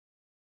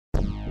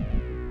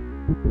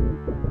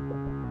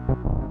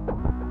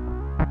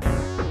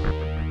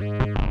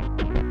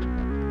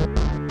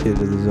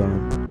Into the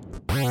zone.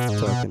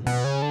 Talking.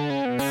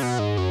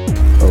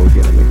 Oh, we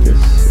gotta make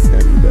this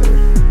act better.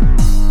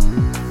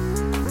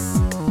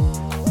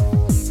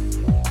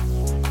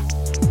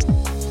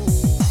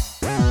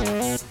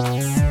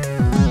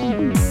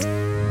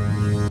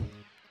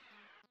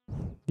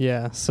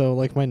 Yeah, so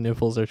like my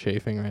nipples are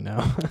chafing right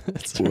now.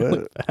 It's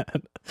really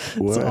bad.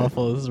 It's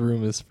awful. This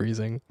room is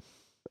freezing.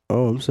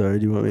 Oh, I'm sorry.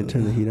 Do you want me to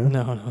turn the heat on?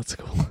 No, it's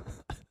cool.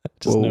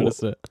 Just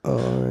noticed it. Oh,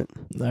 all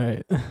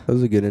right. That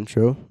was a good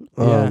intro.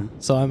 Yeah.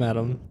 So I'm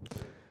Adam.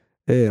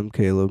 Hey, I'm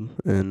Caleb,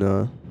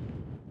 and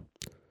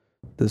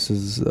this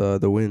is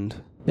The Wind.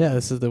 Yeah,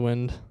 this is The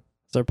Wind.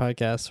 It's our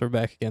podcast. We're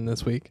back again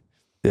this week.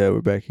 Yeah,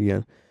 we're back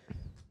again.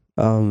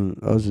 I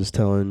was just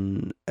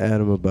telling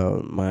Adam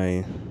about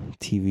my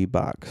TV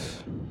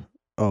box.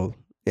 Oh,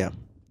 yeah,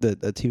 the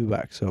TV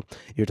box. So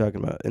you're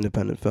talking about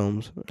independent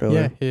films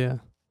earlier? Yeah.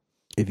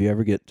 If you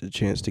ever get the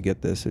chance to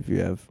get this, if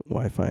you have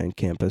Wi-Fi in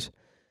campus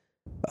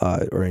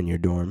or in your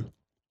dorm,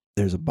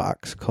 there's a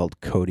box called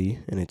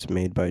Kodi, and it's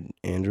made by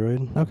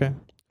Android. Okay.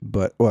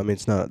 But, well, I mean,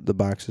 it's not, the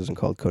box isn't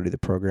called Kodi, the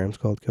program's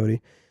called Kodi,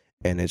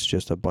 and it's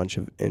just a bunch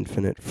of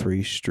infinite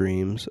free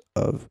streams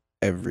of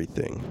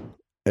everything.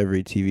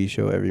 Every TV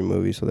show, every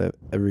movie, so that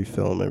every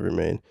film ever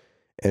made.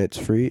 And it's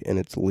free and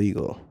it's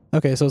legal.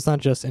 Okay, so it's not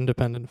just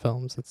independent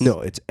films.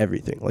 No, it's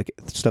everything. Like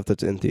stuff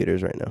that's in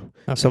theaters right now.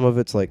 Okay. Some of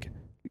it's like,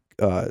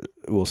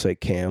 we'll say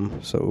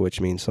cam, so which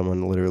means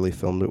someone literally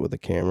filmed it with a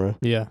camera.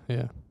 Yeah.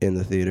 In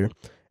the theater.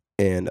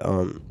 And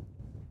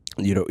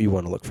you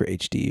want to look for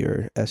HD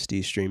or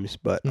SD streams,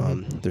 but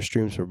they're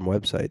streams from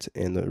websites,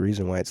 and the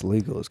reason why it's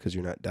legal is because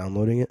you're not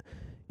downloading it,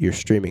 you're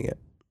streaming it.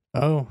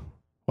 Oh.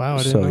 Wow,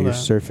 I didn't know you're that.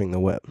 surfing the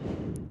web,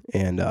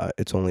 and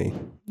it's only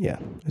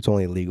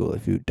illegal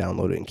if you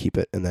download it and keep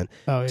it, and then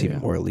it's even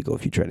more illegal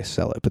if you try to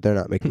sell it. But they're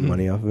not making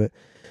money off of it.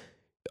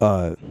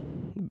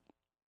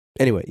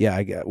 Anyway, yeah,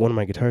 I got one of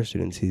my guitar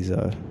students. He's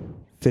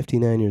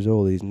 59 years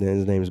old. His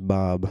name's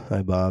Bob.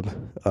 Hi, Bob.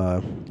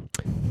 I'm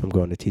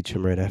going to teach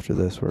him right after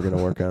this. We're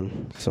gonna work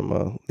on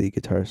some lead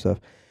guitar stuff.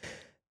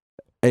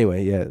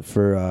 Anyway, yeah,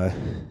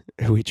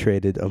 we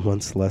traded a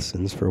month's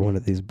lessons for one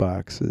of these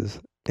boxes.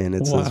 And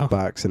it's this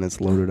box, and it's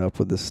loaded up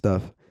with this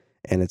stuff,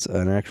 and it's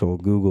an actual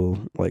Google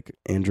like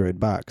Android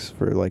box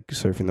for like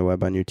surfing the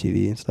web on your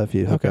TV and stuff.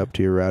 You hook up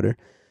to your router,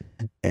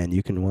 and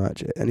you can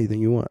watch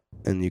anything you want,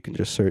 and you can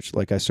just search.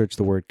 Like I searched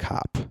the word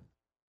cop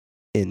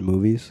in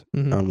movies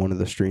on one of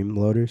the stream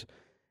loaders,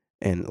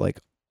 and like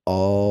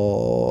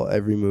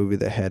every movie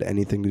that had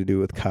anything to do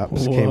with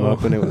cops came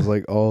up, and it was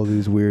like all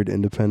these weird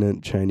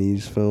independent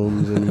Chinese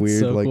films and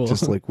weird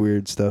just like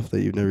weird stuff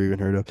that you've never even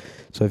heard of.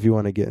 So if you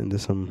want to get into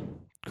some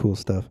cool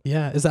stuff.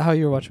 Yeah. Is that how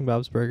you were watching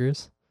Bob's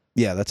Burgers?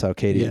 Yeah, that's how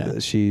Katie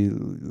does. She,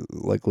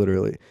 like,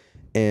 literally.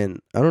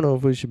 And I don't know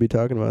if we should be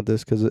talking about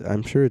this because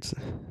I'm sure it's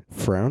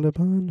frowned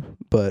upon,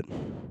 but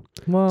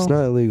it's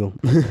not illegal.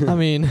 I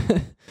mean,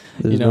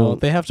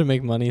 they have to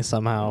make money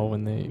somehow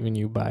when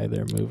you buy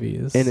their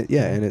movies. And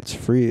and it's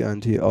free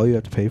on TV. All you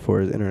have to pay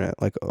for is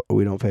internet. Like,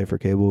 we don't pay for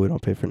cable. We don't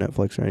pay for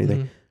Netflix or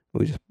anything.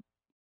 We just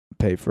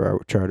pay for our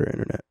charter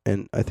internet,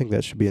 and I think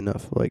that should be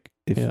enough. Like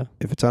if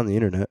it's on the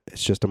internet,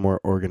 it's just a more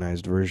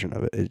organized version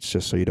of it. It's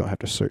just so you don't have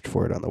to search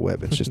for it on the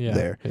web. It's just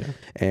there.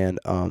 And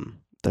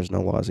there's no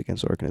laws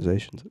against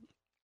organizations,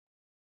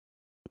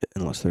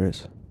 unless there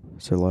is.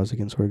 Is there laws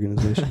against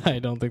organizations? I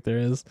don't think there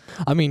is.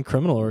 I mean,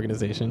 criminal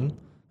organization,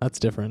 that's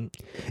different.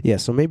 Yeah,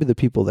 so maybe the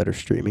people that are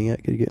streaming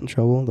it could get in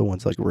trouble, the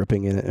ones like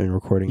ripping it and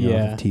recording it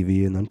off of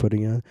TV and then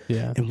putting it on.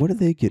 Yeah. And what are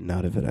they getting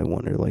out of it, I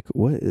wonder? Like,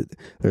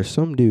 there's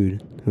some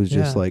dude who's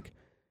just like,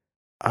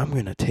 I'm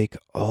going to take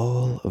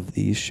all of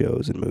these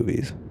shows and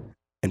movies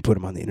and put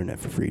them on the internet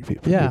for free.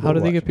 How do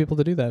they get people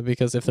to do that?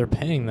 Because if they're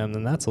paying them,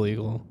 then that's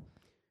illegal.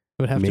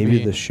 It would have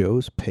maybe the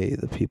shows pay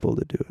the people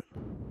to do it.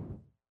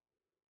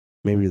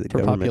 Maybe the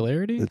government. For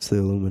popularity? It's the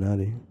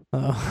Illuminati.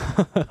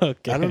 Oh,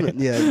 okay. I don't know.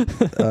 Yeah.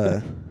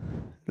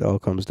 It all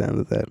comes down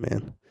to that,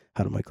 man.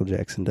 How did Michael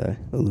Jackson die?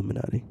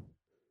 Illuminati.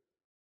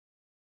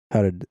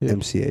 How did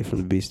MCA from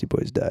the Beastie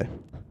Boys die?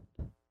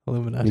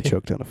 Illuminati. He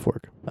choked on a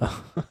fork.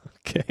 Oh,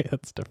 okay,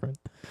 that's different.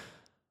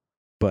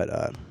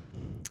 But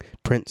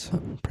Prince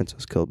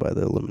was killed by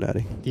the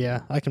Illuminati.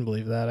 Yeah, I can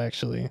believe that,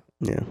 actually.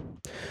 Yeah.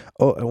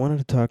 Oh, I wanted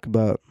to talk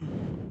about,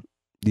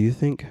 do you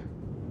think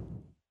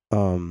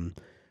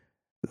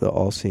the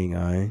all-seeing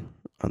eye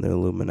on the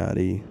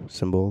Illuminati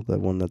symbol, the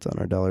one that's on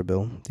our dollar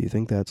bill, do you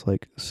think that's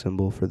like a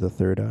symbol for the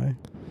third eye?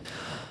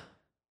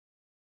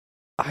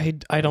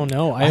 I don't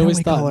know. I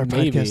always thought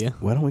maybe.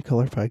 Why don't we call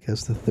our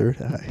podcast The Third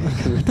Eye?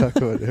 We talk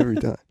about it every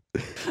time.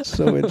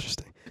 So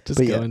interesting. Just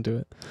go into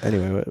it.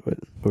 Anyway, what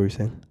were you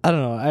saying? I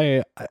don't know.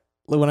 I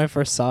when I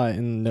first saw it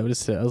and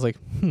noticed it, I was like,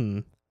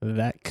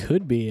 that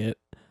could be it.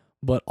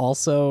 But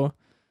also,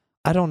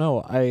 I don't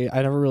know. I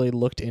never really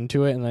looked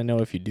into it, and I know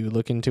if you do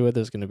look into it,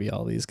 there's going to be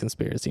all these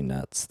conspiracy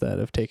nuts that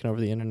have taken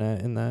over the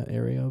internet in that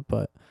area.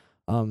 But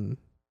I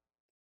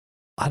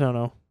don't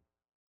know.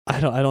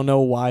 I don't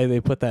know why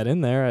they put that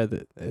in there.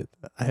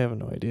 I have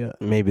no idea.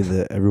 Maybe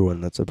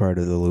everyone that's a part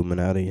of the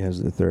Illuminati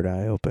has their third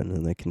eye open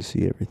and they can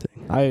see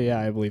everything.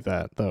 I believe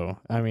that though.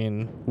 I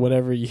mean,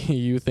 whatever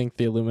you think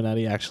the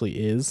Illuminati actually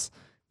is,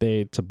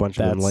 it's a bunch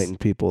of enlightened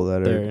people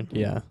that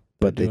are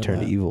but they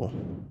turn evil,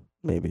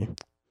 maybe,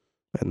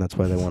 and that's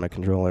why they want to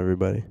control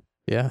everybody.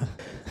 Yeah.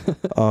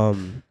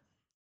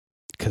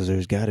 Because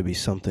there's got to be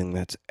something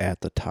that's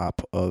at the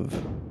top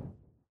of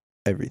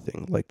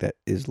everything, like that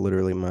is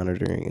literally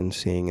monitoring and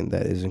seeing, and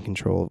that is in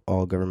control of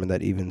all government,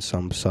 that even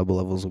some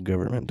sub-levels of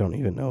government don't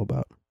even know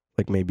about.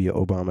 Like maybe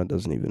Obama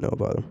doesn't even know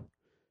about them,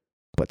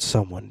 but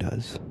someone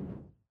does.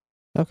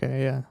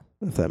 Okay, yeah.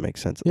 If that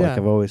makes sense. Yeah. Like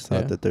I've always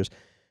thought that there's,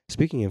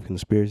 speaking of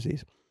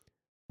conspiracies,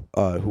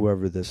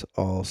 whoever this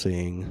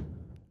all-seeing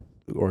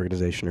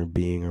organization or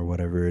being or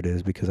whatever it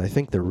is, because I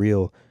think the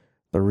real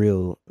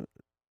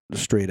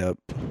straight up,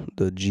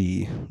 the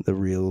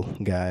real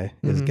guy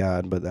is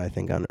God, but I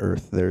think on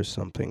Earth there's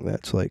something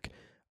that's like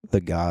the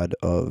God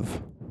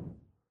of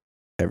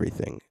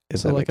everything.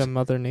 So like a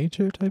Mother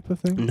Nature type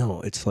of thing?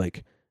 No, it's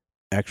like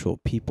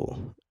actual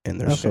people, and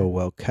they're so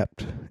well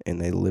kept,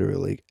 and they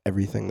literally,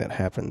 everything that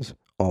happens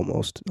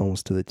almost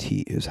to the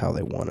T is how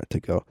they want it to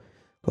go.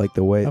 Like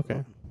the way,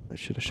 I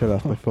should have shut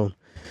off my phone.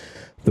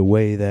 The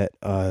way that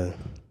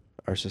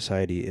our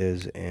society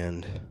is,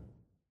 and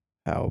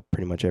how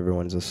pretty much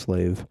everyone's a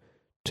slave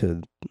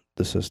to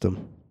the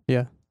system.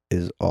 Yeah.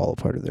 Is all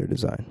part of their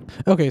design.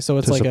 Okay, so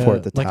it's like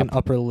an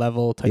upper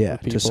level type of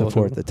people. Yeah, to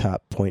support the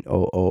top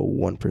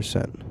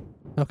 0.001%.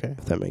 Okay.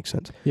 If that makes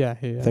sense. Yeah.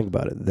 Think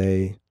about it.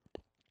 They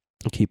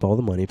keep all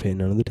the money, pay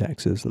none of the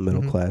taxes. The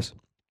middle class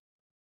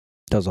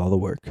does all the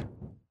work,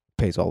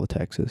 pays all the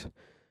taxes.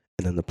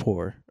 And then the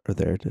poor are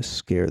there to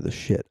scare the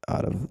shit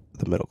out of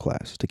the middle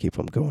class to keep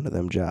them going to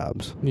them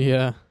jobs.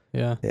 Yeah.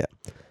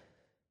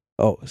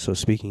 Oh, so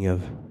speaking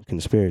of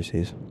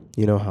conspiracies,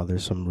 you know how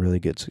there's some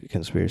really good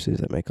conspiracies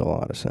that make a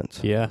lot of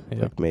sense. Yeah.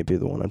 Like maybe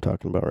the one I'm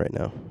talking about right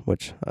now,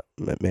 which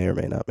may or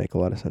may not make a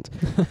lot of sense.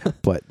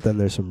 But then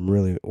there's some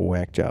really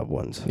whack job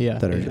ones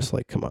that are just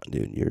like, come on,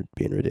 dude, you're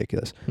being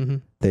ridiculous. Mm-hmm.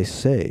 They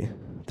say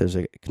there's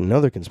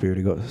another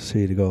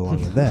conspiracy to go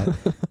along with that,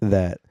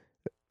 that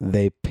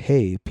they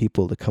pay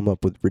people to come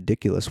up with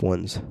ridiculous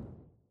ones,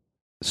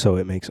 so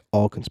it makes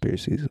all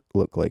conspiracies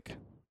look like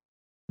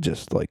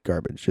just like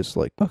garbage, just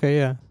like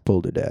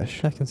Boulder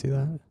Dash. I can see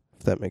that.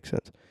 If that makes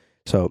sense.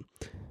 So,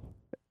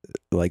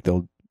 like,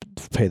 they'll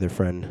pay their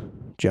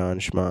friend John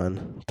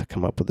Schman to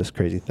come up with this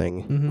crazy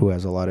thing, who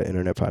has a lot of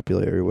internet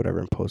popularity or whatever,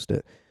 and post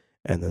it.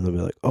 And then they'll be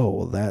like, oh,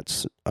 well,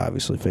 that's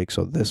obviously fake.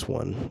 So this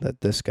one,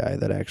 this guy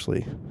that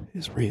actually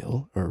is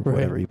real, or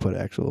whatever you put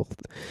actual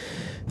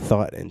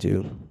thought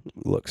into,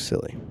 looks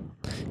silly.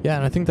 Yeah,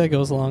 and I think that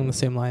goes along the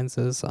same lines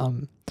as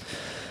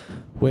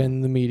when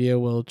the media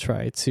will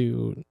try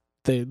to...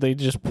 They're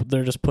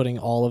just putting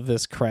all of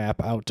this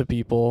crap out to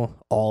people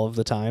all of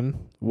the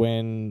time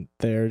when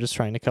they're just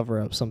trying to cover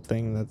up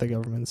something that the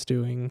government's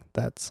doing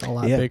that's a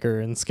lot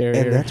bigger and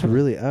scarier. And that's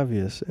really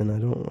obvious, and I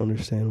don't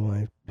understand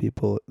why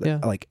people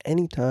like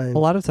anytime. A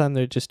lot of time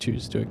they just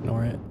choose to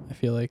ignore it. I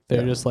feel like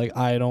they're just like,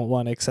 I don't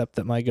want to accept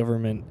that my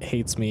government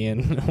hates me,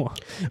 and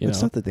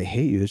it's not that they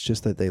hate you, it's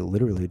just that they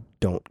literally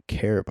don't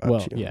care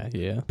about you.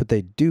 Yeah. But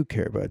they do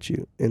care about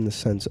you in the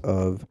sense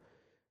of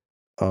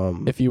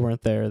if you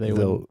weren't there, they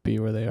wouldn't be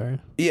where they are.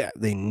 Yeah,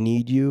 they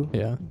need you.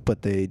 Yeah,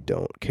 but they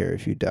don't care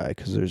if you die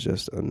because there's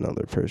just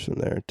another person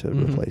there to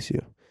replace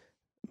you.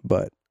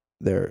 But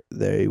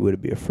they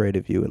would be afraid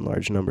of you in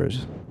large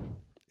numbers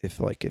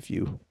if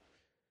you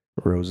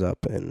rose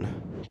up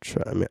and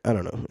try. I mean, I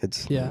don't know.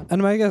 It's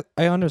and I guess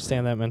I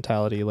understand that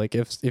mentality. Like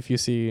if you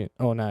see,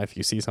 if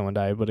you see someone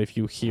die, but if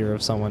you hear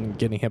of someone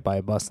getting hit by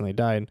a bus and they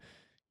died,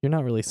 you're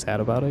not really sad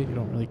about it. You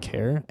don't really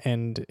care.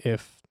 And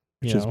if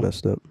it's just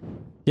messed up.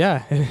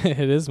 Yeah,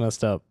 it is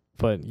messed up,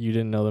 but you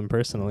didn't know them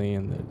personally,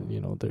 and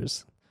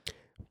there's.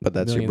 But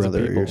that's your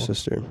brother or your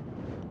sister.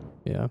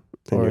 Yeah.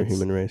 In your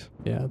human race.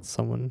 Yeah, it's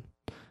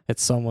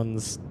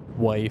someone's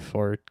wife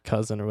or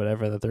cousin or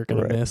whatever that they're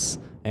gonna miss,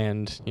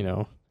 and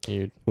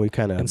we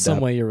kind of in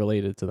some way you're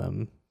related to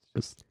them.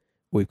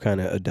 We've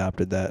kind of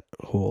adopted that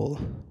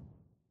whole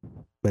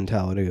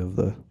mentality of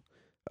the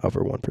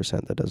upper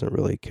 1% that doesn't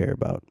really care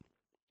about.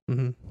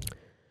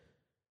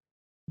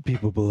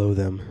 People below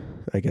them,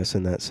 I guess,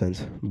 in that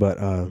sense. But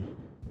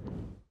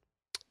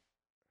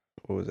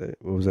what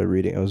was I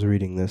reading? I was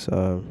reading this.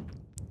 It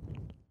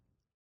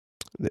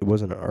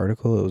wasn't an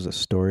article. It was a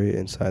story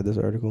inside this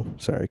article.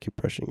 Sorry, I keep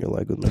brushing your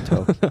leg with my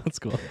toe. That's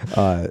cool.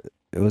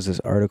 It was this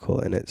article,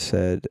 and it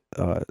said,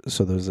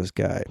 so there's this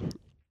guy.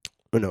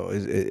 No,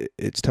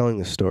 it's telling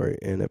the story,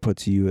 and it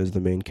puts you as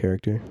the main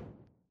character.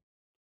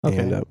 Okay.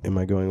 And am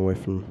I going away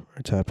from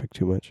our topic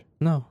too much?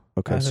 No.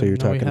 Okay, so you're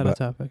talking about a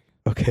topic.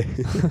 Okay.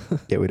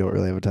 Yeah, we don't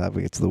really have a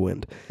topic. It's the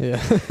wind. Yeah.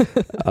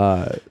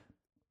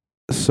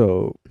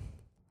 So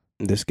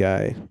this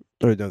guy,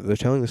 they're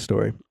telling the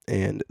story,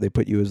 and they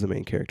put you as the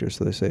main character.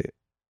 So they say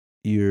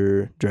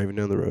you're driving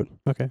down the road.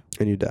 Okay.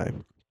 And you die.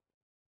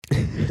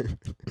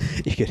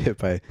 You get hit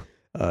by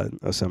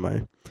a semi.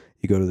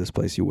 you go to this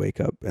place, you wake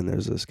up, and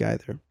there's this guy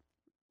there,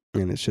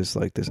 and it's just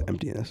like this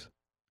emptiness.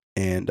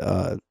 And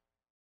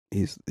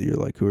you're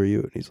like, who are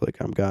you? And he's like,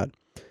 I'm God.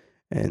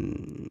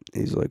 And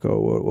he's like, oh,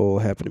 what will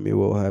happen to me?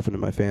 What will happen to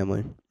my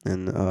family?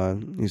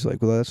 And he's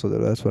like, well, that's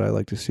what I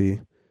like to see,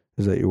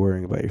 is that you're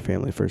worrying about your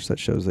family first. That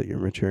shows that you're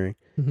maturing.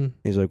 Mm-hmm.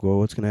 He's like, well,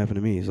 what's going to happen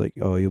to me? He's like,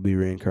 oh, you'll be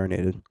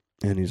reincarnated.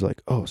 And he's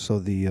like, oh, so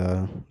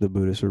the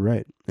Buddhists are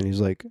right. And he's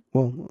like,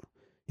 well,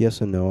 yes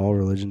and no. All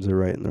religions are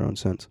right in their own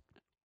sense.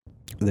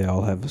 They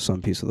all have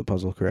some piece of the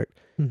puzzle correct.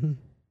 Mm-hmm.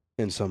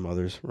 And some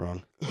others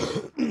wrong.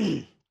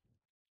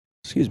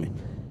 Excuse me.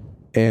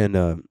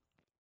 And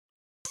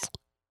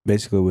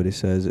basically what he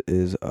says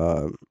is,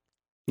 yeah,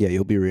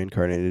 you'll be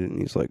reincarnated.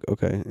 And he's like,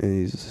 okay. And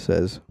he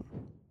says,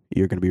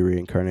 you're going to be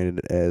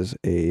reincarnated as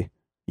a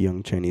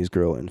young Chinese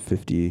girl in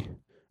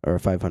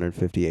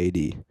 550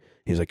 AD.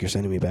 He's like, you're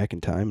sending me back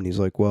in time? And he's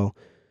like, well,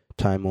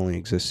 time only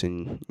exists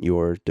in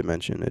your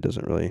dimension. It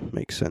doesn't really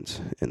make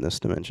sense in this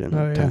dimension.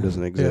 Oh, yeah. Time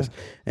doesn't exist. Yeah.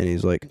 And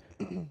he's like,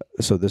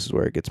 so this is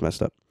where it gets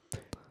messed up.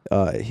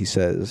 He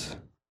says,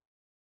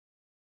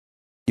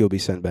 you'll be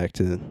sent back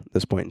to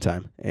this point in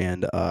time.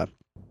 And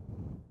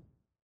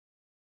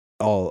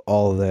all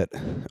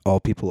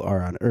people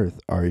are on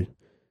Earth are,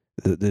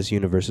 this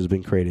universe has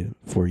been created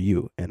for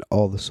you, and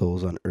all the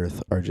souls on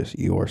Earth are just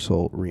your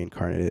soul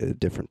reincarnated at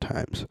different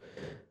times.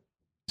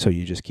 So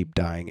you just keep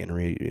dying and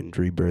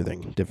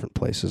rebirthing different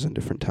places and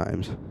different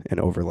times and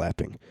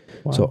overlapping.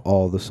 Wow. So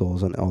all the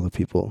souls and all the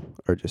people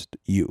are just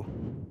you,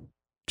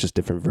 just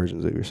different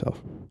versions of yourself.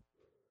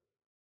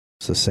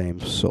 It's the same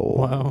soul.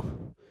 Wow.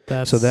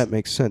 So that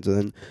makes sense. And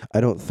then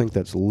I don't think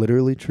that's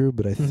literally true,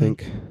 but I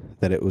think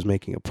that it was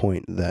making a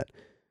point that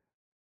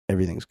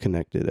everything's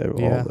connected.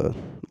 Yeah.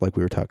 Like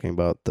we were talking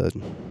about,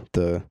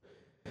 the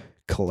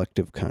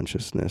collective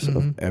consciousness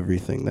of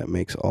everything that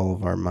makes all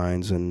of our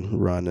minds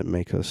and run and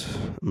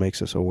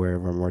makes us aware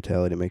of our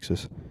mortality, makes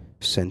us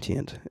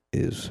sentient,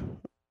 is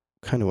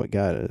kind of what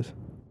God is,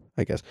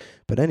 I guess.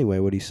 But anyway,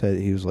 what he said,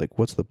 he was like,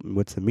 what's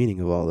the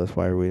meaning of all this?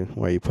 Why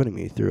are you putting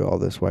me through all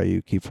this? Why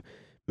you keep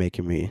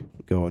making me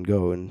go and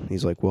go? And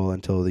he's like, well,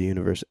 until the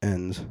universe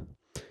ends,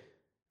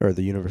 or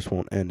the universe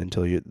won't end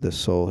until the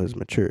soul has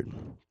matured.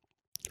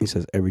 He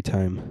says every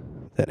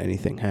time that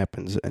anything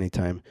happens, every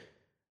time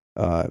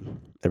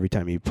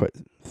you put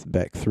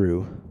back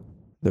through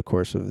the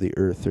course of the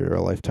earth or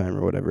a lifetime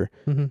or whatever,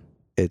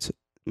 it's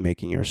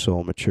making your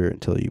soul mature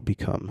until you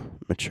become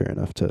mature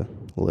enough to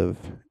live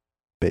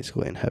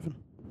basically in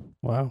heaven.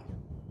 Wow.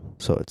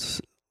 So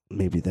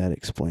maybe that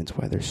explains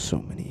why there's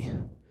so many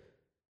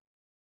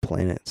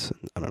planets.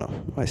 I don't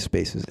know why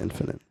space is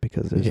infinite,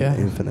 because there's an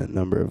infinite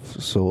number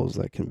of souls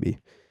that can be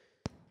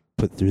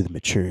put through the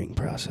maturing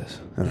process.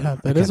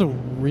 That is a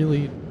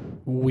really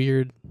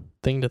weird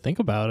thing to think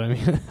about. I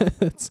mean,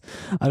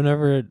 I've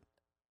never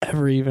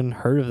ever even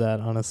heard of that,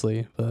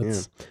 honestly.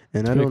 But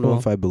and I don't know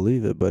if I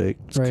believe it, but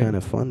it's kind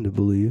of fun to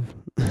believe.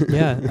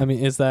 Yeah, I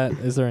mean, is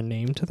there a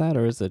name to that,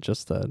 or is it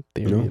just a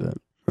theory that?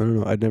 I don't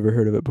know. I'd never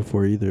heard of it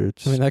before either.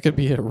 I mean, that could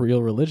be a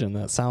real religion.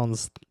 That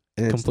sounds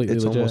completely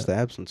legit. It's almost the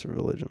absence of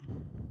religion.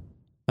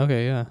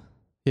 Okay, yeah.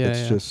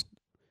 It's just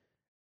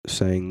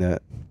saying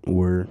that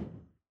we're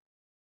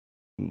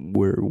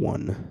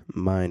one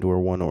mind, we're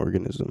one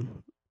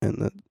organism, and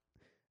that,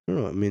 I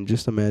don't know. I mean,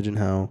 just imagine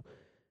how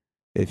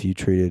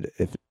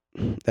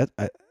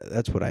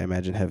that's what I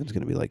imagine heaven's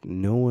gonna be like.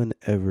 No one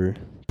ever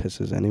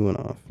pisses anyone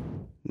off.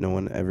 No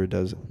one ever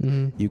does.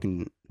 You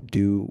can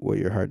do what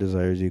your heart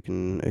desires. You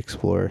can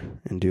explore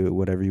and do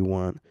whatever you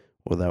want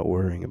without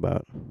worrying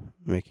about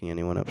making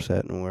anyone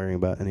upset and worrying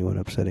about anyone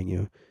upsetting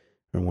you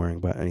or worrying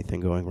about anything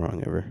going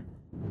wrong ever.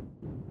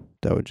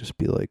 That would just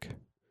be like,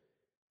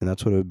 and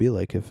that's what it would be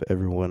like if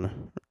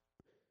everyone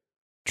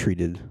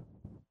treated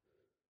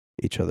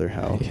each other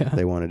how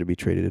they wanted to be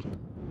treated.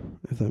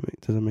 Does that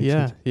make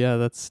sense? Yeah,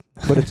 that's.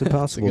 But it's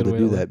impossible to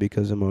do that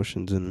because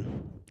emotions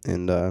and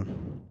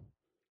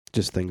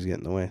just things get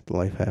in the way.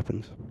 Life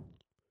happens.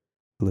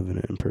 Live in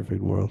an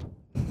imperfect world.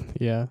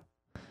 Yeah.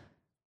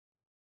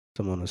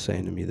 Someone was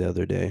saying to me the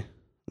other day,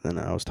 and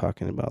I was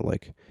talking about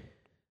like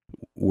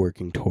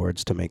working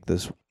towards to make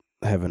this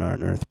heaven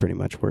on earth, pretty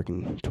much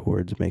working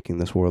towards making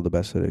this world the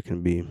best that it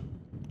can be.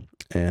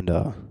 And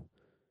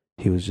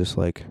he was just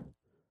like,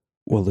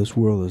 well, this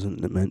world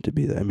isn't meant to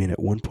be that. I mean,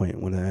 at one point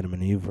when Adam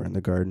and Eve were in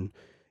the garden,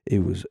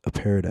 it was a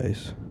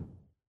paradise,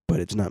 but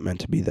it's not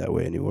meant to be that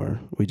way anymore.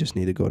 We just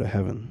need to go to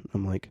heaven.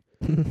 I'm like,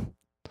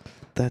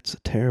 that's a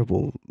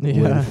terrible way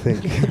to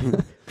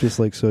think. Just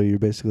like, so you're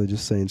basically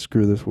just saying,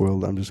 screw this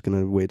world. I'm just going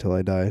to wait till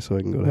I die so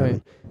I can go to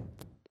heaven.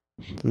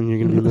 And you're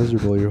going to be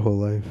miserable your whole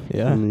life.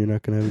 Yeah. And you're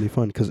not going to have any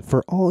fun. Because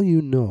for all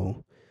you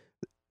know,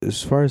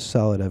 as far as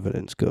solid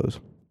evidence goes,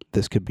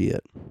 this could be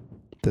it.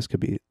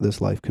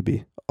 This life could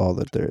be all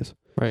that there is.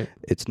 Right.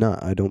 It's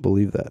not. I don't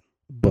believe that.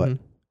 But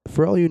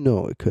for all you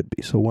know, it could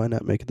be. So why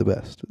not make it the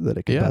best that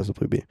it could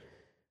possibly be?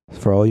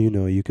 For all you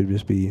know, you could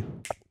just be,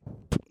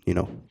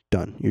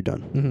 done. You're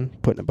done.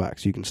 Put in a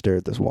box. You can stare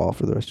at this wall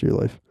for the rest of your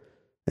life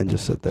and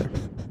just sit there.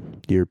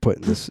 You're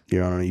putting this,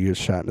 you get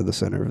shot into the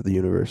center of the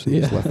universe and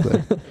just left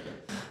there.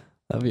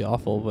 That'd be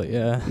awful, but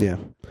yeah. Yeah.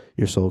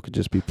 Your soul could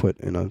just be put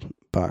in a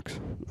box.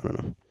 I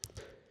don't know.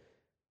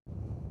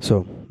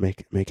 So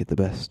make it the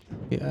best.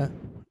 Yeah.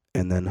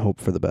 And then hope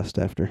for the best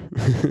after.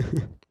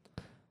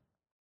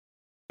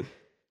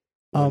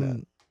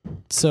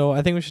 So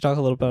I think we should talk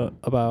a little bit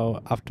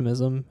about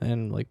optimism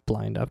and like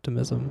blind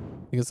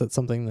optimism, because that's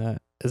something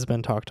that has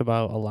been talked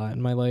about a lot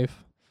in my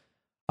life.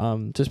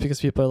 Just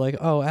because people are like,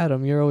 "Oh,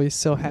 Adam, you're always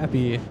so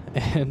happy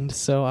and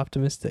so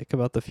optimistic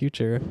about the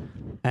future,"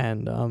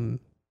 and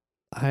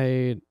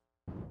I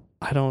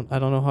don't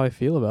know how I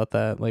feel about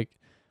that. Like,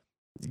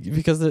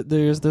 because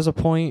there's a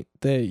point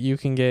that you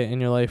can get in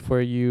your life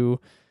where you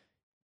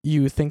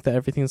think that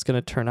everything's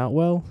gonna turn out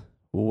well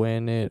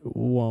when it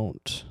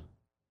won't.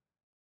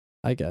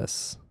 I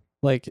guess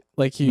like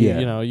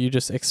you know, you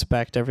just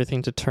expect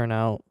everything to turn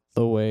out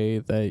the way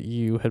that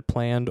you had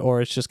planned, or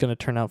it's just going to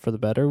turn out for the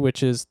better,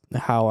 which is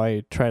how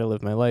I try to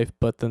live my life.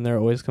 But then there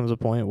always comes a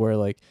point where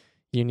like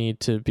you need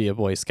to be a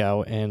Boy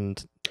Scout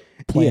and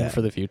plan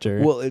for the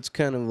future. Well, it's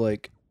kind of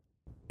like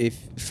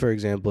if, for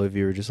example, if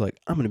you were just like,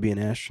 I'm going to be an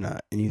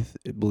astronaut, and you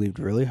believed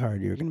really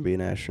hard you were going to be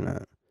an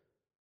astronaut,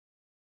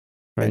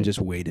 and just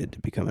waited to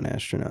become an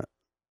astronaut.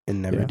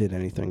 And never did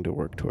anything to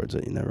work towards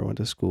it. You never went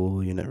to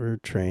school. You never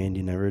trained.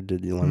 You never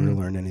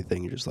learn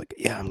anything. You're just like,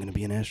 yeah, I'm going to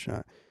be an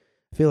astronaut.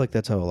 I feel like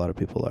that's how a lot of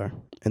people are.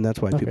 And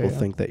that's why people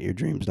think that your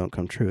dreams don't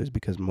come true, is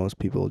because most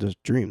people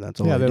just dream. That's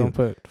all they do. Don't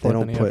put forth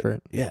any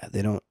effort. Yeah,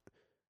 they don't.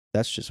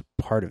 That's just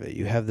part of it.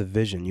 You have the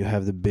vision. You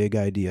have the big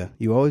idea.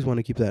 You always want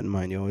to keep that in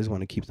mind. You always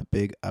want to keep the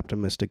big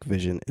optimistic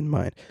vision in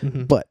mind.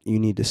 Mm-hmm. But you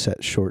need to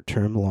set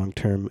short-term,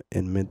 long-term,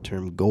 and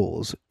mid-term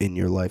goals in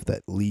your life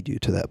that lead you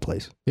to that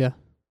place. Yeah.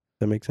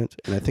 That makes sense?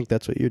 And I think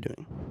that's what you're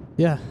doing.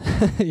 Yeah.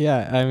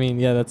 Yeah. I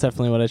mean, yeah, that's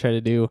definitely what I try to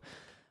do.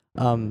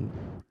 And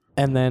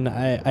then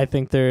I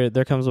think there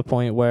comes a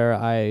point where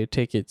I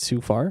take it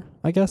too far,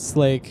 I guess.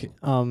 Like,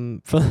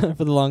 for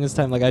the longest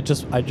time, like I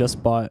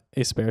just bought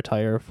a spare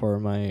tire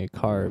for my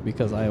car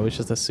because I always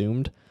just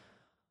assumed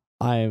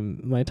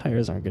my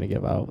tires aren't gonna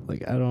give out.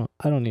 Like I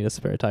don't need a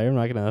spare tire. I'm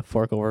not gonna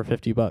fork over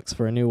 $50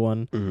 for a new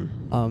one.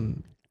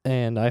 Mm-hmm.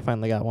 And I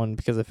finally got one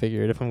because I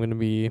figured if I'm going to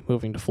be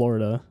moving to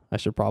Florida, I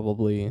should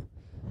probably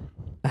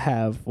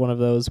have one of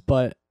those.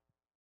 But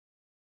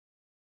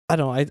I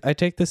don't know. I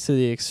take this to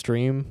the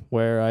extreme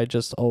where I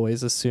just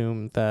always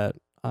assume that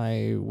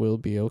I will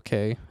be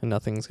okay and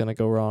nothing's going to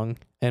go wrong.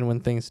 And when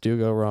things do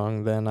go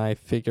wrong, then I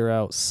figure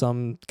out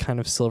some kind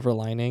of silver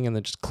lining and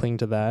then just cling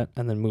to that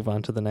and then move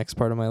on to the next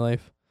part of my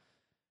life.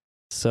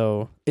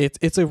 So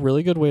it's a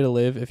really good way to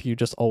live if you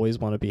just always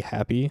want to be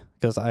happy,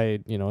 because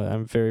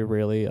I'm very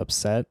rarely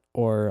upset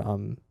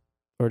or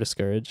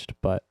discouraged,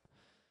 but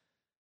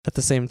at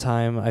the same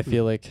time I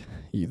feel like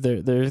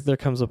there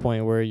comes a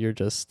point where you're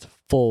just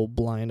full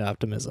blind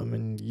optimism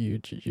and you're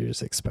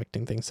just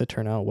expecting things to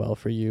turn out well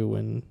for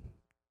you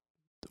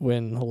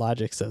when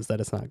logic says that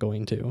it's not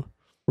going to.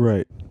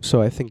 Right.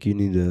 So I think you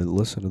need to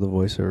listen to the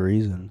voice of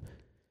reason.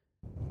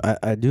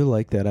 I do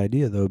like that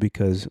idea though,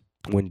 because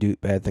when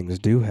bad things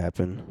do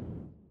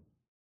happen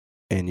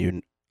and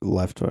you're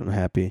left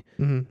unhappy,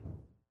 mm-hmm.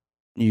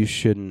 you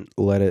shouldn't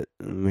let it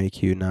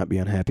make you not be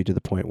unhappy to the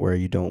point where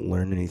you don't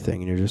learn anything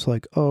and you're just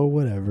like, oh,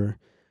 whatever.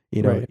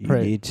 You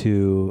need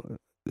to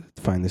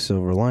find the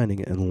silver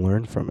lining and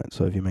learn from it.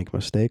 So if you make a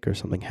mistake or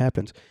something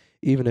happens,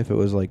 even if it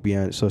was like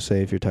beyond, so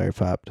say if your tire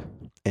popped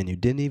and you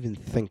didn't even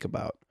think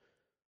about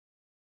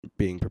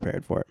being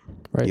prepared for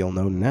it, you'll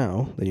know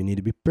now that you need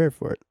to be prepared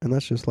for it. And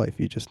that's just life.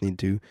 You just need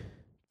to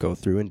go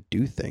through and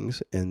do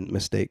things and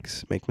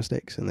make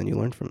mistakes, and then you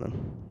learn from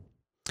them.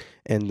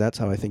 And that's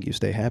how I think you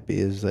stay happy,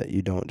 is that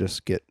you don't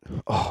just get,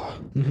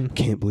 mm-hmm.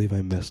 can't believe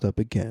I messed up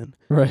again.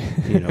 Right.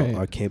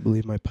 I can't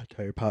believe my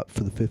tire popped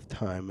for the 5th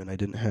time and I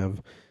didn't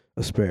have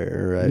a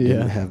spare, or I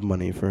didn't have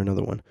money for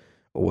another one.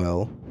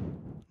 Well,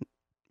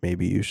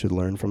 maybe you should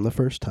learn from the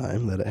first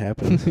time that it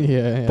happened.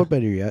 Yeah. But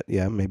better yet,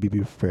 maybe be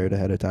prepared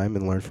ahead of time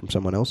and learn from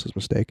someone else's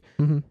mistake.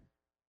 Mm-hmm.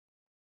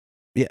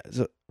 Yeah,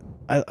 so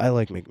I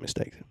like making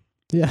mistakes.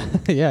 Yeah,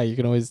 yeah, you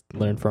can always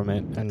learn from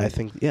it. And I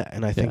think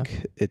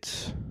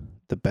it's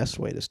the best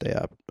way to stay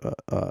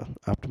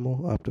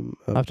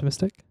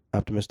optimistic.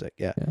 Optimistic,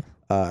 yeah.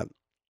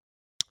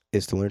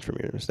 Is to learn from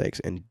your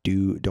mistakes and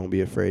don't be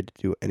afraid to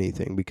do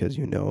anything, because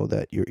you know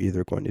that you're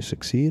either going to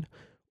succeed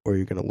or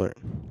you're going to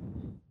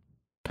learn.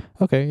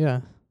 Okay,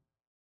 yeah.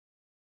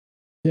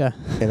 Yeah.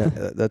 And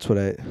that's what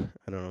I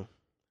don't know.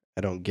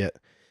 I don't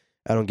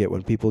get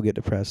when people get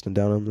depressed and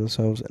down on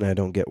themselves, and I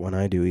don't get when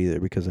I do either,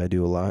 because I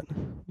do a lot,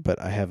 but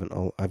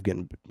I've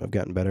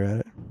gotten better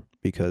at it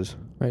because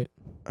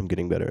I'm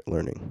getting better at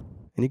learning.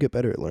 And you get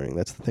better at learning.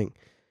 That's the thing.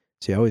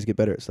 So you always get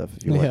better at stuff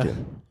if you want to.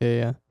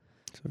 Yeah.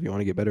 So if you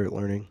want to get better at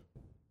learning,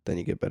 then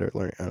you get better at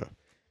learning. I don't know.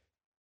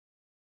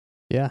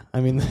 Yeah.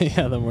 I mean,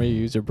 the more you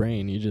use your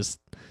brain, you just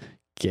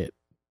get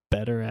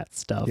better at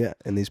stuff. Yeah.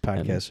 And these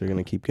podcasts are going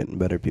to keep getting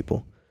better,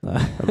 people.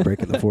 I'm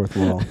breaking the fourth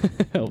wall.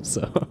 I hope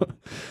so.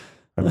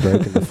 I'm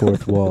breaking the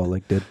fourth wall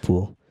like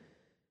Deadpool.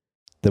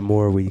 The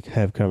more we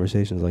have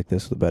conversations like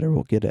this, the better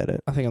we'll get at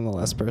it. I think I'm the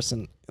last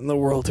person in the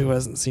world who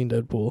hasn't seen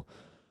Deadpool.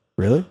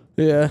 Really?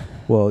 Yeah.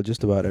 Well,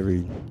 just about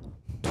every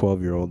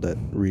 12-year-old that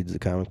reads the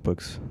comic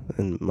books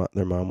and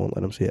their mom won't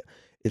let them see it.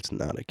 It's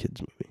not a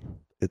kid's movie.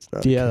 It's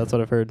not. Yeah, that's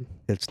what I've heard.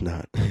 It's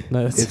not.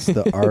 No, it's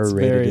the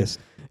R-ratedest.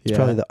 It's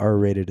probably the the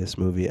R-ratedest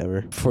movie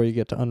ever. before you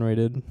get to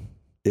unrated.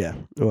 Yeah.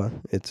 Well,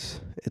 it's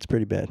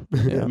pretty bad.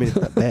 Yeah. I mean, it's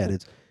not bad.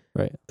 It's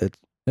right.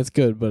 It's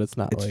good, but it's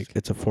not like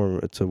it's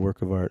a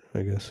work of art,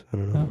 I guess. I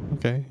don't know. Oh,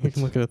 okay. You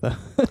can look at it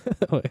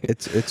that way.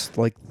 It's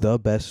like the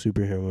best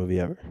superhero movie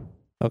ever.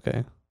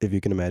 Okay. If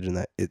you can imagine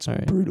that. It's All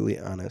right. brutally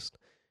honest.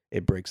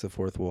 It breaks the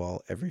fourth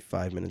wall every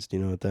 5 minutes. Do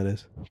you know what that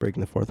is?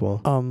 Breaking the fourth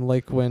wall?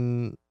 Like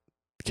when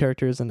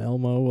characters in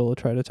Elmo will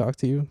try to talk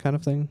to you, kind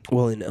of thing.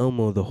 Well, in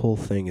Elmo, the whole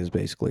thing is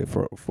basically a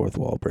fourth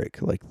wall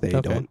break. Like they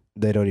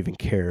don't even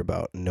care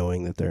about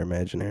knowing that they're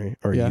imaginary,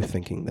 or you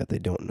thinking that they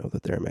don't know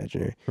that they're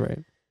imaginary.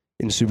 Right.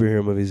 In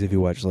superhero movies, if you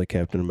watch like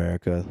Captain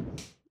America,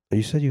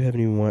 you said you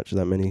haven't even watched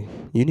that many.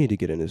 You need to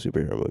get into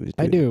superhero movies. Dude.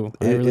 I do.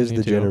 It really is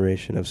the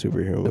generation of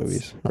superhero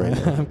movies right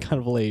now. I'm kind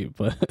of late,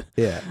 but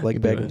yeah, like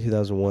back in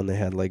 2001, they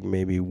had like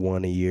maybe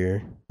one a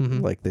year. Mm-hmm.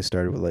 Like they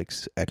started with like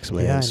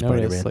X-Men,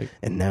 Spider-Man,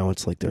 and now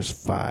it's like there's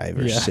 5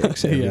 or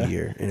 6 every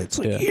year, and it's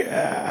like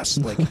yes,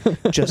 like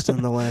just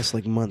in the last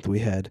like month we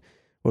had.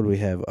 What do we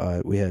have?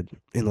 We had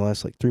in the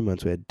last like 3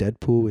 months we had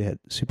Deadpool, we had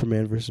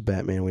Superman versus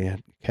Batman, we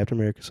had Captain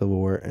America: Civil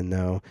War, and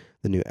now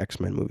the new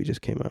X-Men movie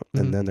just came out,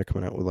 and then they're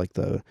coming out with like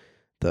the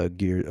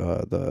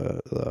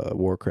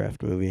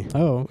Warcraft movie.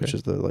 Oh, okay. Which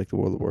is the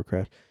World of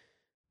Warcraft,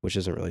 which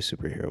isn't really a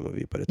superhero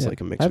movie, but it's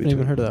like a mix. I haven't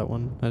even heard of that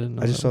one. I didn't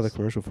know. I just saw the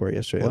commercial for it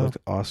yesterday. Wow. It looked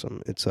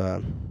awesome. It's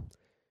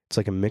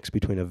like a mix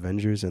between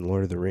Avengers and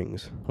Lord of the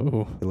Rings.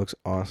 Oh, it looks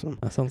awesome.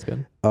 That sounds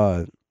good.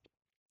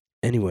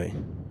 Anyway,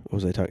 what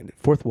was I talking?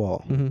 Fourth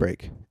wall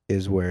break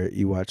is where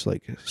you watch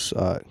like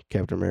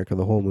Captain America,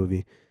 the whole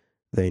movie.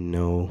 They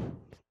know,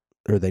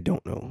 or they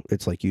don't know.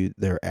 It's like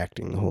they're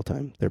acting the whole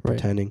time. They're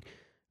pretending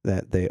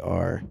that they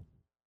are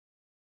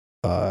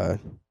the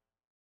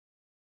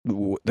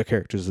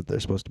characters that they're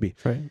supposed to be.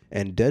 Right.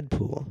 And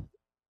Deadpool,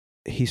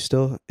 he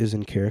still is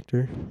in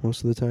character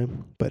most of the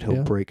time, but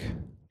he'll break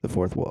the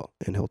fourth wall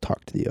and he'll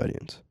talk to the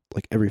audience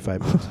like every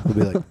 5 minutes. He'll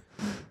be like,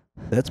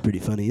 "That's pretty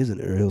funny,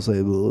 isn't it?" Or he'll say,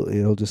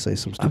 he'll just say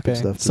some stupid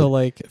stuff. So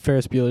like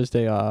Ferris Bueller's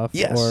Day Off.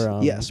 Yes.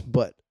 Or, yes,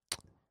 but.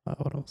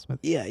 What else?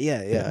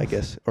 Yeah, I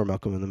guess. Or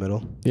Malcolm in the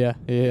Middle. Yeah.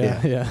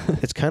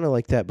 It's kind of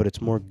like that, but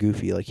it's more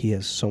goofy. Like, he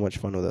has so much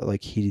fun with it.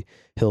 Like,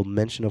 he'll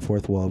mention a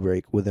fourth wall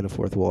break within a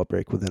fourth wall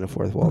break within a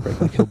fourth wall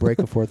break. Like, he'll break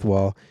a fourth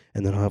wall,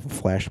 and then he'll have a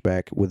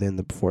flashback within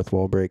the fourth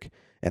wall break.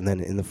 And then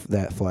in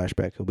that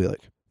flashback, he'll be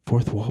like,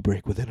 fourth wall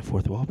break within a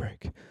fourth wall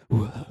break.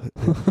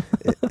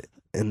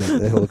 And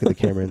then he'll look at the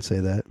camera and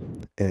say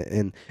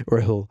that. Or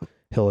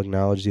he'll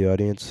acknowledge the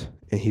audience,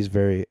 and he's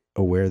very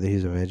aware that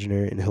he's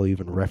imaginary, and he'll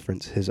even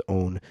reference his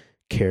own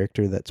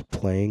character that's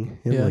playing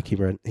him. Like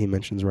he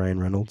mentions Ryan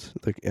Reynolds,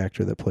 the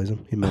actor that plays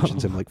him. He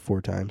mentions him like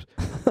 4 times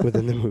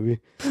within the movie.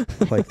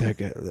 Like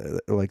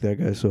that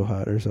guy's so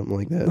hot or something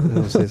like that. And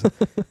he'll say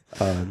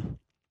something.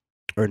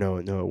 Or no,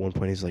 at one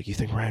point he's like, "You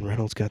think Ryan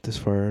Reynolds got this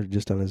far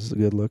just on his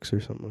good looks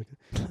or something like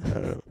that?" I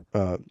don't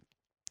know.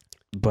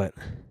 But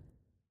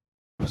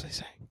what was I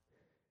saying?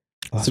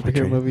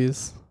 Superhero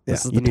movies.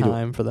 This is the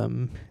time for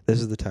them. This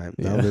is the time.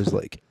 Now there's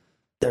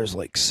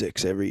like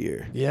 6 every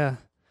year. Yeah.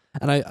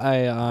 And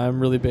I'm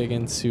really big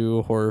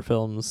into horror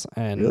films,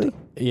 and really?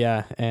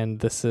 Yeah, and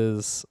this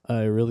is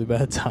a really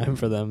bad time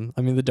for them.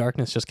 I mean, The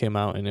Darkness just came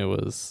out, and it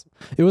was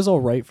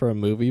all right for a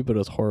movie, but it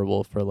was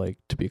horrible for like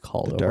to be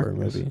called a horror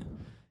movie.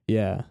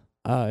 Yeah.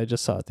 I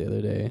just saw it the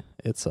other day.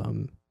 It's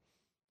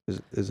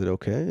Is it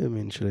okay? I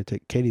mean, should I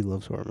take Katie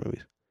loves horror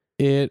movies.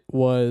 It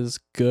was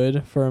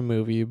good for a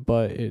movie,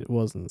 but it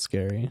wasn't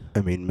scary.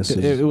 I mean,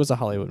 it was a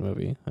Hollywood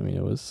movie. I mean,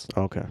 it was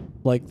okay.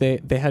 Like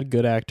they had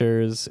good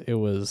actors. It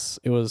was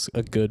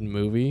a good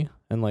movie,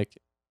 and like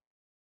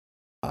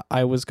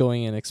I was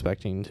going in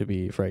expecting to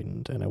be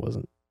frightened, and I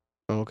wasn't.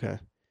 Okay.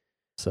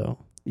 So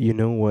you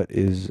know what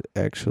is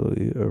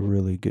actually a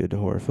really good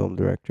horror film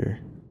director?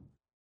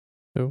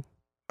 Who?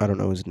 I don't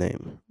know his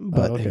name,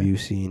 but have you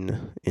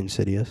seen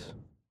Insidious?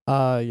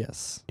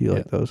 Yes. Do you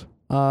like those?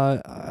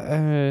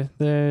 I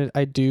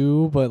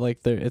do, but like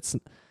it's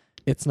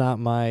not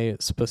my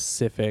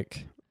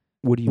specific.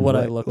 What do you what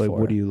like? I look like, for?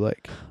 What do you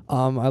like?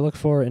 I look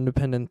for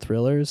independent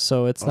thrillers,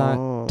 so it's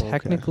not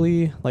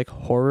technically like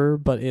horror,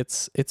 but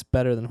it's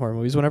better than horror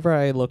movies. Whenever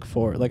I look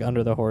for like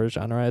under the horror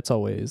genre, it's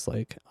always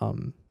like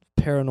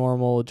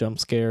paranormal jump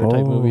scare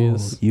type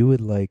movies. You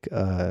would like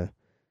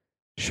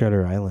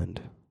Shutter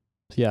Island.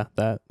 Yeah,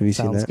 that have you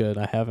sounds seen that? good.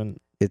 I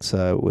haven't. It's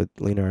with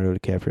Leonardo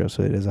DiCaprio,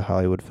 so it is a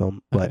Hollywood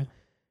film, but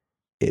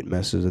it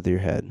messes with your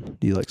head.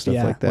 Do you like stuff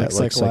like that?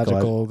 Like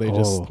psychological.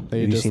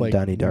 They just like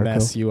Donnie Darko?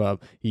 Mess you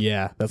up.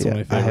 Yeah, that's one of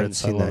my favorites. I haven't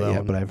seen that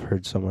yet, but I've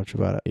heard so much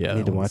about it. Yeah, I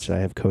need to watch it. I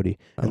have Cody,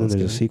 and then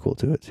there's a sequel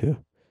to it too.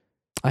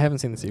 I haven't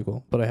seen the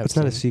sequel, but I have. It's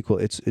not a sequel.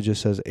 It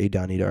just says a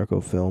Donnie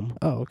Darko film.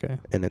 Oh, okay.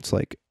 And it's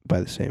like by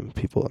the same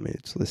people. I mean,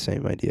 it's the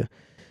same idea.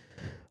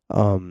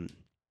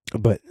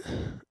 But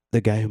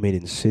the guy who made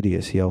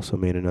Insidious, he also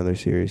made another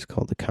series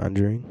called The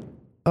Conjuring.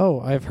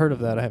 Oh, I've heard of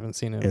that. I haven't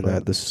seen it. And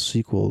that the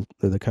sequel,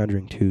 The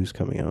Conjuring 2, is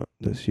coming out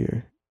this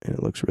year, and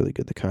it looks really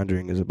good. The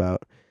Conjuring is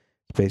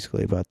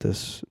basically about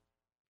this.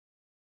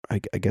 I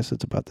guess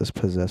it's about this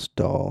possessed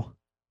doll,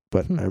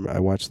 but I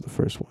watched the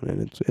first one,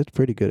 and it's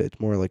pretty good. It's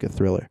more like a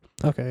thriller.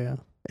 Okay, yeah.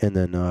 And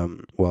then,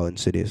 while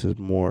Insidious is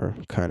more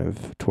kind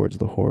of towards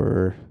the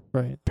horror,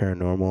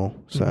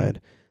 paranormal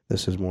side,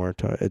 this is more.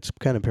 It's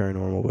kind of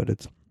paranormal, but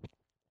it's.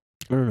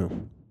 I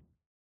don't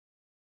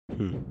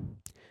know.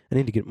 I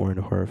need to get more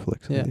into horror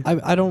flicks. Yeah,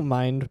 I don't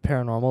mind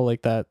paranormal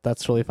like that.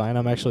 That's really fine.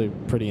 I'm actually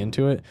pretty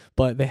into it,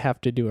 but they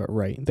have to do it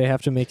right. They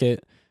have to make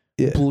it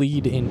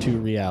bleed into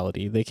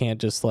reality. They can't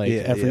just like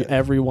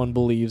everyone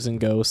believes in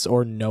ghosts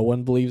or no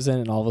one believes in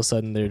it, and all of a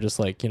sudden they're just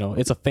like,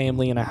 it's a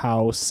family in a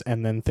house,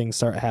 and then things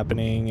start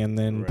happening, and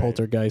then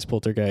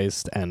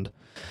poltergeist end.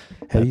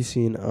 Have you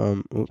seen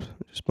oops,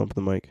 I just bumped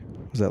the mic.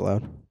 Was that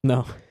loud?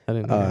 No, I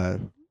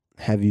didn't.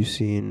 Have you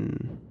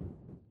seen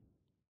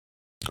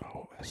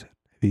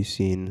Have you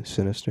seen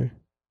Sinister?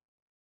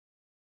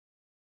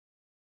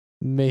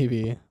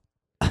 Maybe.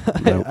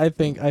 Nope. I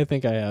think I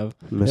have.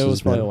 It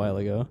was probably a while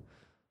ago.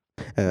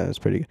 It's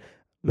pretty good.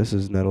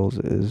 Mrs. Nettles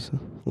is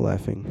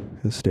laughing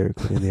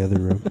hysterically in the other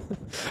room.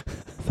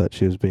 Thought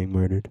she was being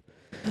murdered.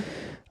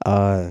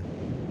 Horror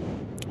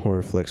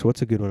flicks.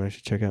 What's a good one I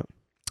should check out?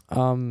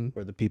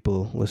 Or the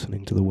people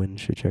listening to The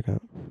Wind should check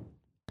out?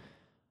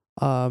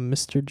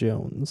 Mr.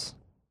 Jones.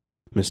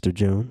 Mr.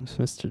 Jones?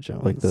 Mr.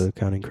 Jones. Like the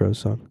Counting Crows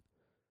song?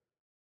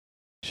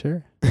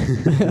 Sure.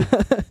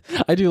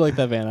 I do like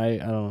that band. I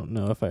don't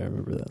know if I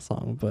remember that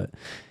song, but...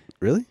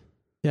 Really?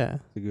 Yeah.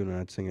 It's a good one.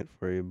 I'd sing it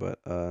for you, but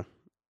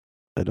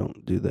I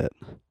don't do that.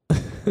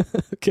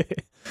 Okay.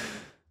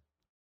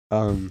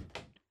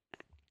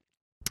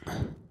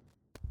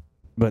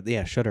 But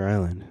yeah, Shutter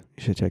Island.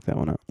 You should check that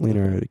one out.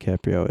 Leonardo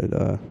DiCaprio. It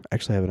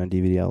actually have it on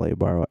DVD. I'll let you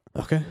borrow it.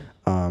 Okay.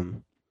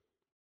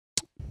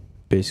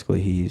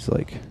 Basically he's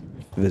like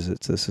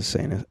visits this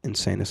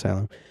insane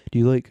asylum. Do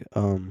you like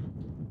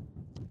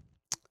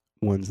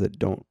ones that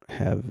don't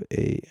have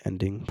a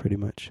ending? Pretty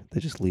much, they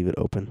just leave it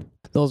open.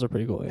 Those are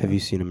pretty cool. Yeah. Have you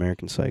seen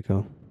American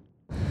Psycho?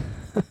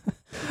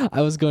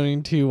 I was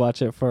going to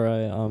watch it for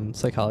a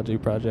psychology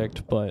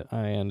project, but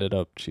I ended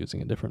up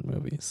choosing a different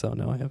movie, so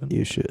no, I haven't.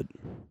 You should.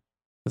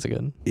 Is it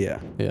good? Yeah.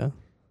 Yeah.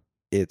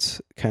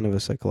 It's kind of a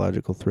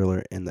psychological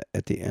thriller, and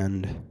at the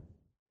end,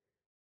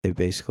 they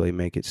basically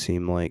make it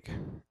seem like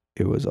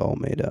it was all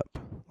made up,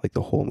 like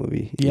the whole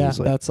movie. Yeah,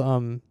 that's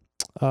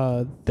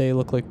they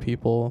look like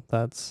people.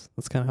 That's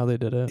kind of how they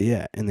did it.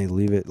 Yeah, and they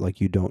leave it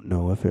like you don't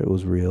know if it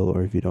was real,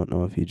 or if you don't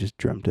know if you just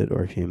dreamt it,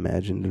 or if you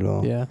imagined it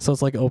all. Yeah, so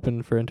it's like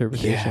open for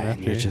interpretation. Yeah, after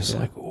and you're just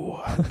like,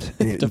 what?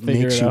 And to it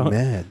makes you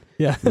mad.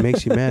 Yeah, it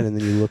makes you mad, and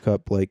then you look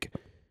up like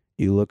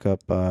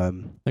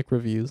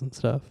reviews and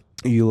stuff.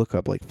 You look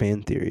up like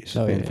fan theories,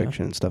 fan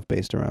fiction and stuff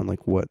based around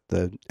like what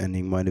the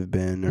ending might have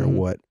been or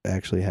what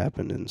actually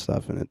happened and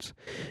stuff. And it's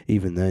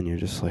even then you're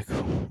just like,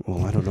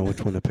 well, I don't know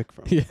which one to pick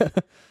from. Yeah.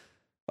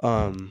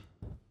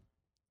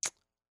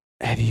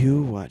 Have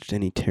you watched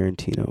any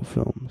Tarantino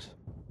films?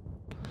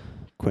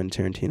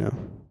 Quentin Tarantino.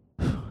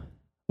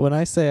 When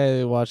I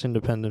say I watch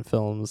independent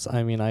films,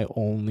 I mean I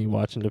only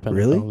watch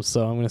independent films.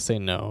 So I'm gonna say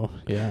no.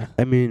 Yeah.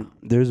 I mean,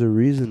 there's a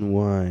reason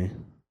why.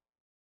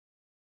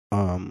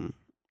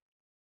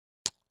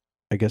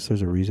 I guess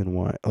there's a reason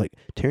why. Like,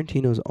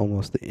 Tarantino's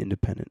almost the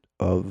independent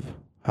of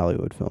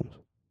Hollywood films.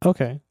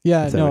 Okay.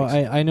 Yeah, no,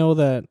 I know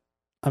that.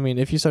 I mean,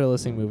 if you started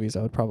listing movies,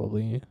 I'd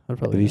probably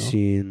Have you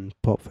seen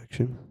Pulp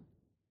Fiction?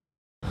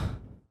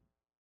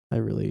 I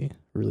really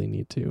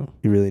need to.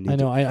 You really need to. I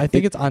know. I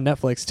think it's on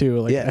Netflix, too.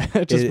 Like, yeah.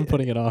 I've just been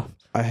putting it off.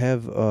 I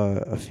have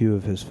a few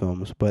of his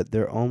films, but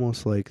they're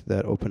almost like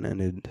that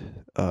open-ended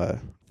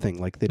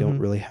thing. Like, they don't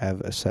really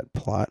have a set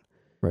plot.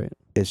 Right.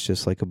 It's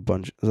just like a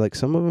bunch. Like,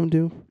 some of them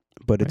do.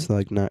 But it's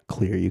like not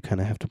clear. You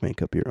kind of have to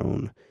make up your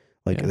own.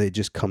 Like it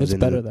just comes in.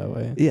 It's better that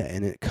way. Yeah,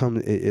 and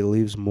it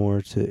leaves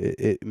more to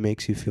it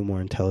makes you feel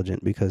more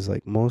intelligent, because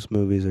like most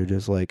movies are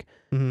just like,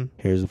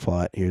 here's the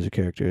plot, here's the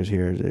characters,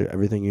 here's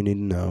everything you need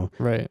to know.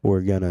 Right.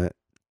 We're gonna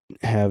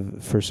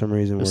have, for some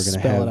reason, we're gonna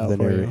have the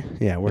narrate.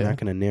 Yeah, we're not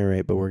gonna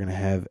narrate, but we're gonna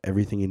have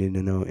everything you need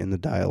to know in the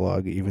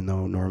dialogue, even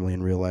though normally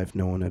in real life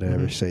no one would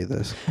ever say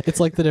this.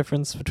 It's like the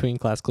difference between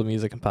classical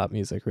music and pop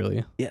music,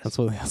 really. Yes. That's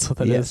what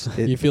that is.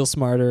 You feel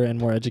smarter and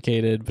more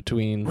educated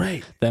between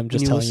them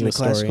just telling you a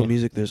story. Classical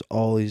music, there's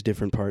all these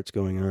different parts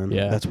going on.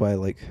 Yeah. That's why I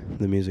like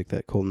the music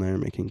that Colt and I are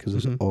making, because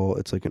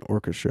it's like an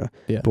orchestra.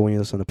 Yeah. But when you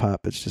listen to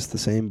pop, it's just the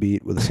same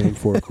beat with the same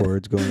four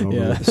chords going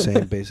over with the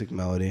same basic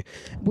melody.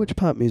 Which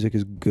pop music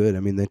is good. I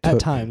mean, they took, at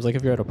times, like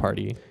if you're at a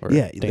party or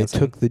dancing. They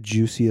took the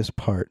juiciest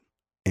part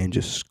and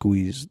just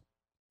squeezed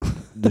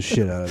the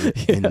shit out of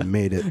it and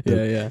made it.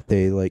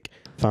 They like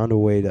found a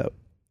way to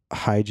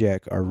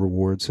hijack our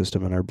reward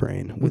system in our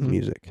brain with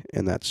music,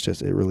 and that's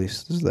just, it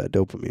releases that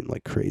dopamine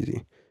like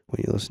crazy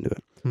when you listen to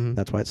it.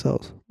 That's why it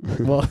sells.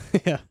 Well,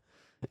 yeah.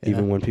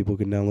 Even when people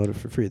can download it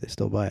for free, they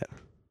still buy it.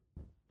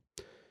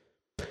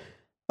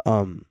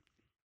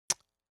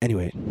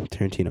 Anyway,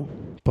 Tarantino,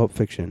 Pulp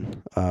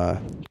Fiction,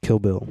 Kill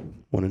Bill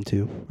 1 and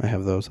 2. I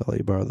have those. I'll let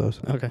you borrow those.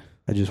 Okay.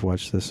 I just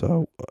watched this.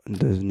 The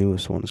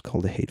newest one is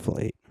called The Hateful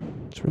Eight.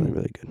 It's really,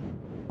 really good.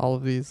 All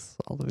of these.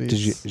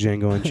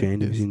 Django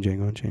Unchained. Have you seen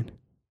Django Unchained?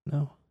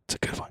 No. It's a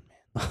good one,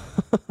 man.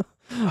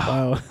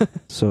 Wow.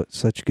 So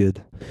such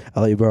good.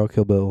 I'll let you borrow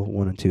Kill Bill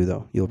 1 and 2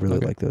 though. You'll really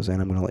like those,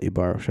 and I'm gonna let you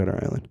borrow Shutter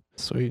Island.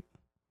 Sweet.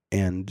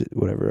 And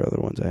whatever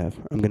other ones I have.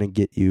 I'm gonna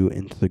get you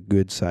into the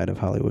good side of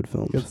Hollywood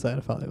films. Good side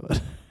of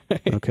Hollywood.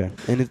 Okay.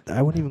 And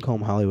I wouldn't even call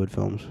them Hollywood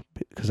films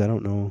because I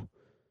don't know.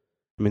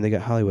 I mean, they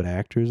got Hollywood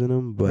actors in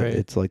them, but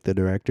it's like the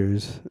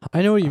directors.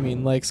 I know what you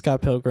mean, like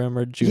Scott Pilgrim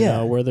or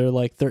Juno, where they're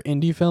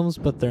indie films,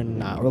 but they're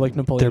not. Or like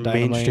Napoleon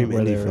Dynamite. They're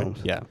mainstream indie films.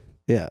 Yeah.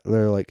 Yeah,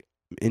 they're like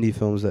indie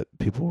films that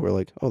people were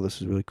like, oh,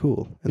 this is really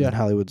cool. And then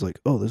Hollywood's like,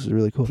 oh, this is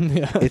really cool.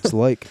 Yeah. It's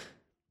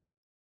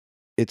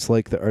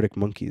like the Arctic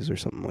Monkeys or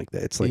something like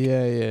that. It's like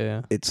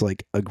It's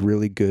like a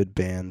really good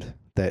band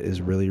that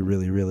is really,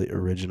 really, really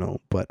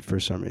original, but for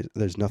some reason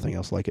there's nothing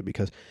else like it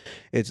because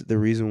it's the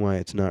reason why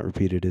it's not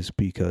repeated is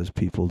because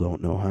people don't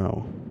know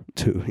how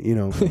to,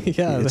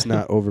 it's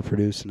not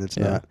overproduced and it's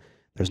not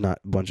there's not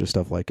a bunch of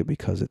stuff like it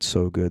because it's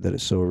so good that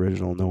it's so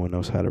original no one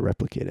knows how to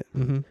replicate it.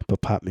 Mm-hmm.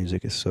 But pop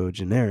music is so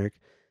generic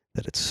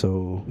that it's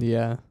so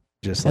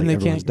just and like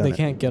they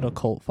can't get a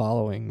cult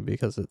following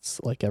because it's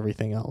like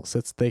everything else.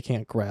 They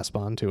can't grasp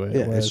onto it.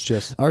 Yeah, it's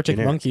just Arctic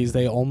generic. Monkeys,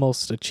 they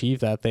almost achieve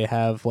that. They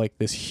have like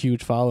this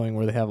huge following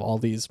where they have all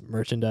these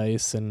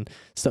merchandise and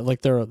stuff.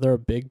 Like they're a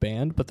big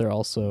band, but they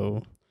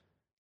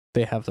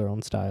have their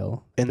own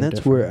style. And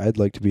that's where I'd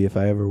like to be if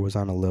I ever was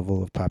on a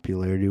level of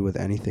popularity with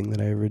anything that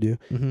I ever do.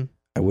 Mm-hmm.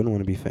 I wouldn't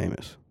want to be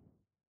famous,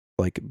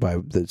 like by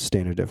the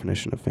standard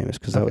definition of famous,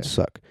 because that would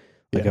suck.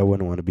 Like I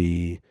wouldn't want to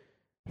be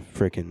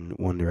freaking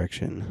One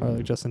Direction or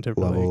like Justin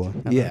Timberlake level.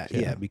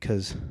 Yeah,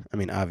 because I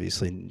mean,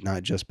 obviously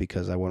not just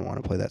because I wouldn't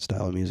want to play that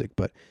style of music,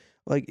 but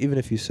like even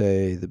if you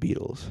say the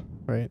Beatles,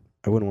 right?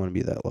 I wouldn't want to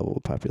be that level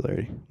of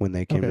popularity when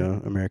they came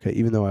to America.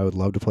 Even though I would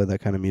love to play that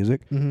kind of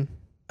music,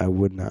 I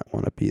would not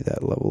want to be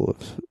that level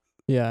of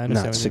I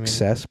not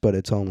success, but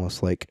it's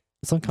almost like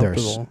it's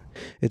uncomfortable.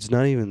 It's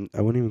not even.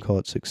 I wouldn't even call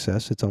it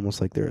success. It's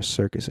almost like they're a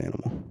circus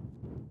animal.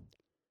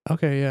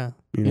 Okay. Yeah.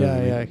 You know what I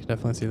mean? I can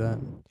definitely see that.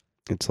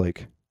 It's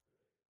like,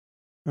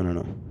 I don't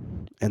know.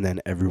 And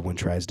then everyone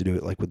tries to do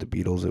it. Like with the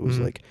Beatles, it was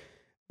like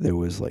there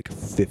was like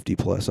 50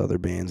 plus other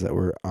bands that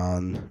were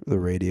on the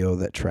radio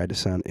that tried to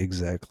sound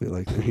exactly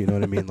like them. You know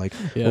what I mean? Like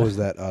what was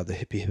that? The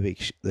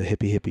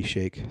hippie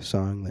shake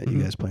song that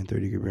you guys play in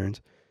 30 Degree Burns.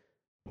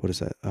 What is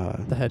that?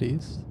 The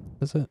Headies,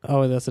 is it?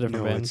 Oh, that's a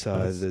different band.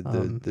 No, it's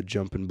the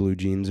Jumpin' Blue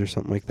Jeans or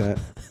something like that.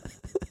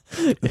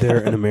 They're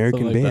an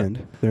American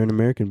band. They're an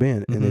American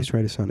band, and they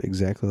try to sound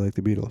exactly like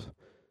the Beatles.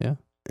 Yeah,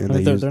 and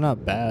they're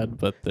not bad,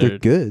 but they're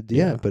good.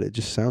 Yeah, but it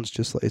just sounds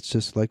it's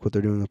just like what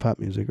they're doing with pop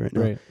music right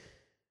now. Right.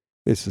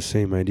 It's the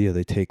same idea.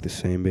 They take the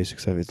same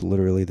basic stuff. It's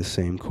literally the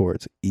same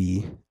chords.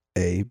 E,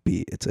 A,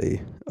 B. It's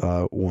a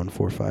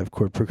 1-4-5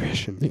 chord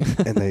progression,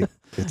 and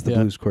it's the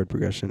blues chord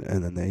progression,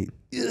 and then the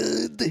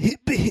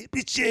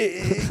hippie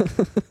shake,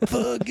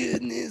 for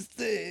goodness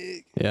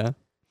sake. Yeah.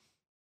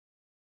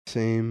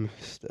 Same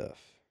stuff.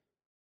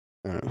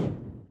 I don't know.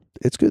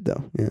 It's good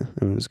though. Yeah,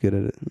 I was good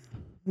at it.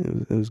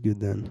 It was good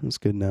then. It's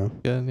good now.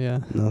 Good, yeah.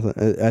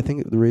 Nothing. I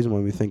think the reason why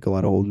we think a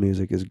lot of old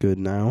music is good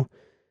now,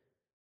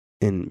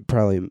 and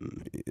probably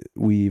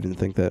we even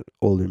think that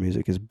older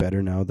music is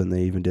better now than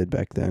they even did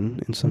back then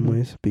in some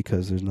ways,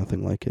 because there's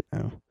nothing like it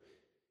now.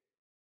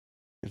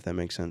 If that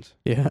makes sense.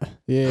 Yeah.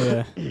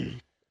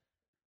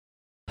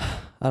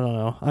 I don't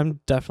know. I'm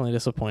definitely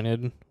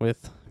disappointed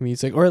with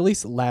music, or at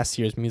least last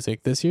year's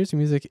music. This year's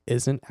music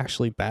isn't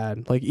actually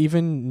bad. Like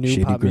even new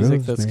Shady pop Groves,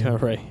 music that's man.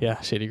 right.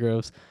 Yeah, Shady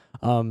Groves.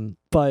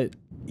 But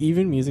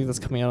even music that's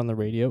coming out on the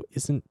radio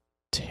isn't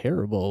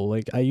terrible.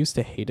 Like I used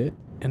to hate it,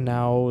 and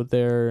now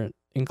they're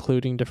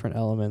including different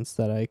elements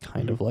that I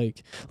kind of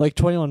like. Like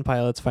 21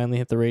 Pilots finally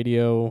hit the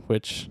radio,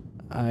 which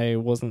I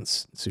wasn't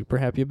super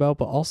happy about,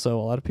 but also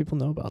a lot of people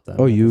know about them.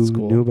 Oh, you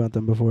knew about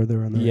them before they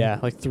were on the radio? Yeah,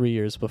 like 3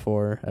 years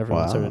before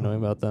everyone started knowing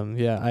about them.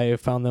 Yeah, I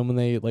found them when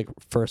they like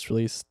first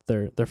released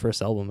their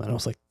first album, and I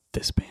was like,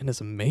 this band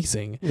is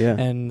amazing. Yeah.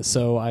 And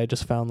so I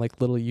just found like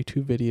little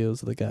YouTube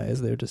videos of the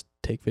guys. They would just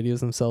take videos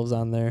themselves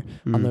on their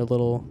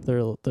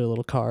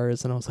little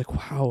cars, and I was like,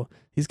 wow,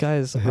 these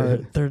guys are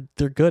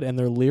they're good, and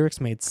their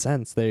lyrics made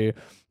sense. They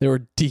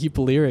were deep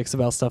lyrics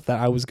about stuff that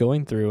I was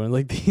going through, and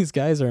like these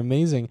guys are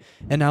amazing.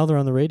 And now they're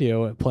on the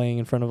radio playing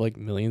in front of like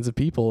millions of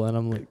people, and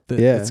I'm like,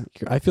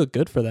 I feel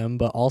good for them,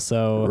 but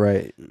also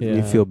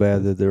you feel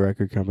bad that the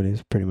record company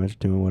is pretty much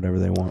doing whatever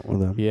they want with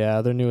them.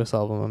 Yeah, their newest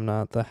album I'm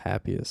not the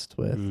happiest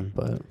with,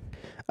 but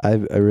I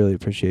really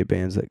appreciate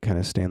bands that kind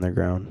of stand their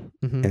ground.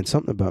 And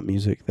something about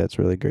music that's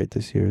really great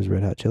this year is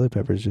Red Hot Chili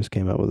Peppers just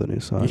came out with a new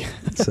song. Yeah.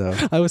 So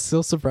I was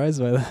still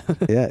surprised by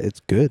that. Yeah, it's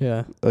good.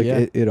 Yeah. Like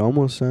it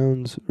almost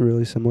sounds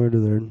really similar to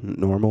their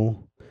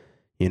normal,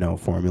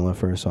 formula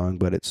for a song,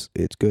 but it's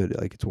good.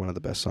 Like it's one of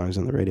the best songs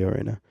on the radio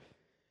right now.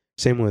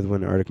 Same with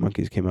when Arctic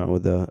Monkeys came out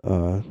with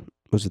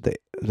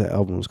the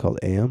album was called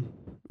AM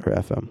or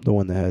FM? The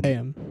one that had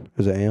AM.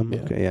 Was it AM?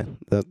 Yeah. Okay, yeah.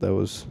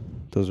 Those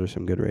are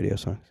some good radio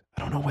songs.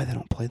 I don't know why they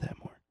don't play that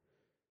more.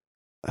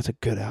 That's a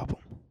good album.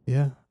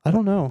 Yeah, I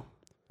don't know.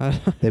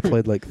 They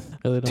played like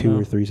really 2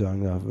 or 3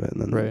 songs off of it,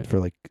 and then for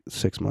like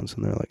 6 months,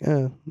 and they're like,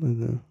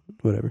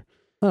 whatever.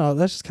 Oh,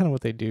 that's just kind of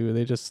what they do.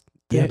 They just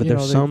but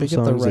there's some they get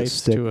songs the that rights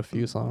stick to a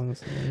few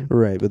songs.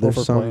 Right, but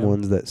there's some them.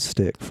 ones that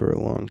stick for a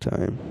long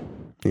time.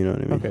 You know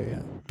what I mean? Okay,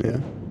 yeah.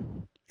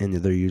 And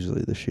they're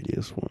usually the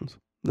shittiest ones.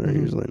 They're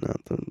usually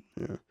not the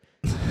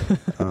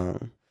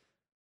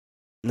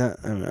I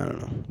don't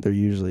know. They're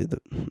usually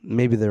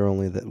maybe they're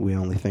only that we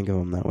only think of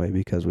them that way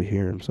because we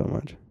hear them so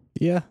much.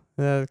 Yeah,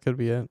 that could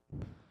be it.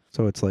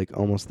 So it's like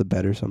almost the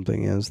better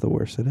something is, the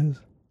worse it is.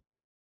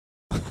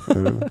 I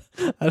don't know.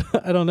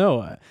 I don't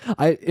know.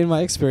 In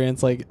my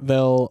experience, like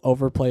they'll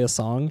overplay a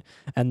song,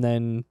 and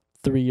then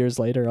 3 years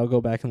later, I'll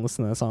go back and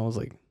listen to that song. I was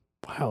like,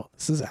 wow,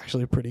 this is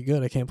actually pretty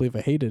good. I can't believe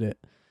I hated it.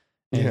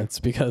 And it's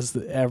because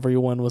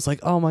everyone was like,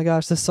 oh my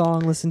gosh, this song,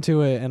 listen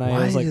to it. And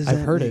I was like,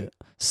 I've heard it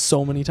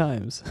so many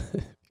times.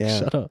 Yeah.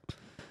 Shut up.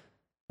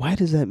 Why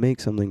does that make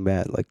something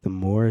bad? Like the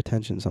more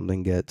attention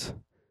something gets,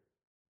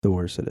 the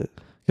worse it is.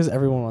 Because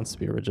everyone wants to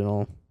be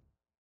original.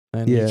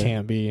 And you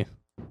can't be,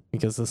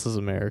 because this is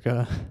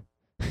America.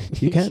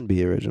 You can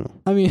be original.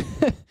 I mean,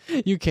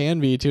 you can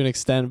be to an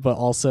extent, but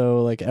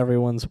also like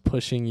everyone's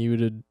pushing you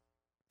to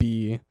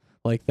be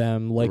like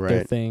them, like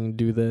their thing,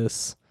 do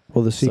this.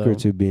 Well, the secret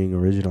to being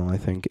original, I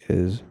think,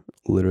 is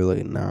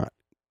literally not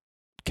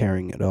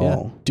caring at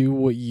all. Do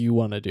what you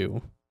want to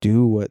do.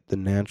 Do what the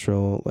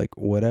natural, like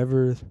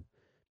whatever,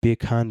 be a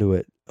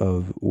conduit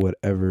of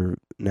whatever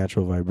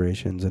natural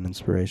vibrations and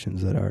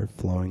inspirations that are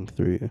flowing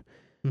through you.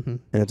 Mm-hmm.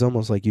 And it's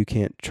almost like you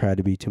can't try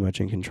to be too much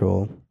in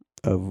control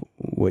of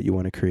what you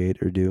want to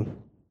create or do.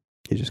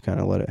 You just kind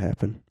of let it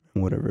happen.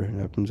 And whatever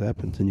happens,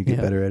 happens. And you get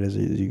better at it as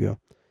you go.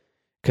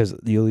 Because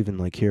you'll even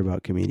like hear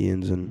about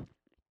comedians and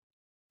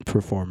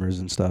performers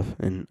and stuff.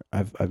 And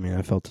I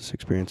felt this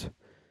experience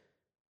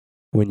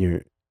when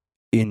you're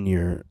in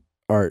your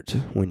art,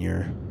 when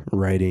you're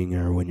writing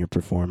or when you're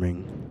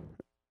performing,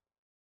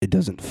 it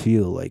doesn't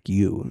feel like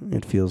you.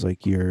 It feels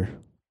like you're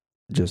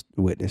just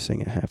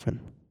witnessing it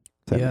happen.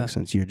 If that makes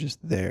sense. You're just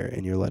there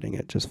and you're letting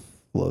it just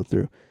flow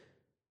through.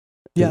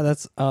 Yeah,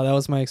 that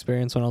was my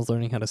experience when I was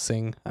learning how to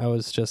sing. I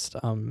was just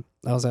I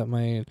was at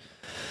my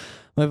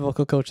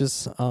vocal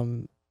coach's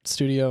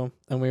studio,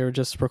 and we were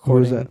just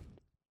recording. Where's that?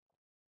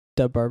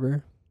 Deb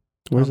Barber.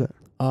 Where's that?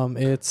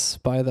 It's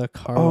by the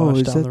car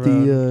wash down the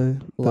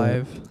road.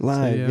 Live,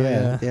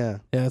 yeah. Yeah,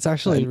 it's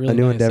actually really I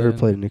knew nice. Endeavor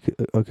played an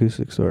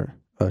acoustic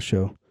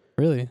show.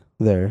 Really?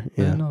 There,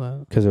 yeah. I didn't know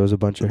that. Because there was a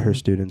bunch of her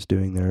students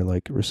doing their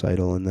like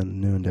recital, and then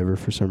New Endeavor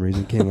for some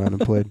reason came out and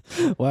played.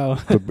 Wow.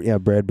 But, yeah,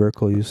 Brad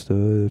Burkle used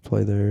to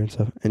play there and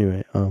stuff.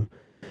 Anyway,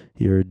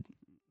 you're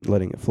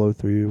letting it flow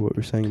through. What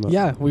we're saying about?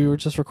 Yeah, we were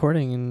just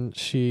recording, and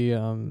she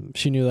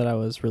knew that I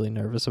was really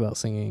nervous about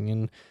singing,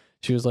 and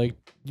she was like,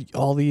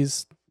 all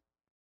these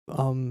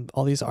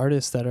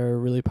artists that are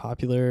really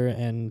popular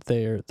and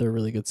they're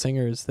really good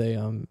singers, they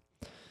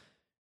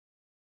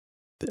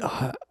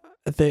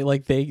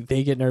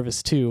get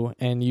nervous too,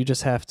 and you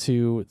just have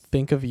to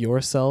think of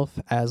yourself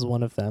as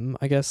one of them.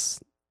 I guess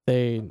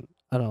they're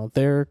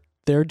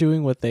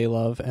doing what they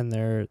love, and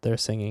they're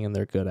singing and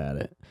they're good at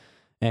it,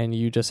 and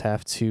you just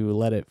have to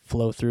let it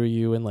flow through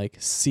you and like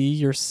see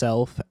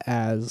yourself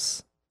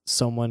as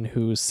someone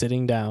who's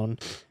sitting down,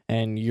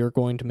 and you're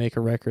going to make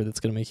a record that's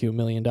going to make you $1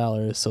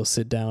 million, so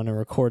sit down and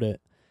record it.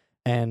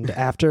 And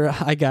after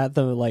I got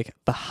the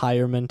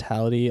higher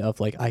mentality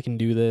of like, I can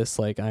do this,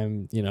 like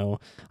I'm,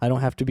 I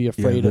don't have to be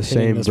afraid of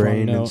hitting this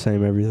wrong note. The same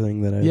brain and same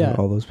everything that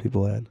all those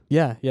people had.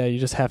 Yeah, you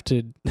just have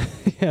to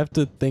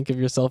think of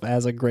yourself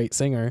as a great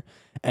singer,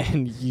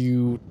 and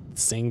you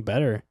sing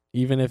better.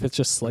 Even if it's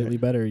just slightly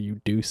better,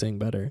 you do sing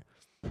better.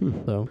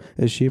 So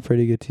is she a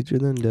pretty good teacher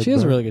then? She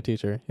is a really good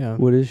teacher. Yeah.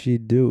 What does she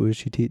do? What does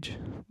she teach?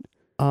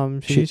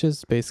 She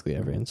teaches basically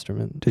every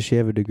instrument. Does she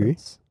have a degree?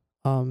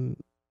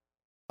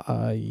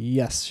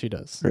 Yes, she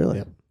does. Really?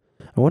 Yep.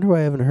 I wonder why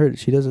I haven't heard it.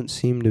 She doesn't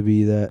seem to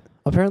be that.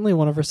 Apparently,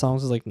 one of her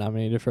songs was like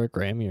nominated for a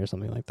Grammy or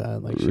something like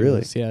that. Like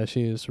really?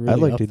 She's really. I'd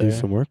like up to there. do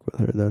some work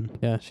with her then.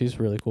 Yeah, she's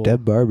really cool.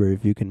 Deb Barber,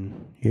 if you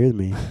can hear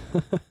me,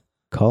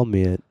 call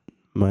me at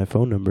my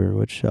phone number,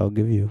 which I'll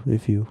give you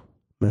if you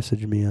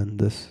message me on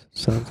this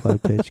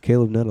SoundCloud page,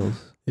 Caleb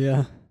Nettles.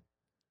 Yeah.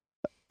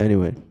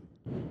 Anyway,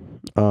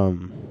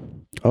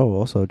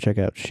 also check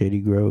out Shady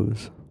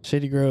Groves.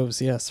 Shady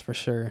Groves, yes, for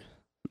sure.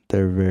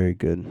 They're very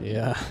good.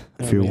 Yeah.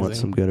 If you want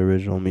some good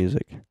original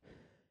music.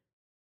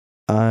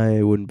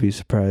 I wouldn't be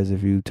surprised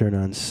if you turn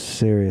on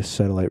Sirius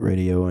Satellite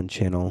Radio on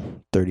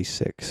channel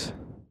 36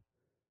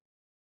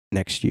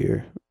 next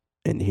year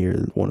and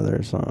hear one of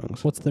their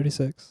songs. What's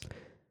 36?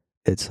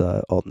 It's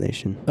Alt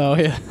Nation. Oh,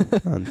 yeah.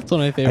 It's one of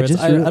my favorites.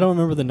 I don't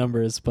remember the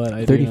numbers, but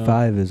I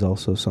 35 is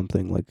also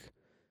something like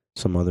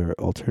some other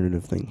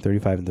alternative thing.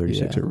 35 and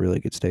 36 are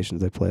really good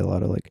stations. They play a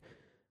lot of like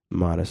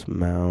Modest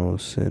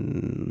Mouse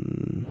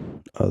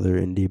and other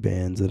indie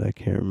bands that I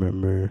can't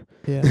remember.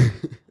 Yeah.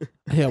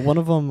 Yeah, one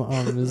of them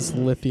is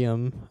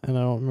lithium, and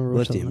I don't remember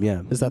which Lithium, one.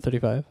 yeah. Is that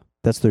 35?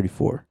 That's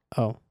 34.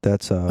 Oh.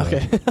 That's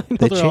Okay.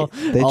 They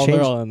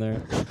they're all in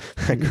there.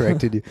 I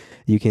corrected you.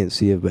 You can't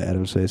see it, but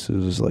Adam's face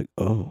was just like,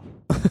 oh,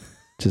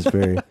 just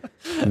very,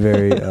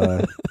 very,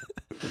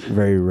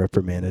 very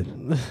reprimanded.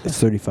 It's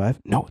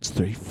 35. No, it's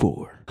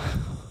 34.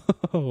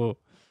 Oh.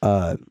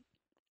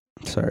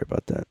 Sorry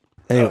about that.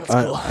 Anyway,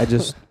 cool. I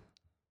just,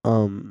 I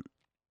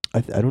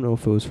don't know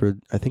if it was for.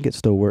 I think it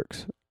still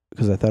works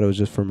because I thought it was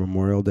just for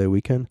Memorial Day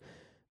weekend.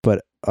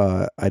 But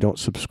I don't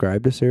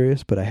subscribe to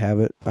Sirius, but I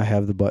have it. I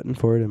have the button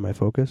for it in my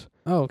Focus.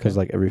 Oh, okay. Because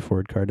like every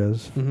Ford car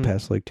does,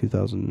 past like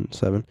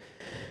 2007,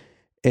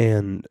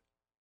 and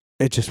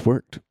it just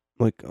worked.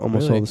 Like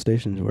almost all the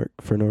stations work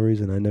for no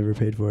reason. I never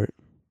paid for it.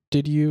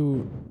 Did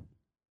you?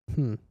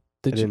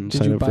 Did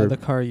you buy the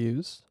car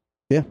used?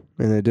 Yeah,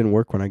 and it didn't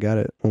work when I got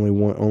it.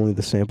 Only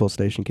the sample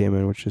station came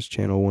in, which is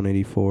channel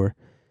 184.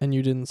 And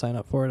you didn't sign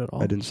up for it at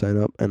all? I didn't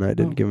sign up, and I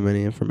didn't give them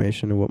any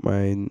information of what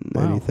my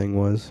anything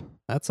was.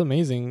 That's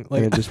amazing.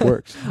 Like, and it just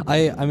works.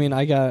 I mean,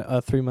 I got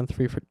a 3-month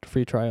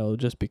free trial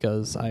just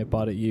because I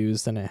bought it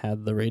used and it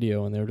had the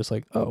radio, and they were just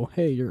like, "Oh,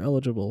 hey, you're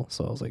eligible."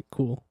 So I was like,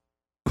 "Cool."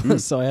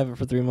 So I have it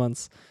for 3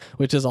 months,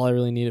 which is all I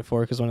really need it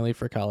for. Because when I leave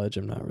for college,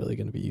 I'm not really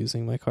going to be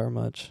using my car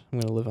much. I'm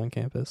going to live on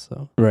campus,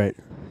 so right.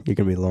 You're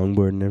going to be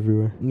longboarding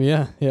everywhere.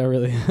 Yeah,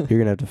 really. You're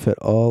going to have to fit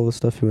all the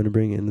stuff you want to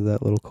bring into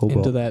that little Cobalt.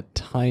 Into that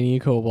tiny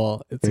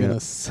Cobalt. It's going to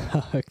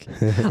suck.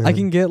 I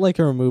can get like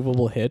a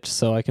removable hitch,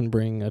 so I can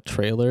bring a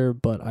trailer,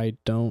 but I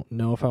don't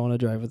know if I want to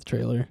drive with a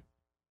trailer.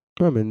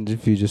 I mean,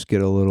 if you just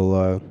get a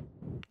little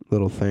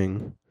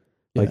thing.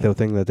 Like the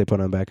thing that they put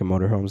on back in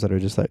motorhomes that are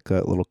just like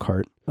that little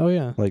cart. Oh,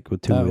 yeah. Like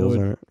with two wheels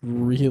on it.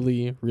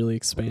 Really, really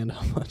expand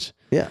how much.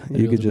 Yeah.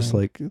 You could just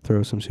like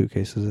throw some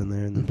suitcases in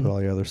there and then put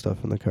all your other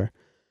stuff in the car.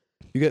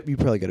 You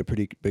probably got a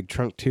pretty big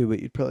trunk too,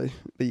 but you got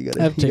to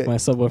I have to take my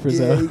subwoofers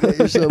out. You got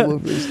your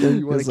subwoofers.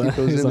 You want to keep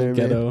those in there,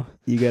 ghetto. Man.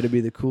 You got to be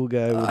the cool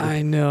guy.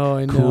 I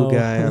know. Cool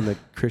guy on the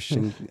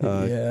Christian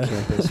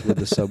campus with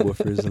the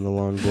subwoofers and the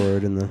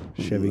longboard and the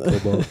Chevy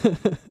Cobalt.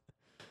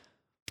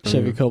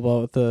 Chevy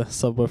Cobalt with the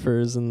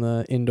subwoofers and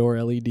the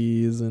indoor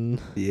LEDs and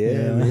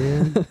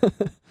man.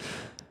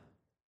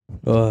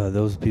 Oh,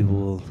 those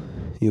people,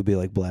 you'll be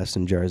like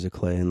blasting jars of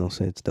clay and they'll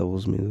say it's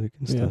devil's music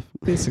and stuff.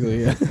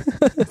 Basically, yeah.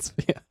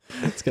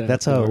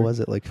 That's how it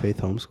was at like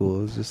Faith Homeschool.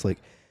 It was just like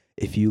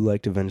if you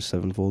liked Avenged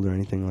Sevenfold or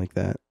anything like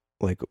that.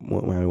 Like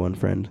my one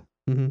friend,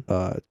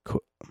 my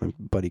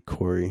buddy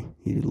Corey,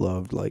 he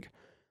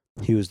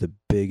was the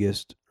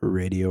biggest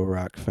radio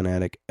rock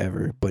fanatic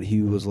ever, but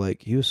he was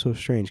so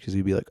strange because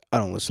he'd be like, I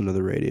don't listen to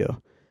the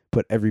radio,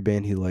 but every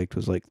band he liked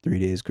was like 3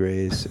 Days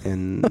Grace,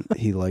 and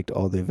he liked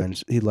all the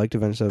Avenged. He liked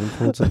Avenged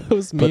Sevenfold. That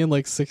was me in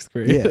like 6th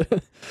grade. Yeah,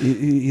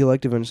 he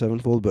liked Avenged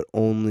Sevenfold, but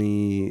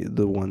only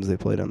the ones they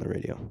played on the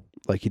radio.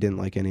 Like he didn't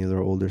like any of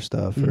their older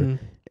stuff or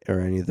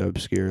any of the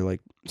obscure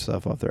like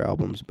stuff off their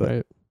albums,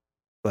 but.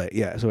 Like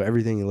so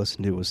everything he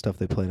listened to was stuff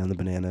they played on the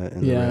Banana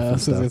and the Riff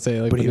and stuff. Gonna say,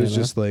 like, but Banana. He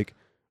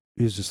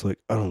was just like,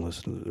 I don't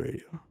listen to the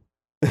radio.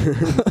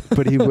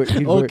 But he would.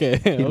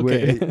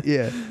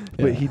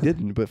 But he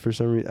didn't. But for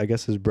some reason, I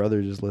guess his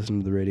brother just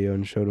listened to the radio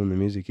and showed him the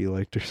music he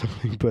liked or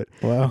something. But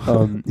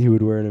he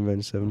would wear an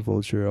Avenged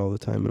Sevenfold shirt all the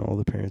time, and all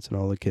the parents and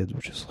all the kids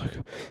were just like,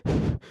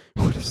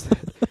 "What is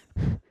that?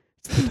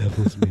 It's the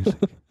devil's music."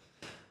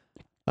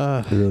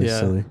 Really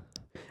silly.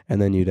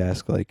 And then you'd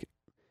ask, like,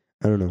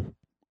 I don't know.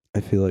 I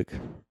feel like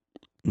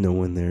no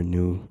one there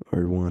knew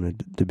or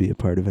wanted to be a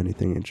part of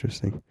anything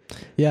interesting.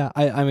 Yeah,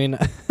 I mean,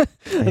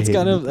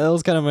 that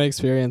was kind of my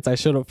experience. I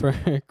showed up for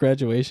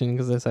graduation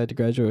because I decided to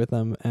graduate with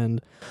them,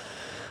 and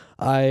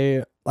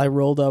I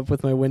rolled up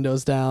with my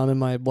windows down and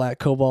my black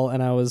Cobalt,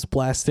 and I was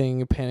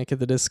blasting Panic at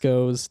the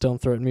Disco's "Don't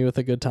Threaten Me with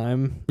a Good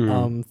Time"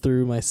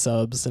 through my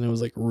subs, and it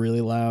was like really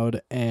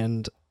loud,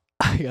 and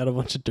I got a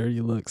bunch of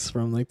dirty looks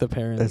from like the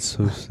parents. That's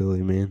so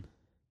silly, man.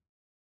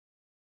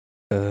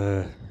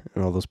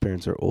 And all those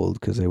parents are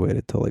old because they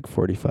waited till like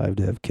 45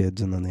 to have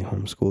kids, and then they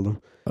homeschooled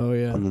them. Oh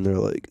yeah. And then they're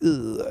like,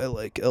 I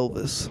like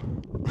Elvis.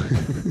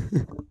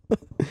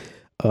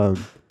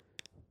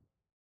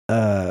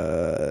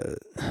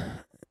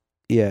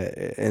 Yeah,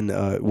 and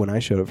when I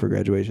showed up for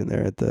graduation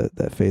there at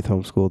that Faith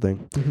Homeschool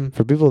thing,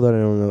 for people that I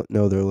don't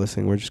know they're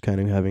listening, we're just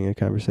kind of having a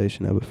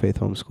conversation now. But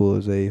Faith Homeschool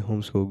is a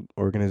homeschool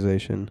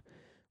organization,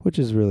 which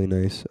is really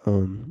nice,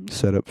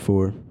 set up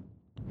for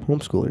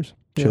homeschoolers.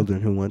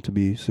 Children who want to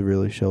be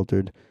severely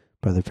sheltered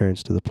by their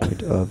parents to the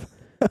point of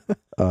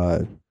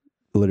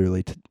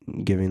literally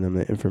giving them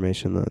the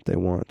information that they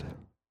want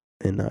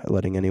and not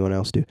letting anyone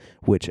else do,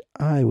 which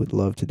I would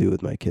love to do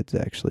with my kids,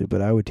 actually.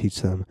 But I would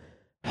teach them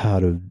how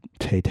to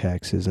pay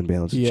taxes and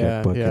balance a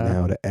checkbook and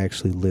how to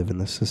actually live in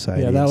the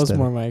society. Yeah, that was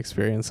more my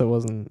experience. It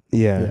wasn't...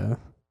 Yeah.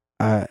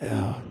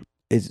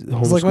 It's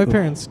like my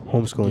parents...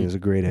 Homeschooling is a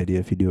great idea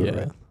if you do it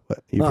right.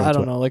 I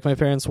don't know. Like my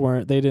parents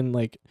they didn't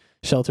like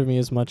shelter me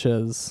as much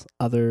as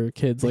other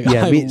kids. Like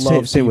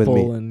same with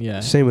me.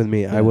 And same with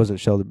me. I wasn't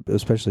sheltered,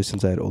 especially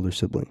since I had older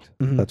siblings.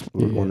 That's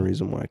one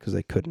reason why, because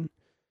they couldn't.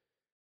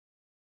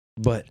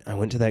 But I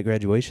went to that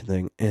graduation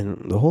thing,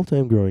 and the whole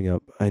time growing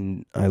up,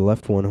 I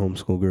left one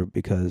homeschool group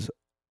because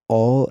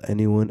all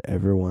anyone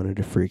ever wanted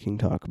to freaking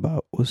talk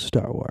about was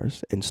Star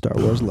Wars and Star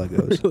Wars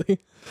Legos. Really?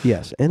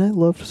 Yes, and I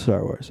loved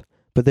Star Wars,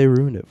 but they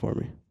ruined it for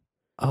me.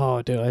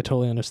 Oh, dude, I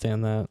totally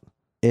understand that.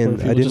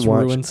 And I didn't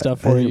watch ruin stuff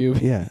for you.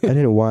 Yeah, I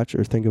didn't watch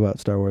or think about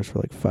Star Wars for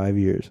like 5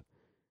 years,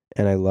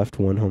 and I left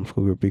one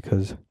homeschool group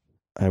because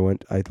I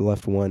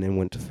left one and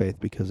went to Faith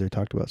because they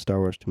talked about Star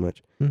Wars too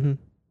much. Mm-hmm.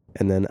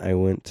 And then I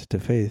went to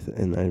Faith,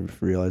 and I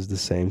realized the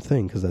same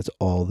thing, because that's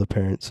all the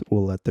parents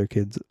will let their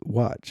kids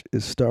watch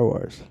is Star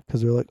Wars,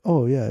 because they're like,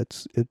 oh yeah,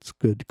 it's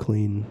good,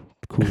 clean,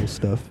 cool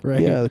stuff.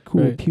 Right. Yeah,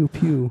 cool, right. pew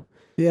pew.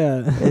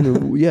 Yeah.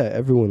 And yeah,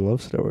 everyone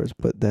loves Star Wars,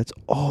 but that's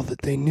all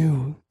that they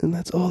knew, and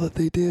that's all that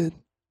they did.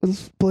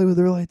 Let's play with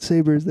their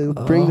lightsabers. They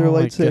bring their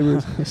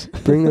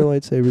lightsabers, bring their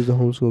lightsabers to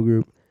homeschool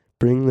group,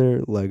 bring their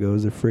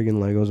Legos, their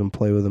friggin' Legos, and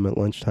play with them at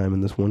lunchtime.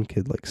 And this one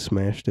kid like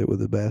smashed it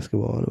with a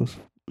basketball, and it was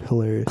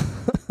hilarious.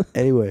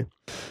 Anyway,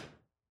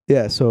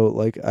 yeah, so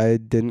like I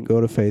didn't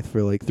go to Faith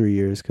for like 3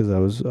 years because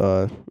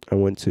I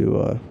went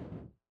to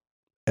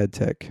ed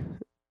tech,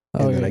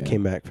 and then I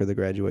came back for the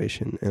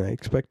graduation, and I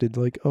expected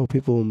like, oh,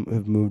 people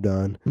have moved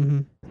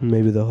on,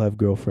 maybe they'll have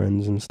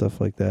girlfriends and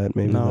stuff like that,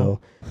 maybe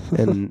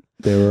and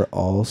they were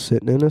all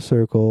sitting in a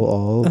circle,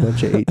 all a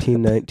bunch of 18,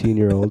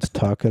 19-year-olds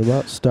talking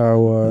about Star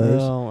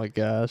Wars. Oh my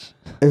gosh.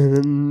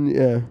 And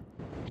yeah,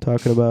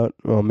 talking about,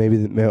 well, maybe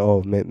then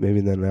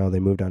now they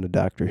moved on to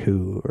Doctor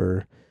Who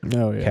or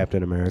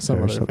Captain America some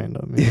or other something.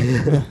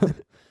 fandom.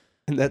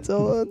 And that's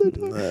all they're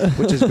doing,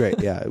 which is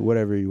great. Yeah,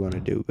 whatever you want to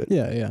do, but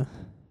yeah.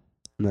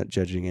 I'm not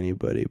judging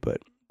anybody,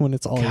 but when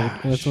it's all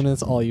when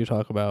it's all you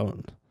talk about.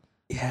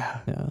 Yeah.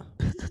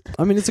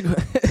 I mean,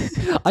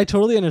 I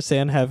totally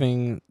understand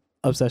having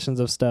obsessions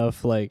of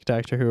stuff like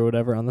Doctor Who or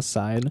whatever on the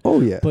side.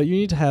 Oh yeah. But you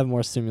need to have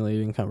more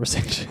stimulating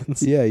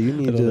conversations. Yeah, you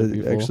need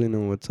to actually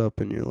know what's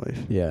up in your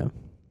life. Yeah.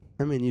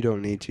 I mean, you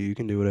don't need to. You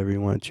can do whatever you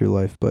want to your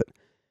life, but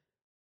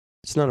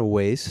it's not a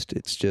waste.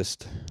 It's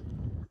just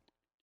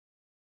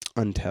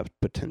untapped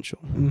potential.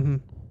 Mm-hmm.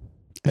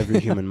 Every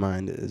human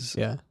mind is.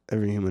 Yeah.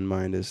 Every human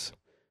mind is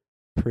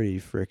pretty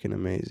freaking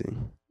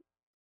amazing.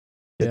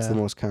 It's the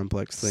most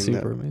complex thing.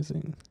 Super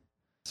amazing.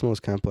 It's the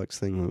most complex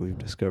thing that we've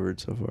discovered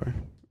so far.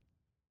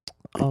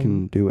 It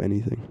can do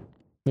anything.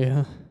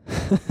 Yeah.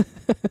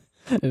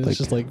 And it's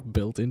just like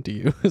built into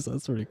you. So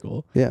that's pretty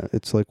cool. Yeah,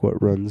 it's like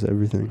what runs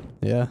everything.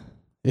 Yeah.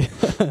 Yeah,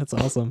 that's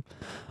awesome.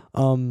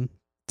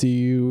 Do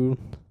you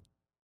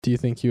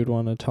think you would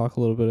want to talk a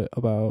little bit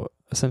about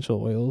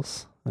essential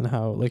oils and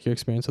how, like, your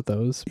experience with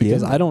those?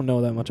 Because I don't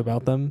know that much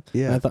about them.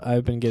 Yeah.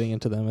 I've been getting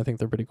into them. I think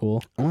they're pretty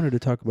cool. I wanted to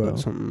talk about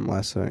something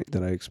last night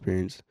that I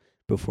experienced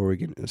before we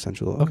get into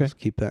essential oils. Okay.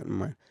 Keep that in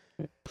mind.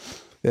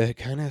 It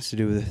kind of has to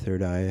do with the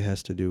third eye. It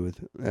has to do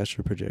with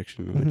astral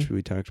projection, which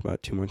we talked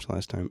about too much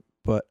last time.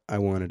 But I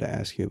wanted to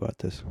ask you about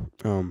this.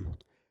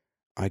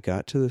 I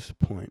got to this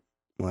point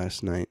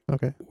last night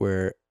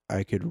where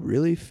I could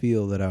really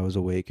feel that I was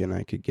awake and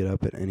I could get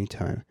up at any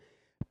time.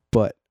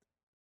 But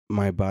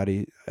my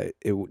body,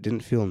 it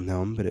didn't feel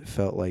numb, but it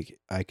felt like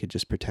I could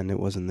just pretend it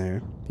wasn't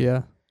there.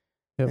 Yeah.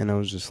 Yep. And I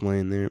was just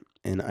laying there,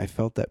 and I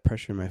felt that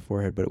pressure in my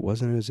forehead, but it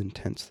wasn't as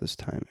intense this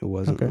time. It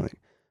wasn't like,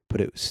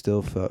 but it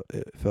still felt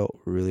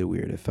really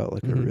weird. It felt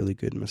like a really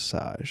good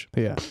massage.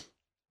 Yeah.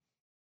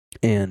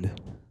 And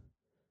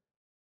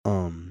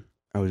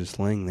I was just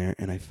laying there,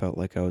 and I felt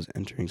like I was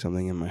entering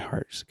something, and my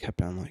heart just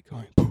kept on like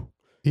going, boom.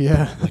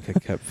 Yeah. Like I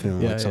kept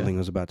feeling like something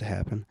was about to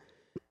happen.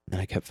 And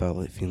I kept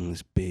feeling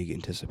this big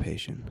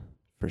anticipation.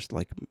 First,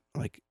 like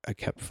I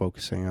kept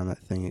focusing on that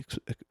thing,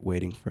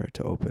 waiting for it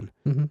to open,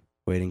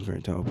 waiting for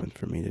it to open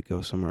for me to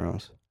go somewhere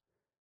else.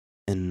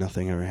 And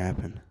nothing ever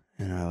happened.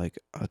 And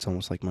it's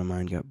almost like my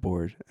mind got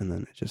bored, and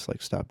then it just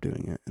like stopped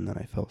doing it, and then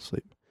I fell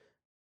asleep.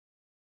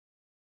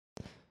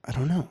 I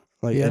don't know.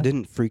 Like I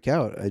didn't freak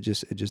out. It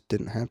just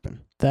didn't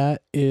happen.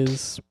 That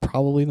is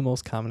probably the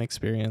most common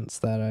experience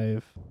that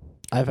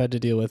I've had to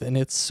deal with, and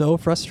it's so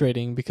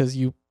frustrating because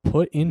you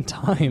put in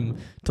time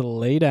to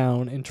lay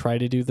down and try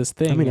to do this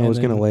thing. I mean, I was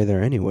going to lay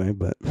there anyway,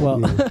 but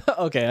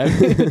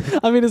okay.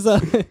 I mean, it's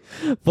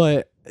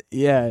but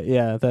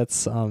yeah,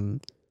 that's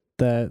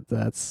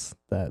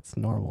that's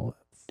normal.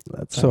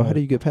 That's so how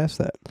do you get past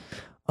that?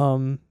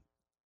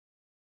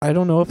 I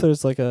don't know if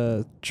there's like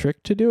a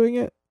trick to doing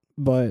it,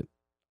 but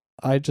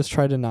I just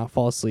try to not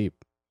fall asleep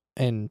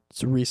and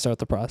restart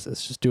the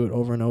process. Just do it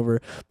over and over.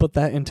 But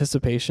that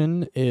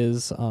anticipation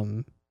is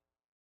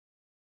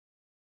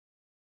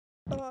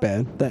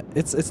bad. That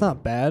it's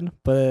not bad,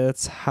 but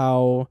it's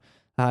how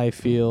I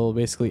feel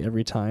basically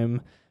every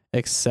time,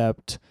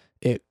 except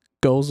it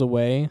goes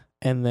away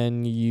and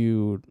then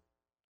you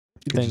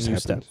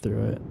step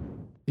through it.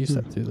 You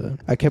step through that.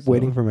 I kept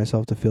waiting for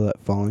myself to feel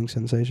that falling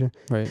sensation.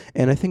 Right.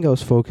 And I think I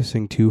was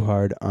focusing too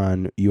hard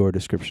on your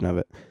description of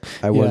it.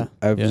 I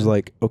was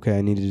like, okay,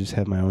 I need to just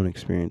have my own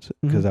experience,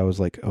 because I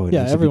was like, oh, it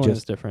needs to be everyone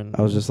is different.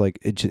 I was just like,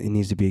 it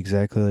needs to be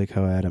exactly like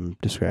how Adam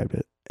described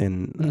it.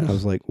 And I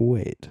was like,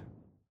 wait,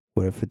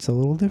 what if it's a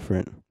little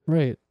different?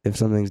 Right. If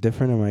something's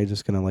different, am I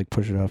just going to like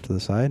push it off to the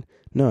side?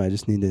 No, I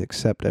just need to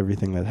accept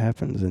everything that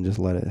happens and just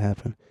let it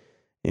happen,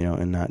 you know,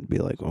 and not be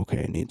like, okay,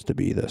 it needs to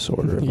be this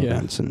order of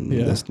events and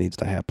this needs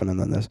to happen and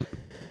then this.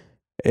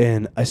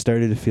 And I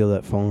started to feel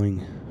that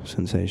falling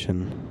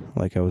sensation,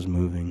 like I was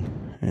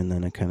moving, and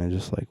then it kind of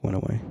just like went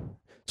away.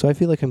 So I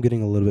feel like I'm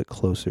getting a little bit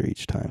closer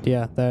each time.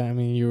 Yeah, that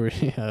you were.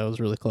 Yeah, it was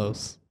really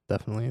close.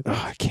 Definitely. Oh,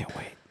 I can't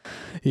wait.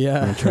 Yeah.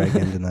 I'm gonna try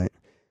again tonight.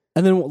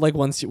 And then like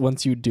once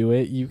you do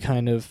it, you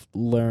kind of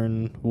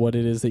learn what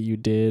it is that you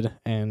did,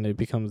 and it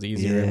becomes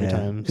easier every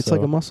time. It's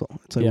like a muscle.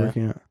 It's like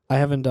working out. I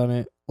haven't done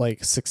it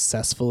like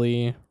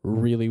successfully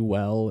really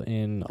well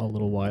in a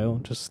little while.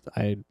 Just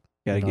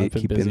gotta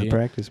keep in the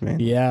practice,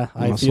 man. Yeah,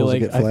 I feel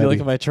like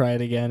if I try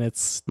it again,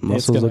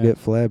 muscles will get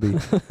flabby.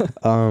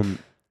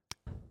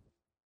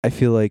 I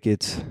feel like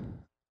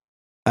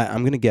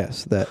I'm gonna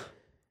guess that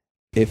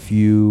if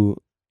you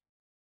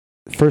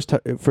first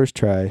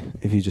try,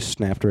 if you just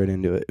snapped right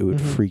into it, it would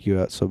freak you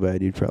out so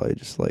bad you'd probably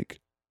just like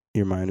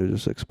your mind would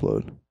just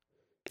explode.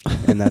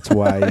 And that's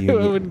why you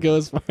I wouldn't go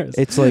as far as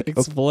it's like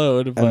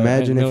explode. But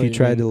imagine if you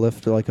tried to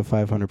lift like a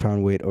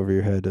 500-pound weight over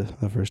your head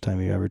the first time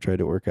you ever tried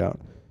to work out.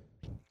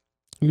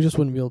 You just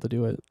wouldn't be able to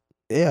do it.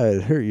 Yeah,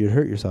 it'd hurt. You'd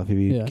hurt yourself if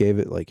you gave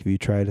it if you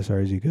tried as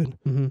hard as you could.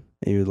 And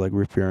you would like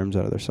rip your arms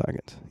out of their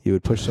sockets. You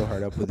would push so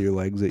hard up with your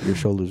legs that your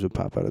shoulders would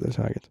pop out of their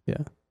sockets.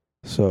 Yeah.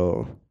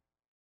 So,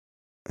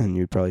 and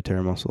you'd probably tear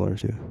a muscle or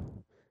two.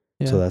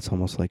 Yeah. So that's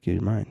almost like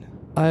your mind.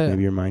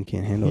 Maybe your mind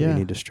can't handle it. You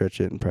need to stretch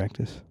it and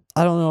practice.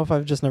 I don't know if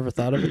I've just never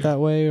thought of it that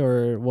way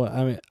or what.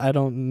 I mean, I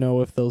don't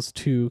know if those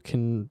two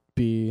can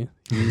be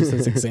used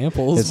as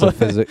examples. It's a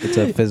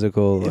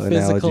physical analogy.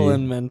 Physical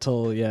and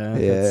mental, yeah.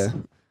 Yeah.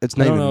 It's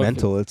not even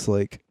mental. It's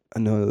like, I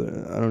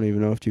don't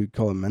even know if you'd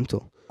call it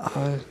mental.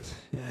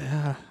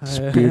 Yeah.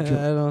 Spiritual.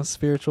 I don't know,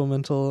 spiritual,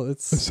 mental.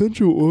 It's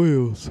essential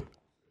oils.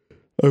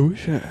 I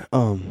wish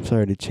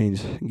sorry to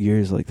change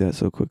gears like that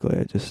so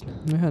quickly.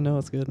 Yeah, no,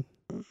 it's good.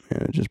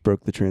 Yeah, it just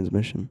broke the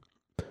transmission.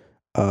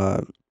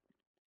 I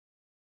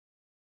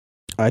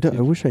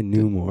wish I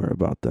knew more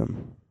about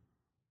them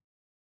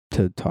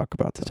to talk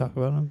about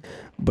them.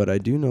 But I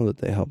do know that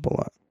they help a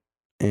lot.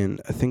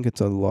 And I think it's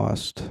a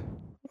lost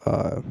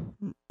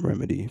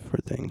remedy for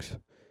things.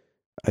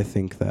 I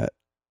think that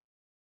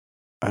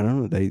I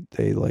don't know,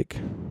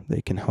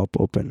 they can help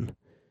open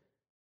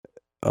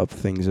up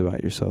things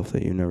about yourself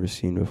that you've never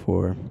seen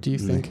before. Do you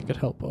think it could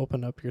help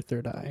open up your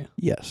third eye?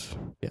 Yes.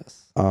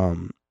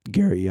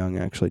 Gary Young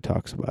actually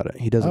talks about it.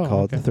 He doesn't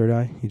call it the third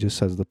eye. He just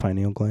says the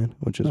pineal gland,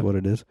 which is what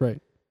it is. Right.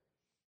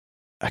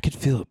 I could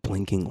feel it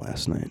blinking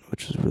last night,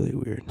 which is really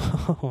weird.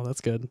 Oh, that's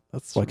good.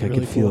 That's like really I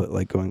could feel it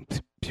like going.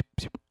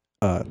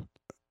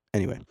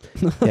 Anyway,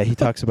 yeah, he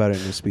talks about it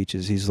in his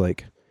speeches. He's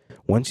like,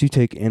 once you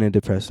take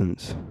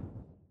antidepressants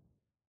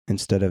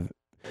instead of,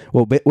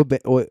 what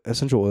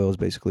essential oils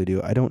basically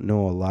do. I don't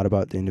know a lot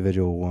about the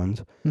individual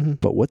ones,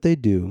 but what they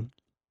do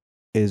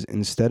is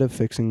instead of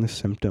fixing the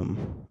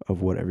symptom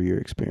of whatever you're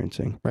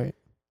experiencing, right,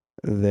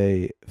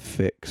 they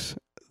fix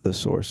the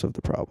source of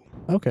the problem.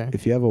 Okay.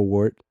 If you have a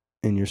wart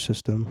in your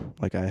system,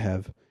 like I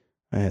had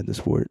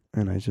this wart,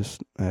 and I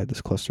had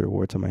this cluster of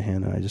warts on my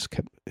hand, and I just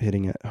kept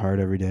hitting it hard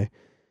every day.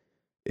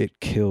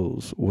 It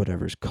kills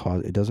whatever's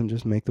caused. It doesn't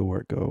just make the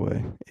wart go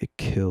away. It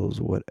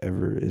kills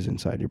whatever is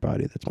inside your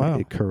body.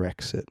 It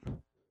corrects it.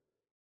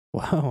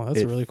 Wow,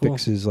 that's really cool. It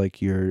fixes like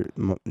your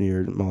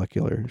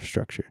molecular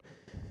structure.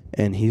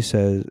 And he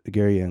says,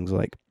 Gary Young's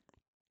like,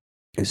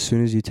 as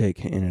soon as you take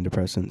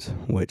antidepressants,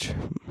 which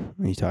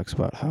he talks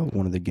about how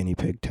one of the guinea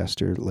pig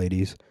tester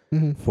ladies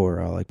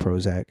for like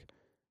Prozac,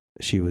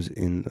 she was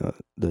in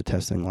the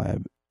testing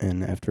lab,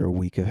 and after a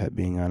week of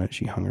being on it,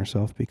 she hung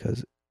herself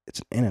because it's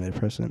an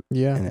antidepressant.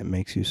 Yeah. And it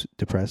makes you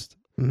depressed.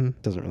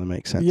 Doesn't really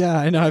make sense. Yeah,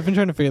 I know. I've been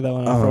trying to figure that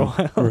one out for a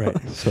while.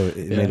 Right. So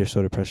it made her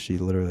so depressed she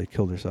literally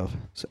killed herself.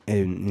 So,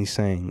 and he's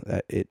saying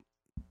that it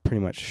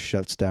pretty much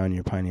shuts down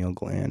your pineal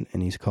gland,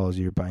 and he calls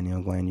your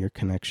pineal gland your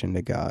connection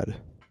to God,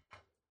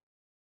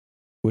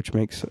 which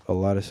makes a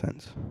lot of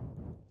sense.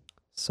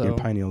 So your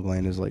pineal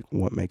gland is like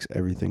what makes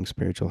everything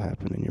spiritual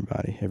happen in your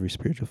body. Every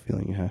spiritual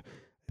feeling you have,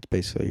 it's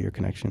basically your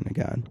connection to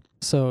God.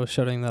 So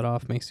shutting that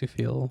off makes you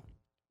feel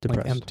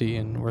depressed, like empty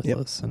and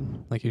worthless,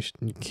 and like you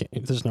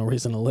can't. There's no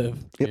reason to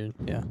live. Yep.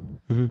 Yeah.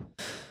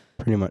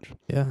 Pretty much.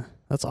 Yeah,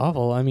 that's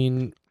awful. I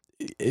mean,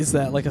 is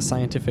that like a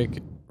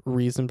scientific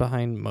reason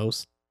behind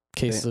most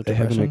cases of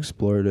depression? They haven't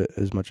explored it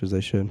as much as they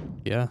should.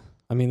 Yeah.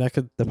 I mean, that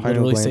could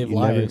literally save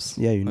lives.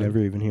 You never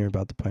even hear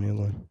about the pineal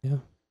gland. Yeah.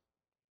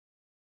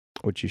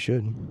 Which you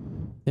should.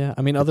 Yeah.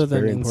 I mean, other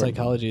than in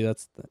psychology,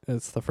 it's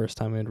the first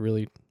time I'd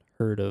really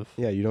heard of.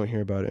 Yeah, you don't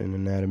hear about it in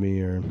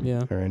anatomy or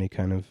any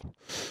kind of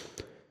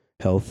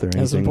health or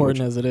anything. As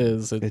important as it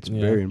is. It's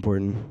very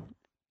important.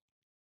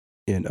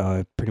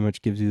 It pretty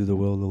much gives you the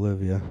will to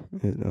live, yeah.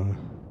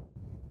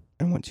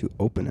 And once you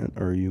open it,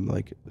 or you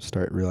like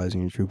start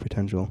realizing your true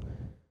potential,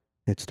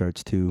 it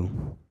starts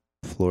to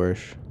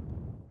flourish.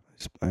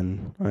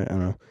 And I don't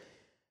know.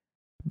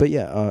 But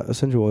yeah,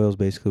 essential oils,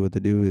 basically what they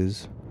do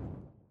is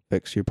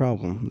fix your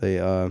problem. They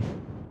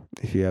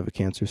If you have a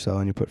cancer cell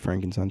and you put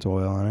frankincense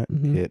oil on it,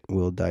 it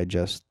will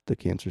digest the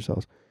cancer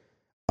cells.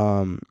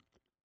 And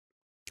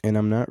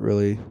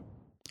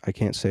I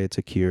can't say it's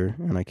a cure,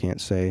 and I can't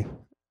say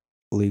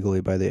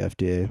legally by the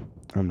FDA,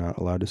 I'm not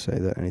allowed to say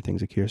that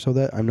anything's a cure. So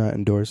that I'm not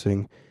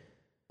endorsing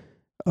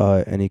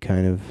any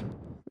kind of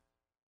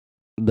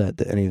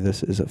that any of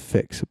this is a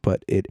fix,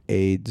 but it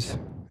aids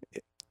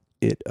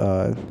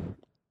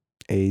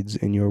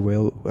in your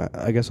will.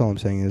 I guess all I'm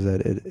saying is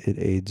that it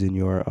aids in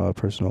your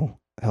personal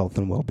health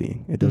and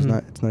well-being. It does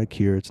not. It's not a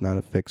cure. It's not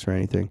a fix or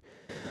anything.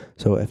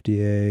 So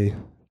FDA,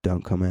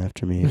 don't come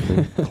after me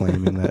for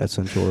claiming that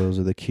essential oils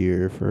are the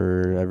cure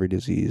for every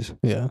disease.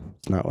 Yeah,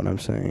 it's not what I'm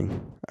saying.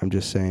 I'm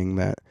just saying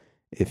that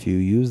if you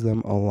use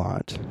them a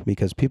lot,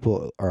 because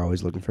people are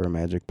always looking for a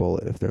magic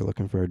bullet if they're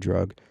looking for a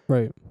drug.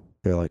 Right.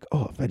 They're like,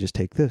 oh, if I just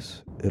take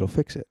this, it'll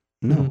fix it.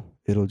 No,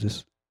 it'll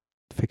just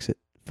fix it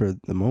for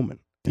the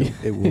moment.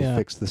 It will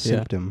fix the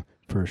symptom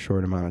for a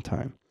short amount of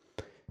time.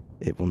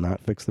 It will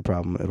not fix the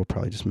problem. It'll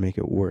probably just make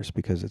it worse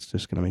because it's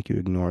just going to make you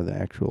ignore the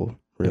actual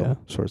real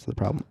source of the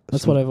problem.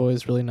 That's what I've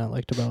always really not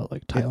liked about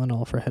like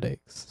Tylenol for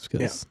headaches.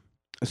 Because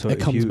so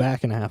it comes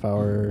back in a half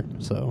hour or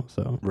so.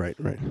 Right.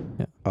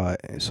 Yeah.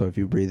 So if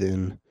you breathe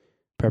in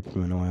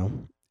peppermint oil,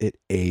 it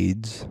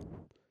aids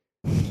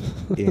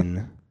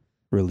in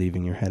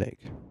relieving your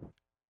headache,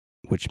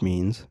 which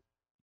means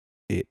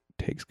it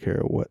takes care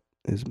of what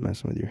is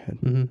messing with your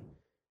head.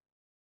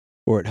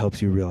 Or it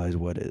helps you realize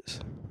what is.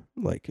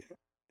 Like,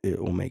 it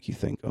will make you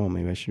think, oh,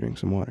 maybe I should drink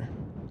some water.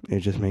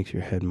 It just makes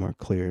your head more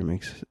clear. It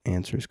makes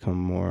answers come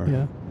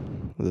more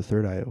with the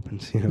third eye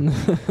opens, you know.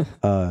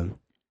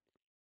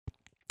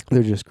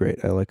 They're just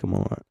great. I like them a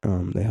lot.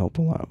 They help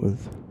a lot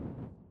with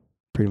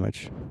pretty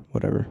much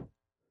whatever.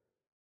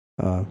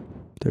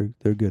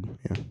 They're good,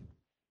 yeah.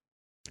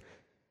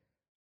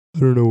 I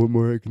don't know what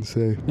more I can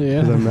say.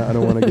 Yeah. I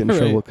don't want to get in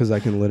trouble because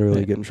I can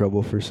literally get in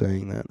trouble for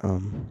saying that,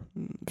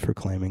 for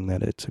claiming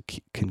that it's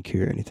can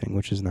cure anything,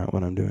 which is not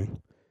what I'm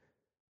doing.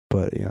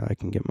 But yeah, I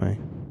can get my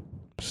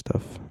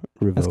stuff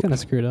revoked. That's kind of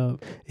screwed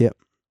up. Yep.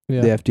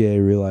 Yeah. The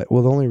FDA realized.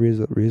 Well, the only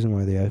reason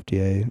why the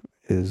FDA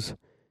is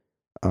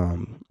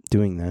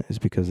doing that is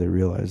because they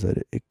realize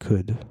that it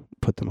could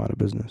put them out of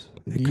business.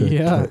 It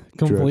could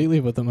completely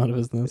put them out of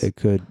business. It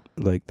could,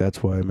 like,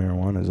 that's why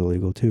marijuana is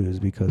illegal too, is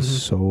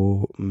because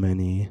so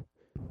many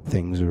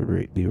things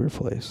would be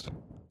replaced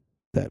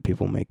that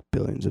people make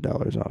billions of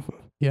dollars off of.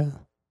 Yeah.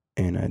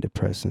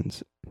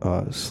 Antidepressants,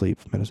 sleep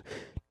medicine.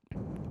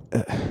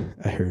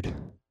 I heard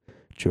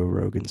Joe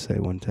Rogan say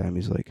one time,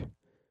 he's like,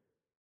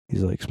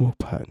 smoke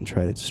pot and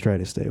try to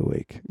stay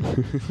awake.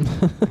 And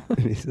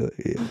he's like,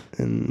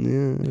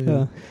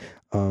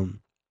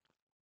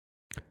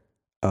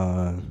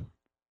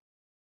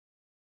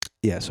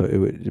 so it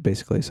would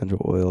basically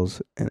essential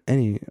oils and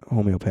any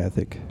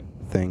homeopathic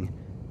thing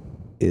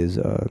is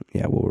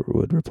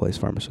would replace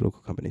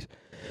pharmaceutical companies.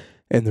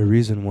 And the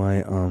reason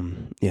why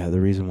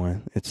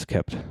it's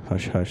kept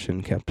hush hush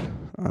and kept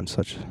on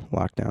such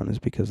lockdown is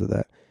because of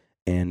that.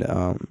 And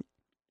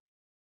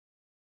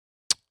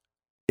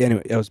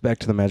anyway, I was back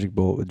to the magic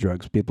bullet with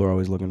drugs. People are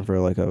always looking for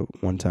like a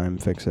one-time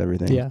fix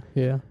everything.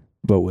 Yeah.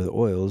 But with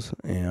oils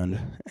and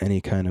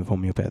any kind of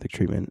homeopathic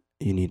treatment,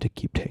 you need to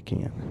keep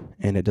taking it.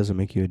 And it doesn't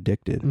make you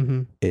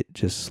addicted. It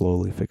just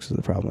slowly fixes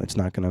the problem. It's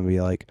not going to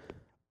be like,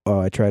 oh,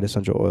 I tried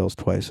essential oils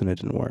twice and it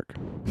didn't work.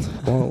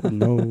 Well,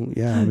 no,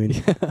 I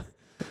mean,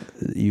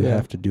 you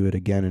have to do it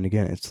again and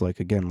again. It's like,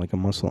 again, like a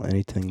muscle.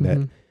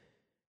 Anything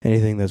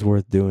that's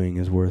worth doing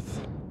is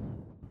worth,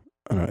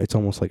 I don't know, it's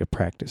almost like a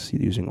practice.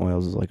 Using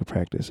oils is like a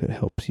practice. It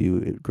helps you.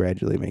 It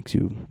gradually makes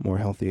you more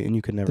healthy, and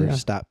you can never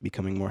stop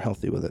becoming more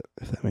healthy with it,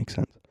 if that makes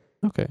sense.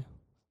 Okay.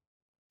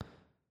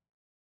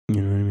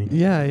 You know what I mean?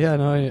 Yeah, I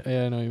know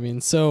what you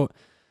mean. So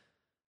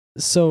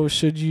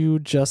should you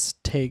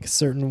just take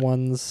certain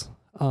ones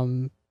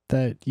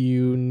that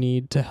you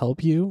need to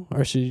help you,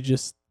 or should you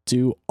just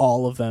do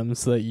all of them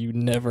so that you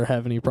never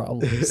have any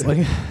problems?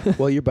 Like,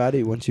 well, your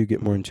body, once you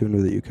get more in tune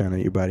with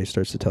it, your body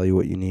starts to tell you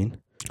what you need.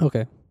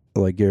 Okay.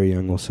 Like Gary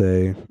Young will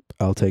say,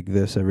 I'll take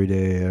this every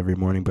day, every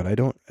morning, but I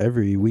don't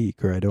every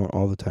week, or I don't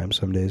all the time.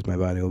 Some days my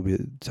body will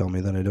tell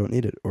me that I don't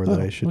need it, or that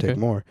I should take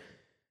more.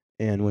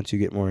 And once you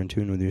get more in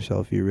tune with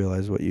yourself, you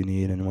realize what you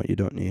need and what you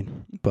don't need.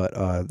 But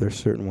there's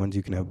certain ones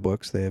you can have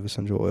books. They have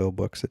essential oil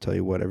books that tell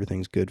you what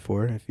everything's good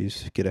for. If you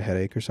get a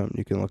headache or something,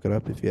 you can look it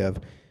up. If you have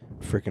a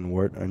freaking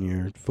wart on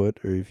your foot,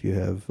 or if you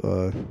have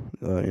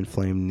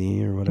inflamed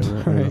knee or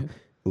whatever,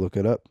 look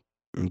it up.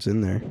 It's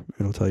in there.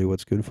 It'll tell you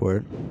what's good for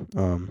it.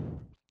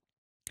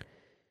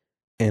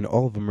 And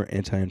all of them are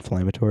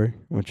anti-inflammatory,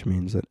 which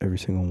means that every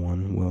single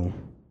one will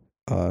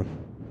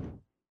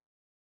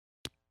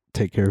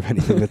take care of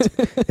anything that's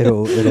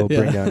it'll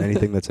bring down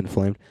anything that's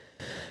inflamed.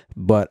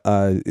 But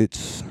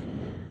it's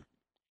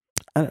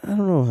I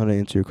don't know how to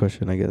answer your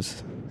question, I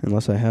guess,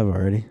 unless I have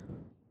already.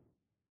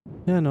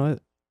 Yeah, no,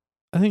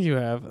 I think you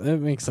have.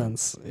 It makes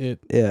sense.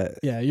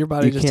 Your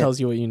body just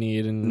tells you what you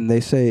need, and they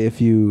say if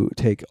you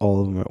take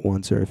all of them at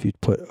once, or if you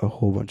put a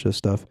whole bunch of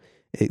stuff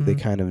they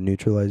kind of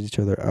neutralize each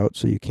other out,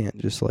 so you can't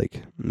just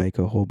like make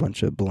a whole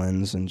bunch of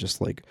blends and just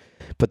like,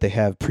 but they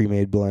have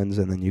pre-made blends,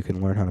 and then you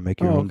can learn how to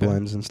make your own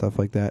blends and stuff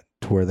like that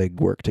to where they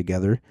work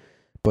together.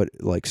 But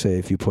like, say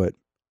if you put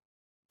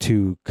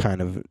two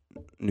kind of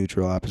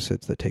neutral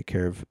opposites that take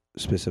care of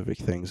specific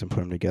things and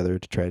put them together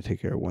to try to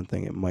take care of one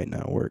thing, it might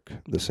not work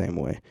the same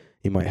way.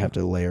 You might have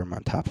to layer them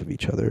on top of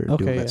each other, or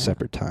do them at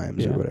separate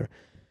times or whatever.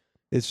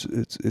 It's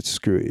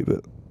screwy,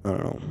 but I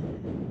don't know.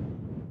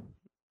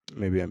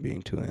 Maybe I'm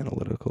being too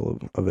analytical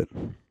of it.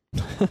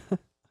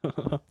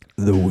 The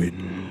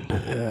wind.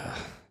 Yeah.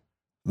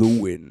 The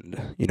wind.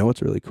 You know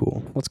what's really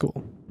cool? What's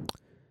cool?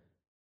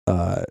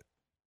 I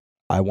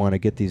want to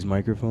get these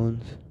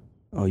microphones.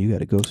 Oh, you got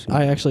to go soon.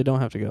 I actually don't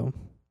have to go.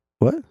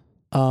 What?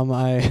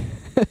 I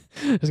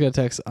just got a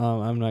text.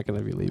 I'm not going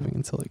to be leaving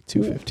until like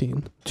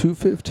 2:15.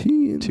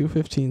 2:15?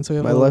 2:15, so we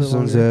have my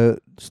lesson's at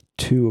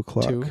 2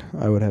 o'clock. 2?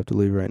 I would have to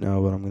leave right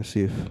now, but I'm going to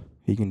see if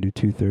he can do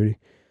 2:30.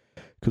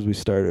 Because we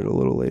started a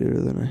little later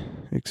than I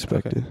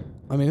expected. Okay.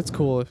 I mean, it's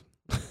cool if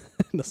it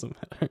doesn't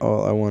matter.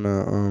 Oh, I want to,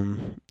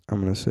 I'm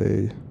going to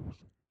say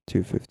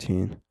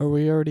 2:15. Are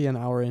we already an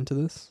hour into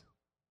this?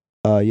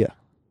 Yeah.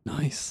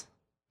 Nice.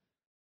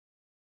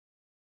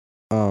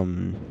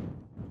 You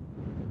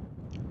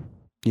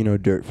know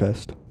Dirt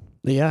Fest?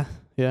 Yeah.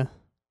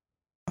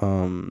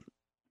 The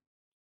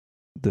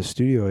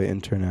studio I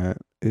intern at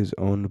is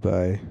owned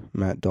by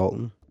Matt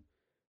Dalton,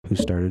 who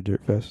started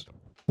Dirt Fest.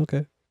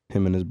 Okay.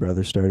 Him and his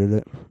brother started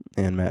it,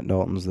 and Matt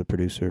Dalton's the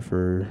producer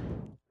for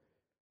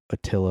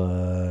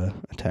Attila,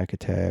 Attack,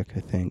 I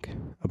think.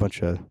 A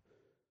bunch of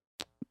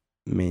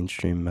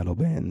mainstream metal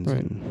bands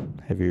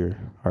and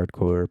heavier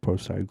hardcore,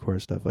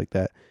 post-hardcore, stuff like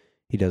that.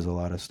 He does a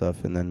lot of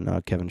stuff, and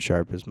then Kevin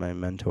Sharp is my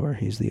mentor.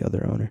 He's the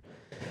other owner.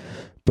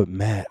 But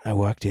Matt, I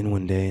walked in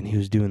one day, and he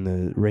was doing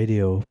the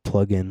radio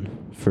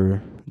plug-in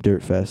for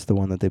Dirt Fest, the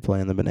one that they play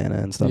in the Banana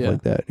and stuff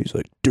like that. He's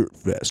like, Dirt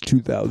Fest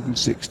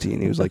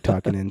 2016. He was like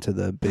talking into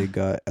the big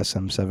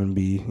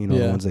SM7B, you know,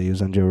 the ones they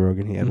use on Joe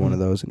Rogan. He had one of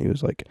those, and he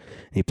was like,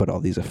 he put all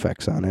these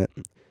effects on it.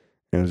 And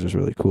it was just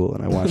really cool.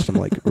 And I watched him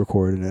like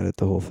recording it,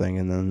 the whole thing.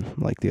 And then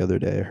like the other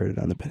day I heard it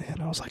on the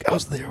Banana. I was like, I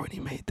was there when he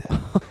made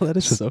that. That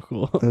is so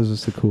cool. That was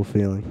just a cool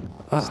feeling.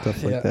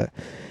 Stuff like that.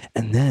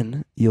 And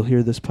then you'll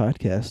hear this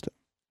podcast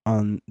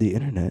on the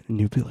internet and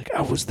you'll be like,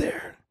 I was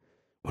there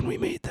when we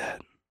made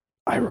that.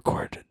 I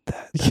recorded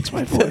that. That's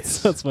my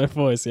voice. That's my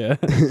voice, yeah.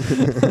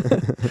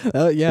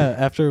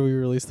 After we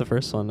released the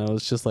first one, I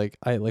was just like,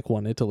 I like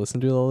wanted to listen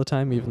to it all the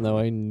time, even though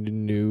I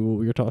knew what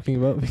we were talking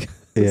about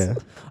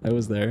because I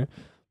was there.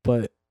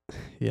 But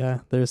yeah,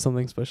 there's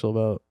something special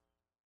about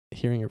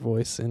hearing your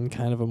voice in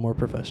kind of a more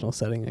professional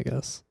setting, I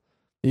guess.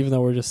 Even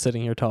though we're just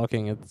sitting here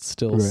talking, it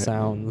still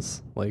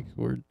sounds like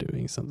we're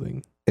doing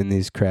something. In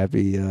these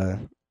crappy,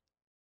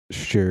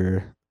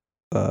 Shure,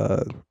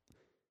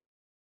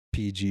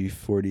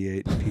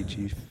 PG-48,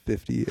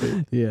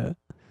 PG-58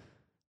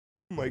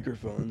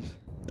 microphones.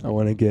 I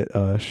want to get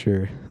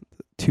Shure,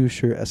 2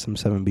 Shure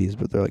SM7Bs,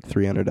 but they're like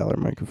 $300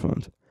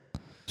 microphones.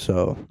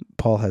 So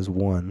Paul has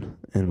one,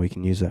 and we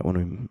can use that when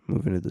we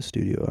move into the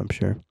studio, I'm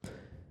sure.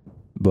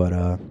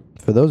 But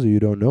for those of you who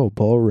don't know,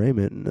 Paul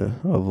Raymond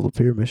of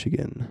Lapeer,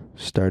 Michigan,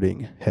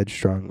 starting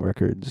Headstrong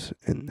Records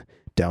in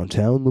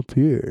downtown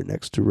Lapeer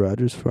next to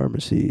Rogers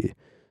Pharmacy.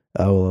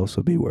 I will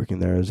also be working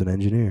there as an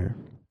engineer.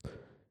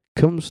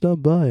 Come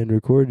stop by and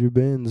record your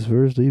band's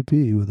first EP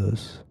with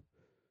us.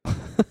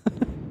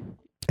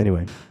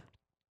 Anyway,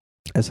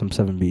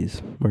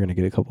 SM7Bs. We're going to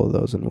get a couple of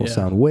those and we'll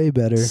sound way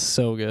better.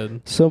 So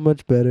good. So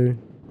much better.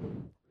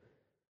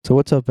 So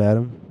what's up,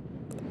 Adam?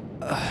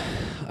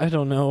 I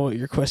don't know what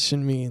your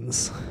question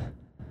means.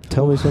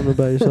 Tell me something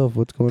about yourself.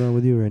 What's going on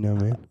with you right now,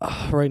 man?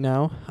 Right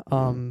now,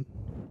 I'm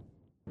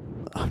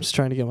just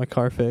trying to get my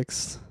car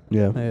fixed.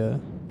 Yeah. I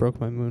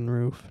broke my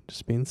moonroof,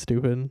 just being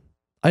stupid.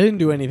 I didn't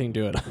do anything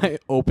to it. I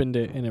opened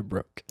it and it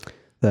broke.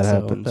 That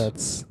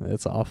happens.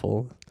 It's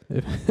awful.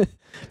 If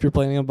you're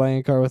planning on buying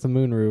a car with a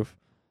moonroof,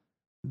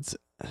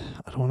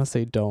 I don't want to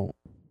say don't,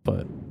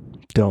 but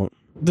don't.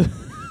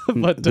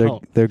 But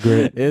don't. They're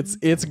great.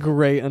 It's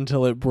great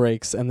until it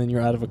breaks, and then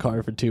you're out of a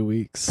car for 2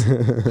 weeks.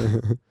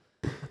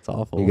 It's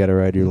awful. You got to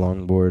ride your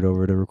longboard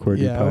over to record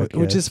your podcast.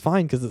 Which is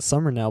fine because it's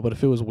summer now. But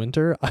if it was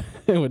winter,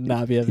 it would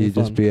not be having fun. You'd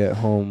just be at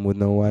home with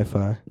no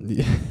Wi-Fi.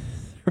 Yeah,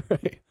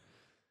 right.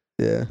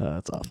 Yeah,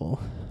 that's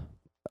awful.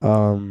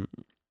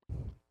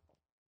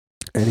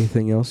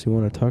 Anything else you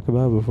want to talk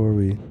about before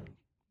we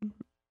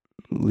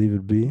leave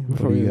it be?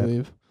 Before we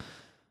leave,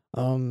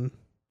 I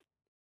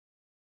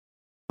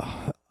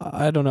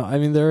don't know. I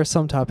mean, there are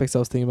some topics I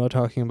was thinking about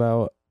talking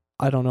about.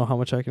 I don't know how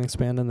much I can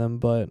expand on them,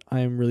 but I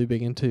am really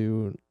big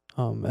into,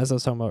 as I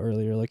was talking about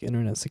earlier, like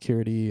internet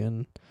security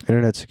and...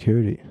 Internet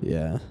security?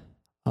 Yeah.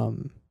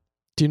 Do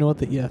you know what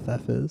the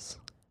EFF is?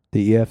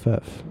 The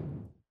EFF?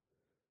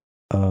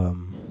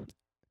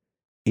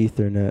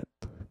 Ethernet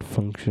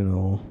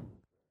Functional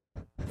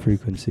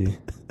Frequency.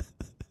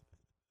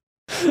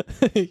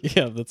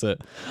 Yeah, that's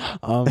it.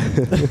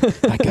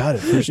 I got it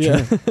first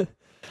try.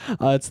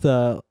 It's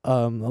the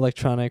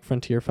Electronic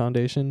Frontier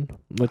Foundation,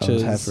 which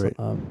is half right.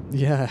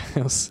 Yeah,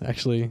 it was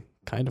actually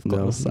kind of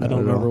close. No, I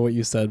don't remember what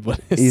you said, but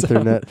it's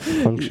Ethernet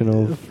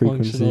functional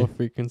frequency. Functional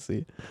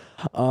frequency.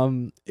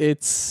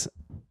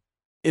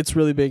 It's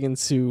really big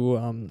into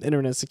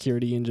internet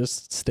security and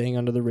just staying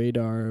under the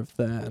radar of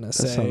the NSA. That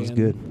sounds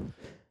good.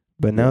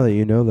 But now that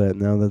you know that,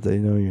 now that they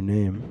know your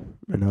name,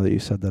 and now that you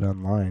said that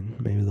online,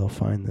 maybe they'll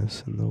find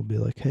this and they'll be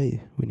like,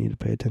 "Hey, we need to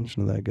pay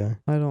attention to that guy."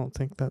 I don't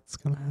think that's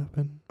gonna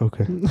happen.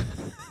 Okay.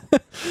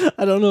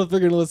 I don't know if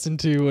they're gonna listen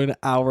to an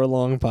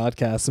hour-long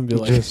podcast and be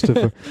like,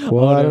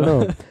 I don't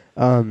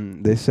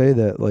know. They say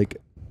that like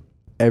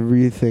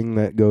everything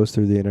that goes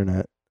through the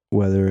internet,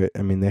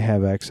 they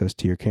have access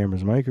to your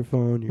camera's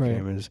microphone, your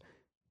camera's,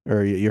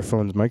 or your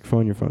phone's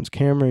microphone, your phone's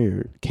camera,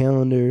 your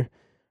calendar,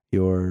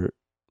 your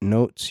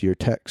notes, your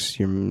texts,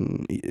 your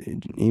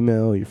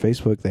email, your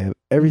Facebook. They have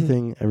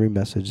everything, every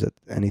message,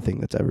 anything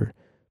that's ever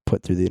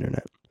put through the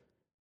internet.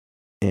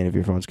 And if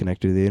your phone's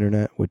connected to the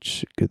internet,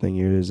 which good thing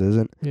yours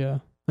isn't. Yeah.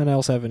 And I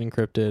also have it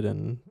encrypted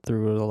and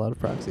through a lot of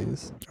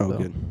proxies. Oh,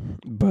 good.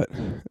 But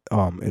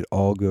it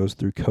all goes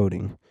through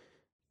coding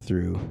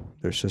through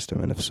their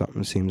system. And if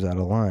something seems out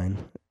of line,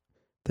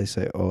 they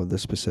say, oh, the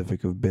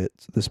specific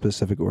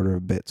order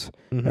of bits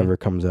ever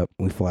comes up,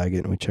 we flag it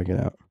and we check it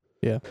out.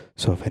 Yeah.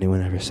 So if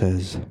anyone ever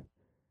says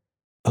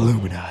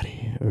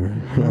Illuminati or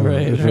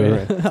right.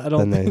 I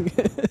don't think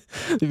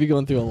they'd be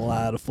going through a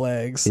lot of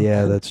flags.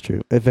 Yeah, that's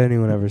true. If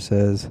anyone ever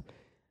says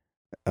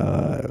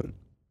I'm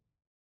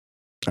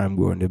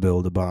going to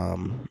build a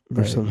bomb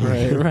or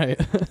something.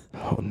 Right.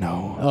 Oh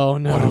no.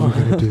 What are we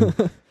gonna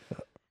do?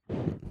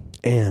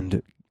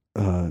 And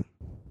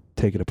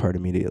take it apart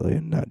immediately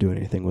and not do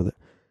anything with it.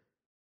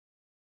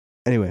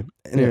 Anyway,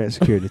 internet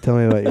security. Tell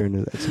me about your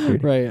internet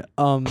security. Right.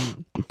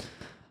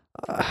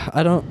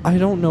 I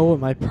don't know what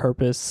my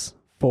purpose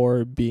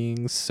for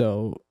being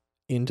so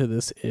into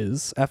this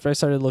is. After I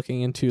started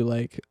looking into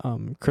like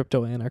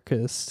crypto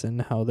anarchists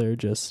and how they're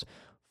just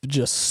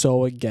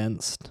so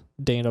against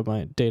data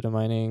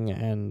mining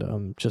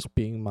and just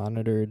being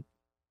monitored,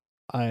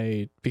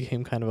 I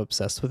became kind of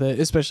obsessed with it,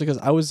 especially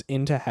because I was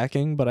into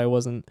hacking, but I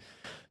wasn't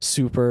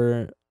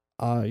super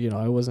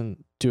I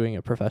wasn't doing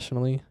it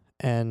professionally.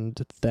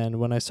 And then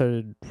when I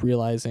started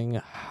realizing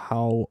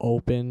how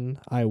open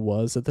I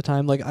was at the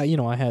time, like I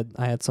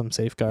had some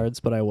safeguards,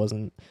 but I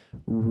wasn't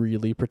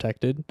really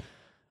protected.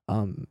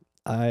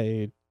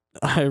 I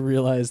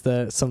realized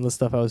that some of the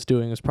stuff I was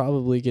doing was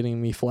probably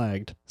getting me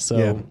flagged.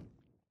 So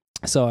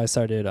I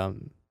started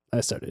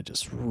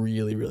just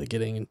really, really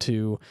getting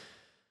into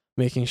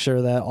making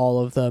sure that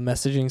all of the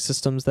messaging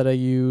systems that I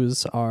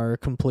use are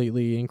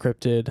completely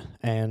encrypted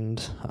and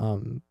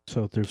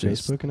so through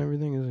Facebook and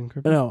everything is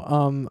encrypted?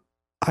 No,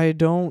 I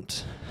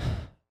don't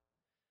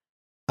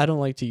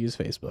like to use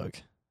Facebook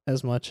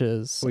as much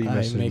as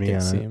I make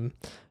it seem.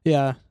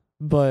 Yeah,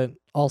 but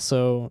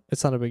also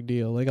it's not a big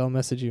deal. Like I'll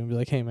message you and be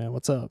like, "Hey man,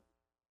 what's up?"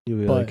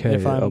 You'll be but like, "Hey,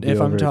 if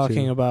I'm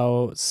talking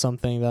about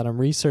something that I'm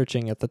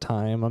researching at the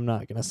time, I'm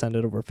not gonna send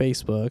it over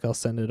Facebook. I'll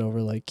send it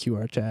over like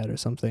QR chat or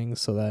something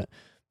so that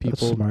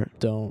people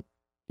don't.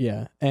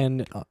 Yeah,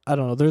 and I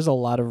don't know. There's a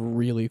lot of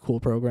really cool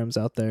programs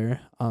out there.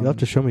 You'll have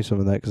to show me some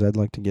of that because I'd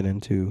like to get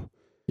into.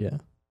 Yeah.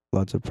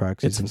 Lots of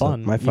proxies. It's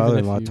fun. Stuff. My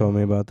father-in-law told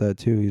me about that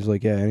too. He's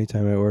like, yeah,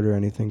 anytime I order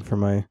anything for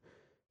my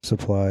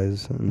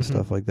supplies and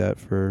stuff like that,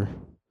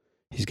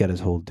 he's got his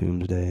whole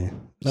doomsday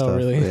stuff. Oh,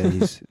 really? Yeah,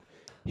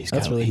 he's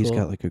cool.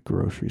 got like a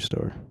grocery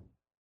store.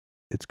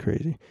 It's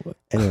crazy. What?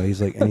 Anyway,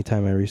 he's like,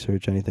 anytime I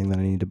research anything that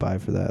I need to buy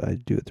for that, I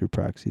do it through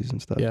proxies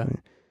and stuff. Yeah.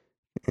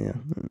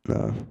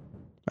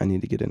 I need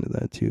to get into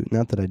that too.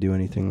 Not that I do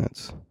anything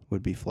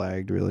would be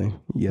flagged really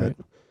yet. Right.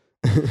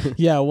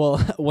 Yeah, well,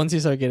 once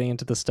you start getting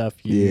into the stuff,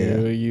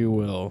 you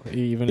will,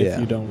 even if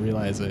you don't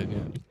realize it.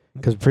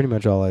 Because pretty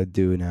much all I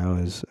do now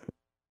is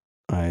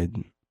I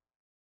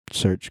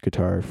search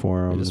guitar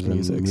forums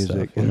and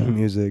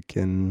music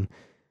and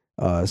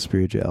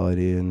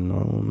spirituality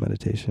and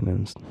meditation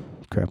and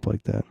crap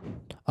like that.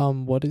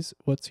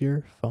 What's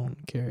your phone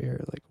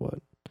carrier? Like what?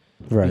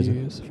 Verizon. Do you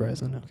use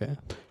Verizon? Okay.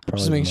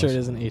 Just make sure it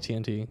isn't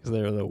AT&T because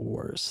they're the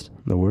worst.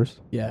 The worst?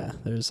 Yeah,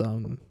 there's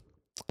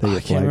I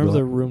can't remember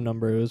the room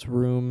number. It was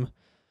room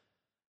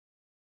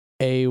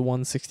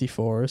A164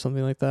 or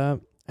something like that,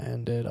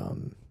 and it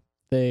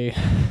they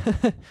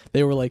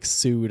they were like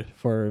sued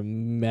for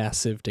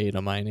massive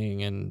data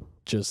mining and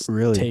just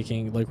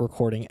taking like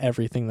recording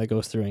everything that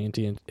goes through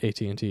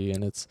AT&T,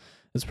 and it's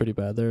pretty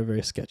bad. They're a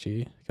very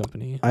sketchy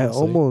company. Honestly.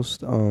 I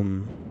almost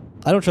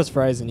I don't trust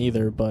Verizon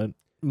either, but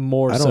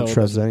I don't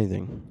trust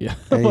anything. Yeah,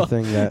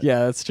 anything that.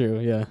 Yeah, that's true.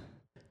 Yeah.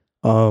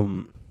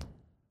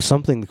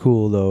 Something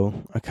cool though,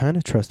 I kind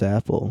of trust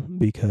Apple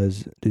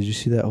because did you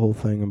see that whole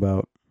thing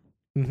about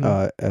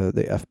the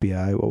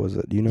FBI? What was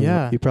it? Do you know?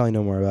 Yeah. You probably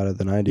know more about it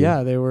than I do.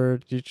 Yeah, they were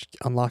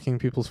unlocking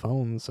people's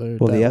phones. Well,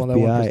 the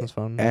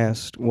FBI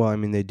asked. Well, I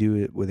mean, they do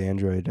it with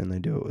Android and they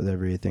do it with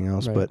everything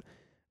else, but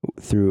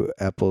through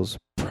Apple's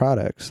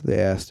products, they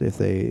asked if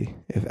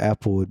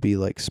Apple would be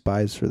like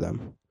spies for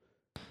them.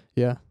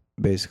 Yeah.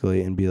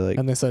 basically, and be like,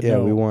 and they said, yeah,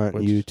 no, we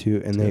want you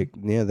to, and they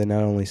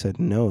not only said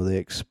no, they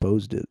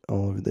exposed it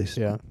all over.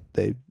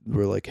 They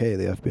were like, hey,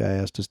 the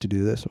FBI asked us to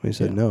do this, and we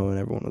said no, and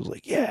everyone was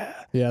like, yeah.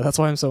 Yeah, that's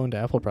why I'm so into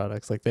Apple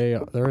products. Like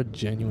they're a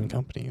genuine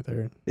company.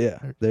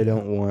 They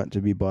don't want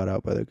to be bought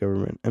out by the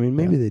government. I mean,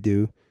 maybe they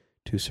do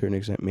to a certain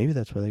extent. Maybe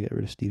that's why they got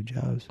rid of Steve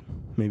Jobs.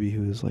 Maybe he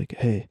was like,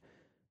 hey,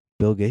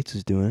 Bill Gates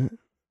is doing it.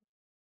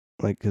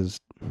 Like, because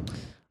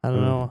I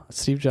don't know.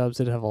 Steve Jobs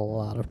did have a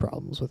lot of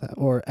problems with that,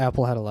 or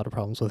Apple had a lot of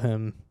problems with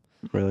him.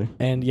 Really?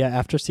 And yeah,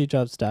 after Steve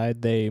Jobs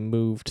died, they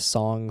moved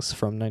songs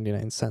from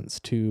 99 cents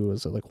to,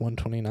 was it like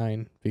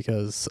 129?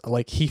 Because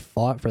like he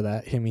fought for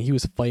that. I mean, he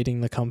was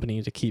fighting the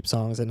company to keep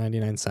songs at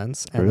 99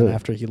 cents. And then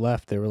after he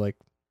left, they were like,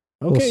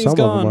 okay, he's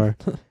gone. Of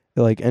them are,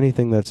 like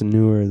anything that's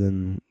newer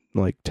than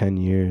like 10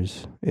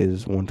 years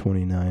is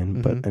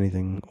 129, but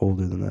anything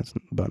older than that's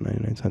about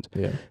 99 cents.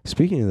 Yeah.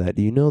 Speaking of that,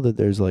 do you know that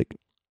there's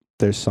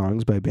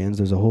songs by bands?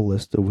 There's a whole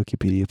list, a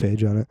Wikipedia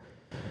page on it.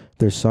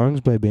 There's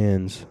songs by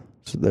bands.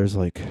 So there's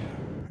like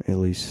at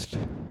least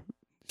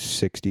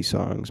 60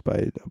 songs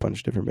by a bunch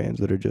of different bands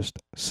that are just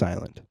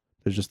silent.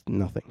 There's just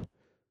nothing.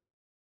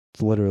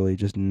 It's literally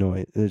just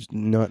noise. There's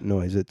not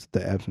noise. It's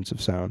the absence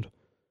of sound.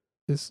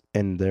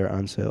 And they're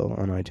on sale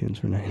on iTunes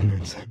for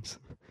 99 cents.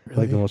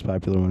 Really? Like the most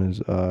popular one is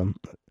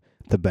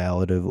the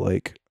ballad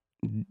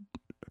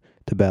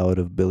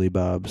of Billy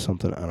Bob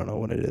something. I don't know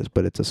what it is,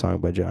 but it's a song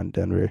by John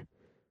Denver,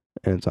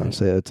 and it's on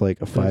sale. It's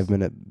like a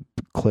 5-minute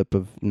clip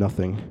of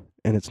nothing.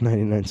 And it's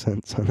 99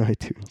 cents on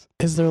iTunes.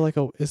 Is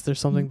there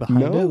something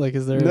behind it? Like,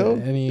 is there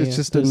any? It's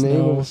just the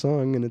name of a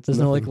song, and there's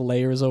no like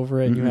layers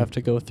over it. And you have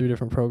to go through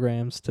different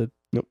programs to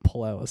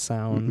pull out a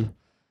sound.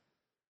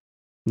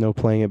 No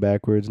playing it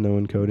backwards. No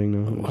encoding.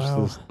 No, just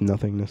this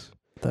nothingness.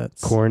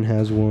 Korn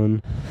has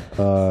one.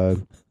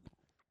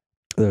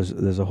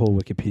 There's a whole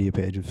Wikipedia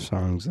page of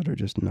songs that are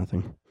just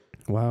nothing.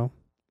 Wow.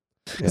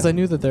 Because I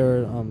knew that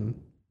there are.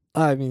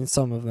 I mean,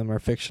 some of them are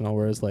fictional,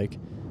 whereas like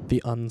the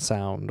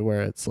unsound,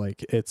 where it's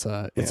like it's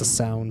a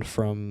sound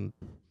from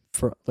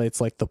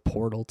it's like the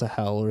portal to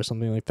hell or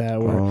something like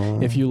that,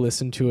 where if you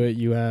listen to it,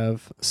 you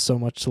have so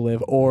much to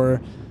live,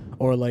 or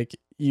like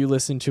you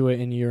listen to it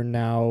and you're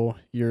now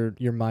your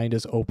mind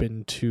is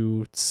open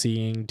to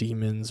seeing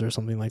demons or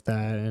something like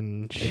that,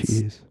 and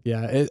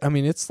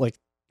it's like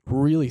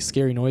really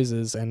scary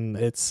noises, and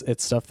it's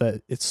stuff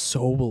that it's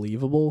so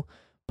believable,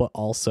 but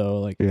also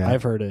like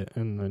I've heard it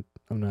and.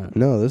 I'm not.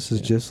 No, this is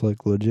just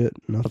like legit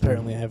nothing.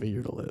 Apparently, I have a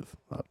year to live.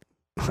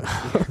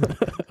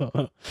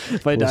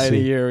 If I die in a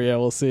year,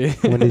 we'll see.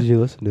 When did you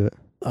listen to it?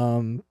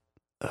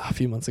 A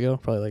few months ago,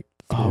 probably like.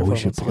 We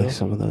should play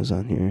some of those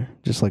on here,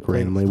 just like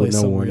randomly with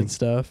no warning.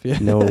 Stuff, yeah.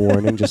 No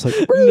warning, just like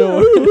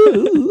no.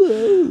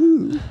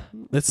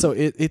 It's so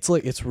it's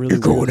like it's really.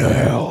 You're going to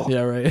hell.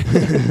 Yeah, right.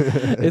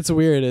 It's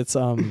weird. It's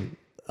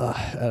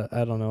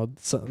I don't know.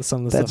 Some of the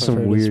stuff that's some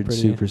I've heard weird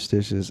is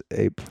superstitious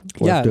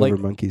leftover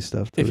monkey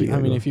stuff. If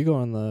you go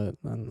on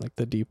like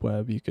the deep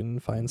web, you can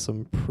find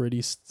some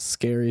pretty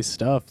scary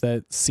stuff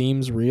that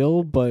seems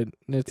real, but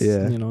it's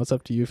it's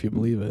up to you if you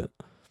believe it.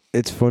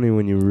 It's funny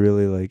when you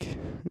really like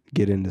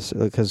get into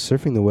because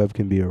surfing the web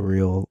can be a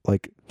real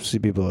see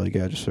people like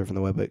just surfing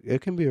the web. But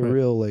it can be a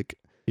real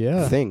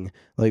thing.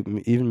 Like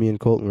even me and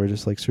Colton were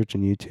just like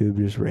searching YouTube,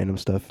 just random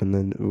stuff, and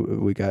then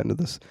we got into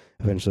this.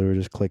 Eventually, we were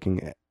just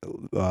clicking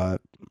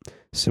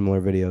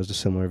similar videos to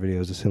similar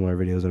videos to similar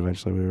videos, and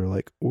eventually we were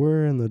like,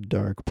 we're in the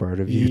dark part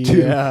of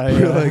YouTube.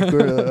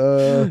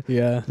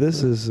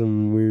 This is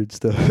some weird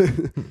stuff.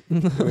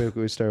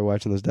 We started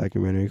watching this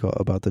documentary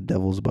about the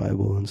Devil's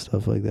Bible and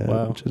stuff like that,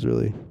 which is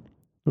it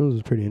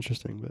was pretty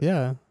interesting. But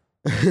yeah.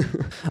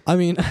 I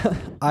mean,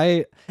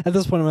 at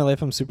this point in my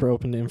life, I'm super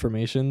open to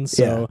information.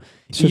 So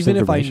even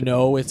if I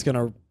know it's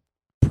gonna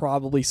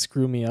probably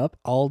screw me up,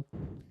 I'll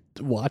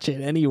watch it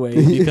anyway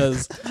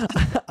because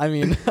I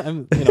mean,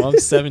 I'm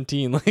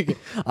 17. Like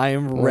I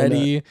am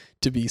ready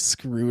to be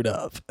screwed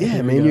up.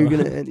 Yeah, man, you're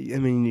gonna. I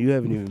mean, you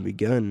haven't even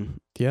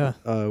begun. Yeah.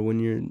 When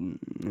you're,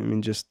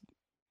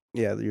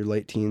 your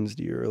late teens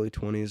to your early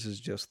 20s is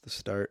just the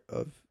start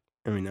of.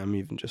 I mean, I'm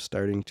even just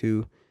starting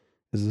to.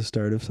 Is the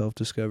start of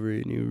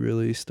self-discovery, and you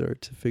really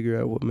start to figure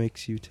out what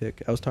makes you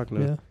tick. I was talking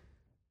to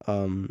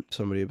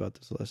somebody about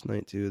this last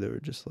night too. They were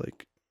just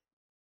like,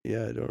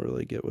 "Yeah, I don't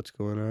really get what's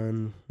going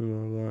on." Blah,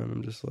 blah, blah. And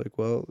I'm just like,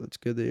 "Well, it's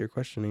good that you're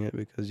questioning it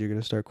because you're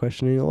gonna start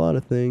questioning a lot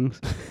of things.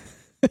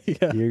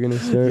 You're gonna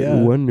start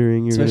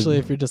wondering. Especially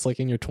if you're just like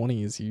in your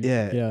 20s.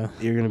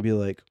 You're gonna be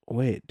like,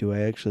 wait, do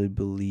I actually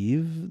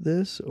believe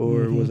this,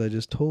 or was I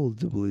just told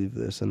to believe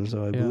this, and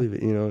so I believe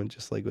it?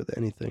 Just like with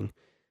anything,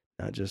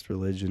 not just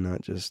religion,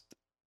 not just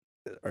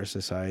our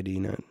society,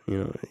 not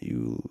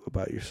you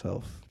about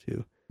yourself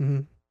too.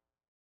 And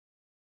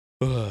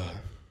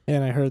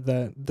I heard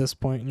that this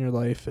point in your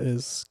life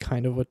is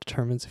kind of what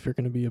determines if you're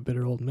going to be a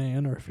bitter old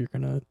man or if you're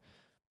going to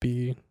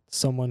be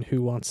someone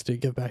who wants to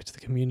give back to the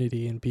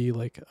community and be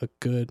like a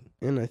good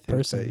and I think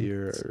person. That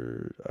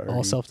you're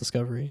all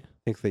self-discovery. I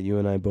think that you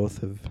and I both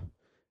have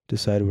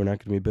decided we're not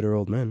going to be bitter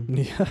old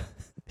men.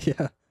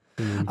 Yeah.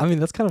 I mean,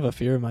 that's kind of a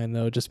fear of mine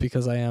though, just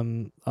because I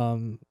am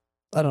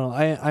I don't know.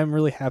 I'm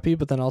really happy,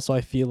 but then also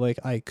I feel like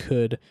I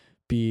could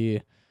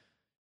be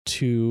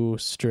too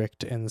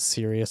strict and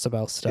serious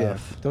about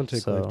stuff. Yeah, don't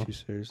take life too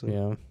seriously.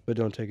 Yeah. But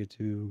don't take it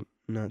too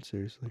not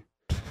seriously.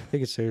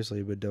 Take it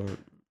seriously, but don't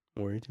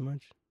worry too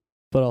much.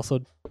 But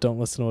also don't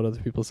listen to what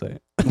other people say.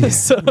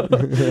 So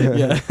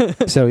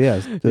yeah. So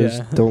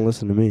don't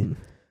listen to me.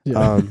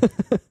 Yeah.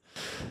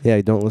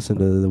 Yeah, don't listen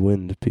to the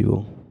wind,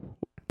 people.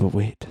 But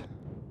wait.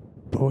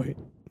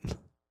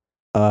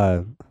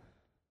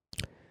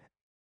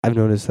 I've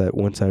noticed that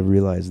once I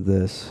realized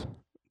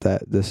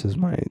that this is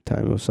my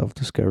time of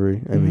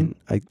self-discovery. I mean,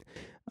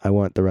 I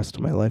want the rest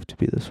of my life to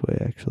be this way,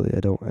 actually. I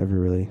don't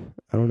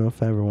know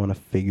if I ever want to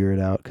figure it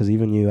out, because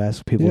even you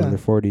ask people in their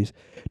 40s,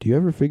 do you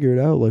ever figure it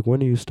out? Like, when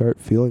do you start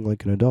feeling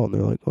like an adult? And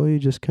they're like, oh, you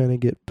just kind of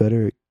get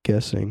better at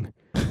guessing.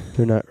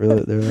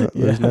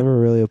 There's never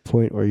really a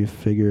point where you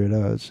figure it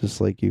out. It's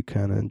just like you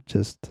kind of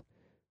just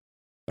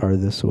are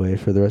this way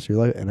for the rest of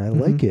your life. And I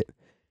like it,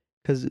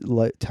 because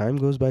time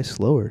goes by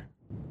slower.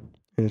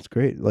 And it's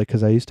great. Like,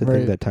 because I used to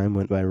think that time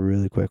went by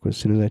really quick. As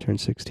soon as I turned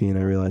 16,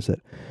 I realized that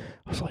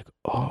I was like,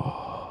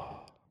 oh,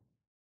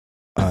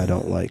 I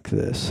don't like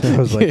this. I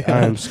was like,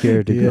 I'm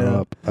scared to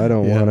grow up. I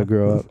don't want to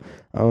grow up.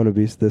 I want to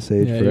be this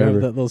age forever.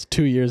 You have those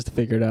 2 years to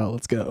figure it out.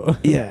 Let's go.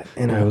 Yeah.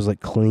 And I was like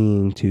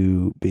clinging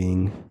to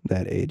being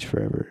that age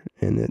forever.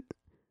 And it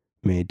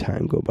made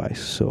time go by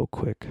so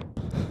quick.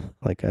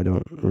 Like, I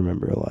don't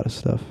remember a lot of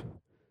stuff.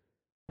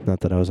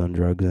 Not that I was on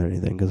drugs or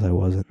anything, because I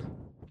wasn't.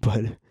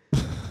 But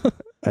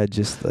I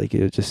just, like,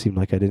 it just seemed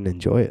like I didn't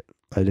enjoy it.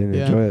 I didn't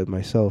enjoy it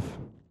myself.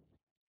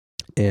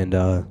 And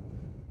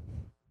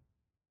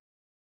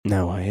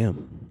now I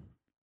am.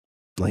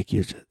 Like,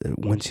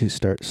 once you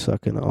start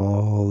sucking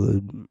all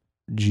the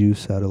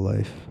juice out of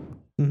life,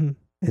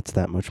 it's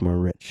that much more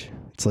rich.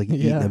 It's like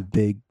eating a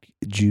big,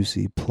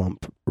 juicy,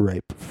 plump,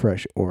 ripe,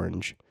 fresh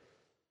orange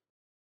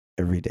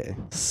every day.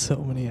 So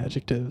many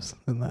adjectives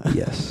in that.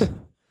 Yes.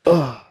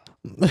 I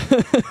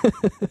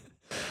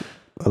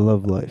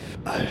love life.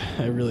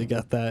 I really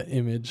got that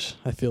image.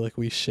 I feel like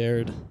we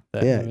shared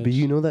that image. Yeah, but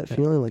you know that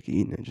feeling, like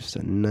eating just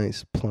a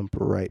nice, plump,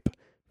 ripe,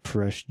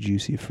 fresh,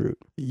 juicy fruit.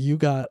 You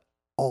got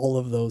all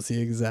of those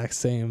the exact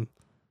same.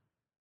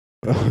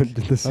 Oh,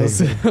 the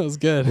same. That was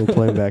good. We'll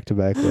play them back to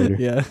back later.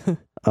 Yeah.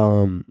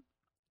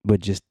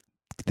 But just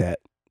that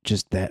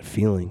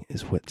feeling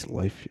is what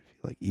life should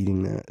feel like.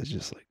 Eating that is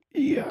just like,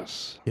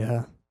 yes.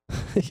 Yeah.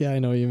 Yeah, I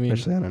know what you mean.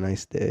 Especially on a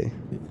nice day.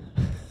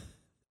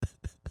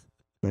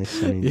 Nice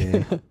sunny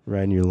day,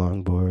 riding your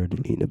longboard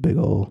and eating a big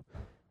old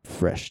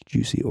fresh,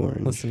 juicy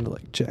orange. Listen to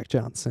like Jack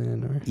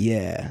Johnson or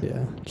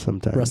yeah,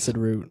 sometimes Rusted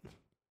Root.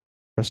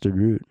 Rusted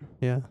Root.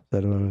 Yeah, Is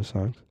that one of the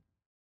songs?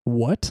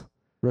 What?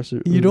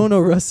 Rusted. You don't know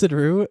Rusted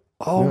Root?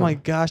 Oh my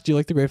gosh! Do you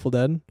like the Grateful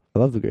Dead? I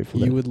love the Grateful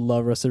Dead. You would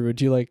love Rusted Root.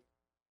 Do you like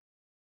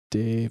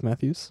Dave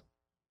Matthews?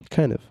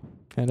 Kind of.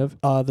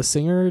 The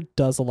singer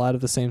does a lot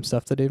of the same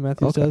stuff that Dave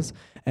Matthews does,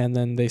 and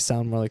then they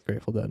sound more like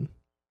Grateful Dead.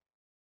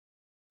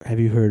 Have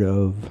you heard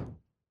of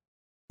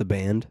The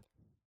Band?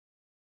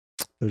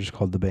 They're just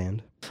called The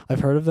Band.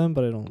 I've heard of them,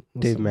 but I don't.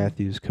 Dave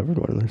Matthews covered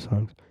one of their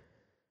songs.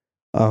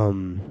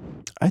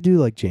 I do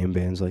like jam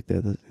bands like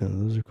that.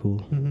 Those are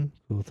cool,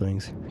 cool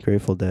things.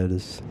 Grateful Dead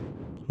is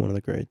one of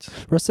the greats.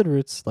 Rusted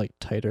Root's like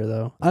tighter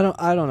though. I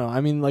don't know. I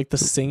mean, like the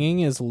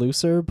singing is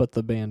looser, but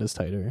the band is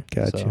tighter.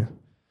 Gotcha. So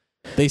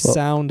they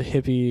sound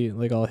hippie,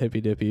 like all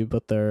hippy dippy,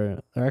 but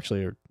they're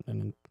actually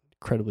an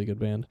incredibly good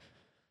band.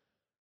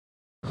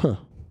 Huh.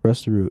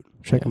 Rusted Root.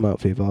 Check them out,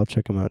 people. I'll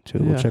check them out too.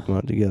 We'll check them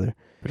out together.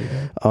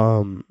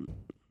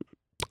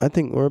 I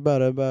think we're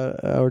about an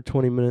hour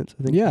 20 minutes.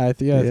 I think. I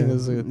think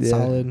this is a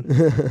solid.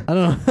 I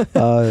don't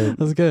know.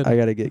 That's good. I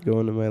gotta get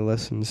going to my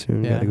lesson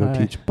soon. Gotta go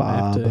teach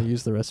Bob. I have to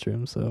use the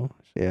restroom, so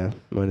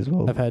might as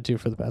well. I've had to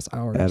for the past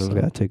hour. Adam's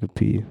gotta take a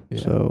pee,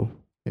 so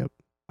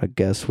I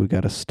guess we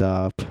gotta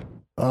stop.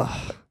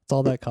 Ugh, it's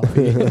all that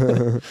coffee.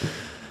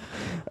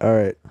 All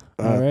right.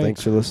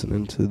 Thanks for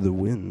listening to The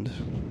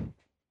Wind.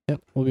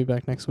 Yep, we'll be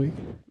back next week.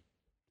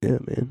 Yeah,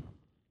 man.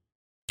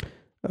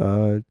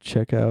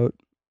 Check out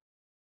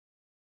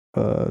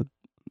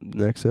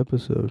next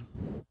episode.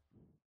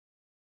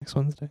 Next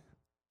Wednesday.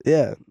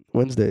 Yeah,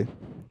 Wednesday,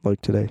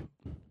 like today.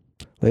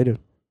 Later.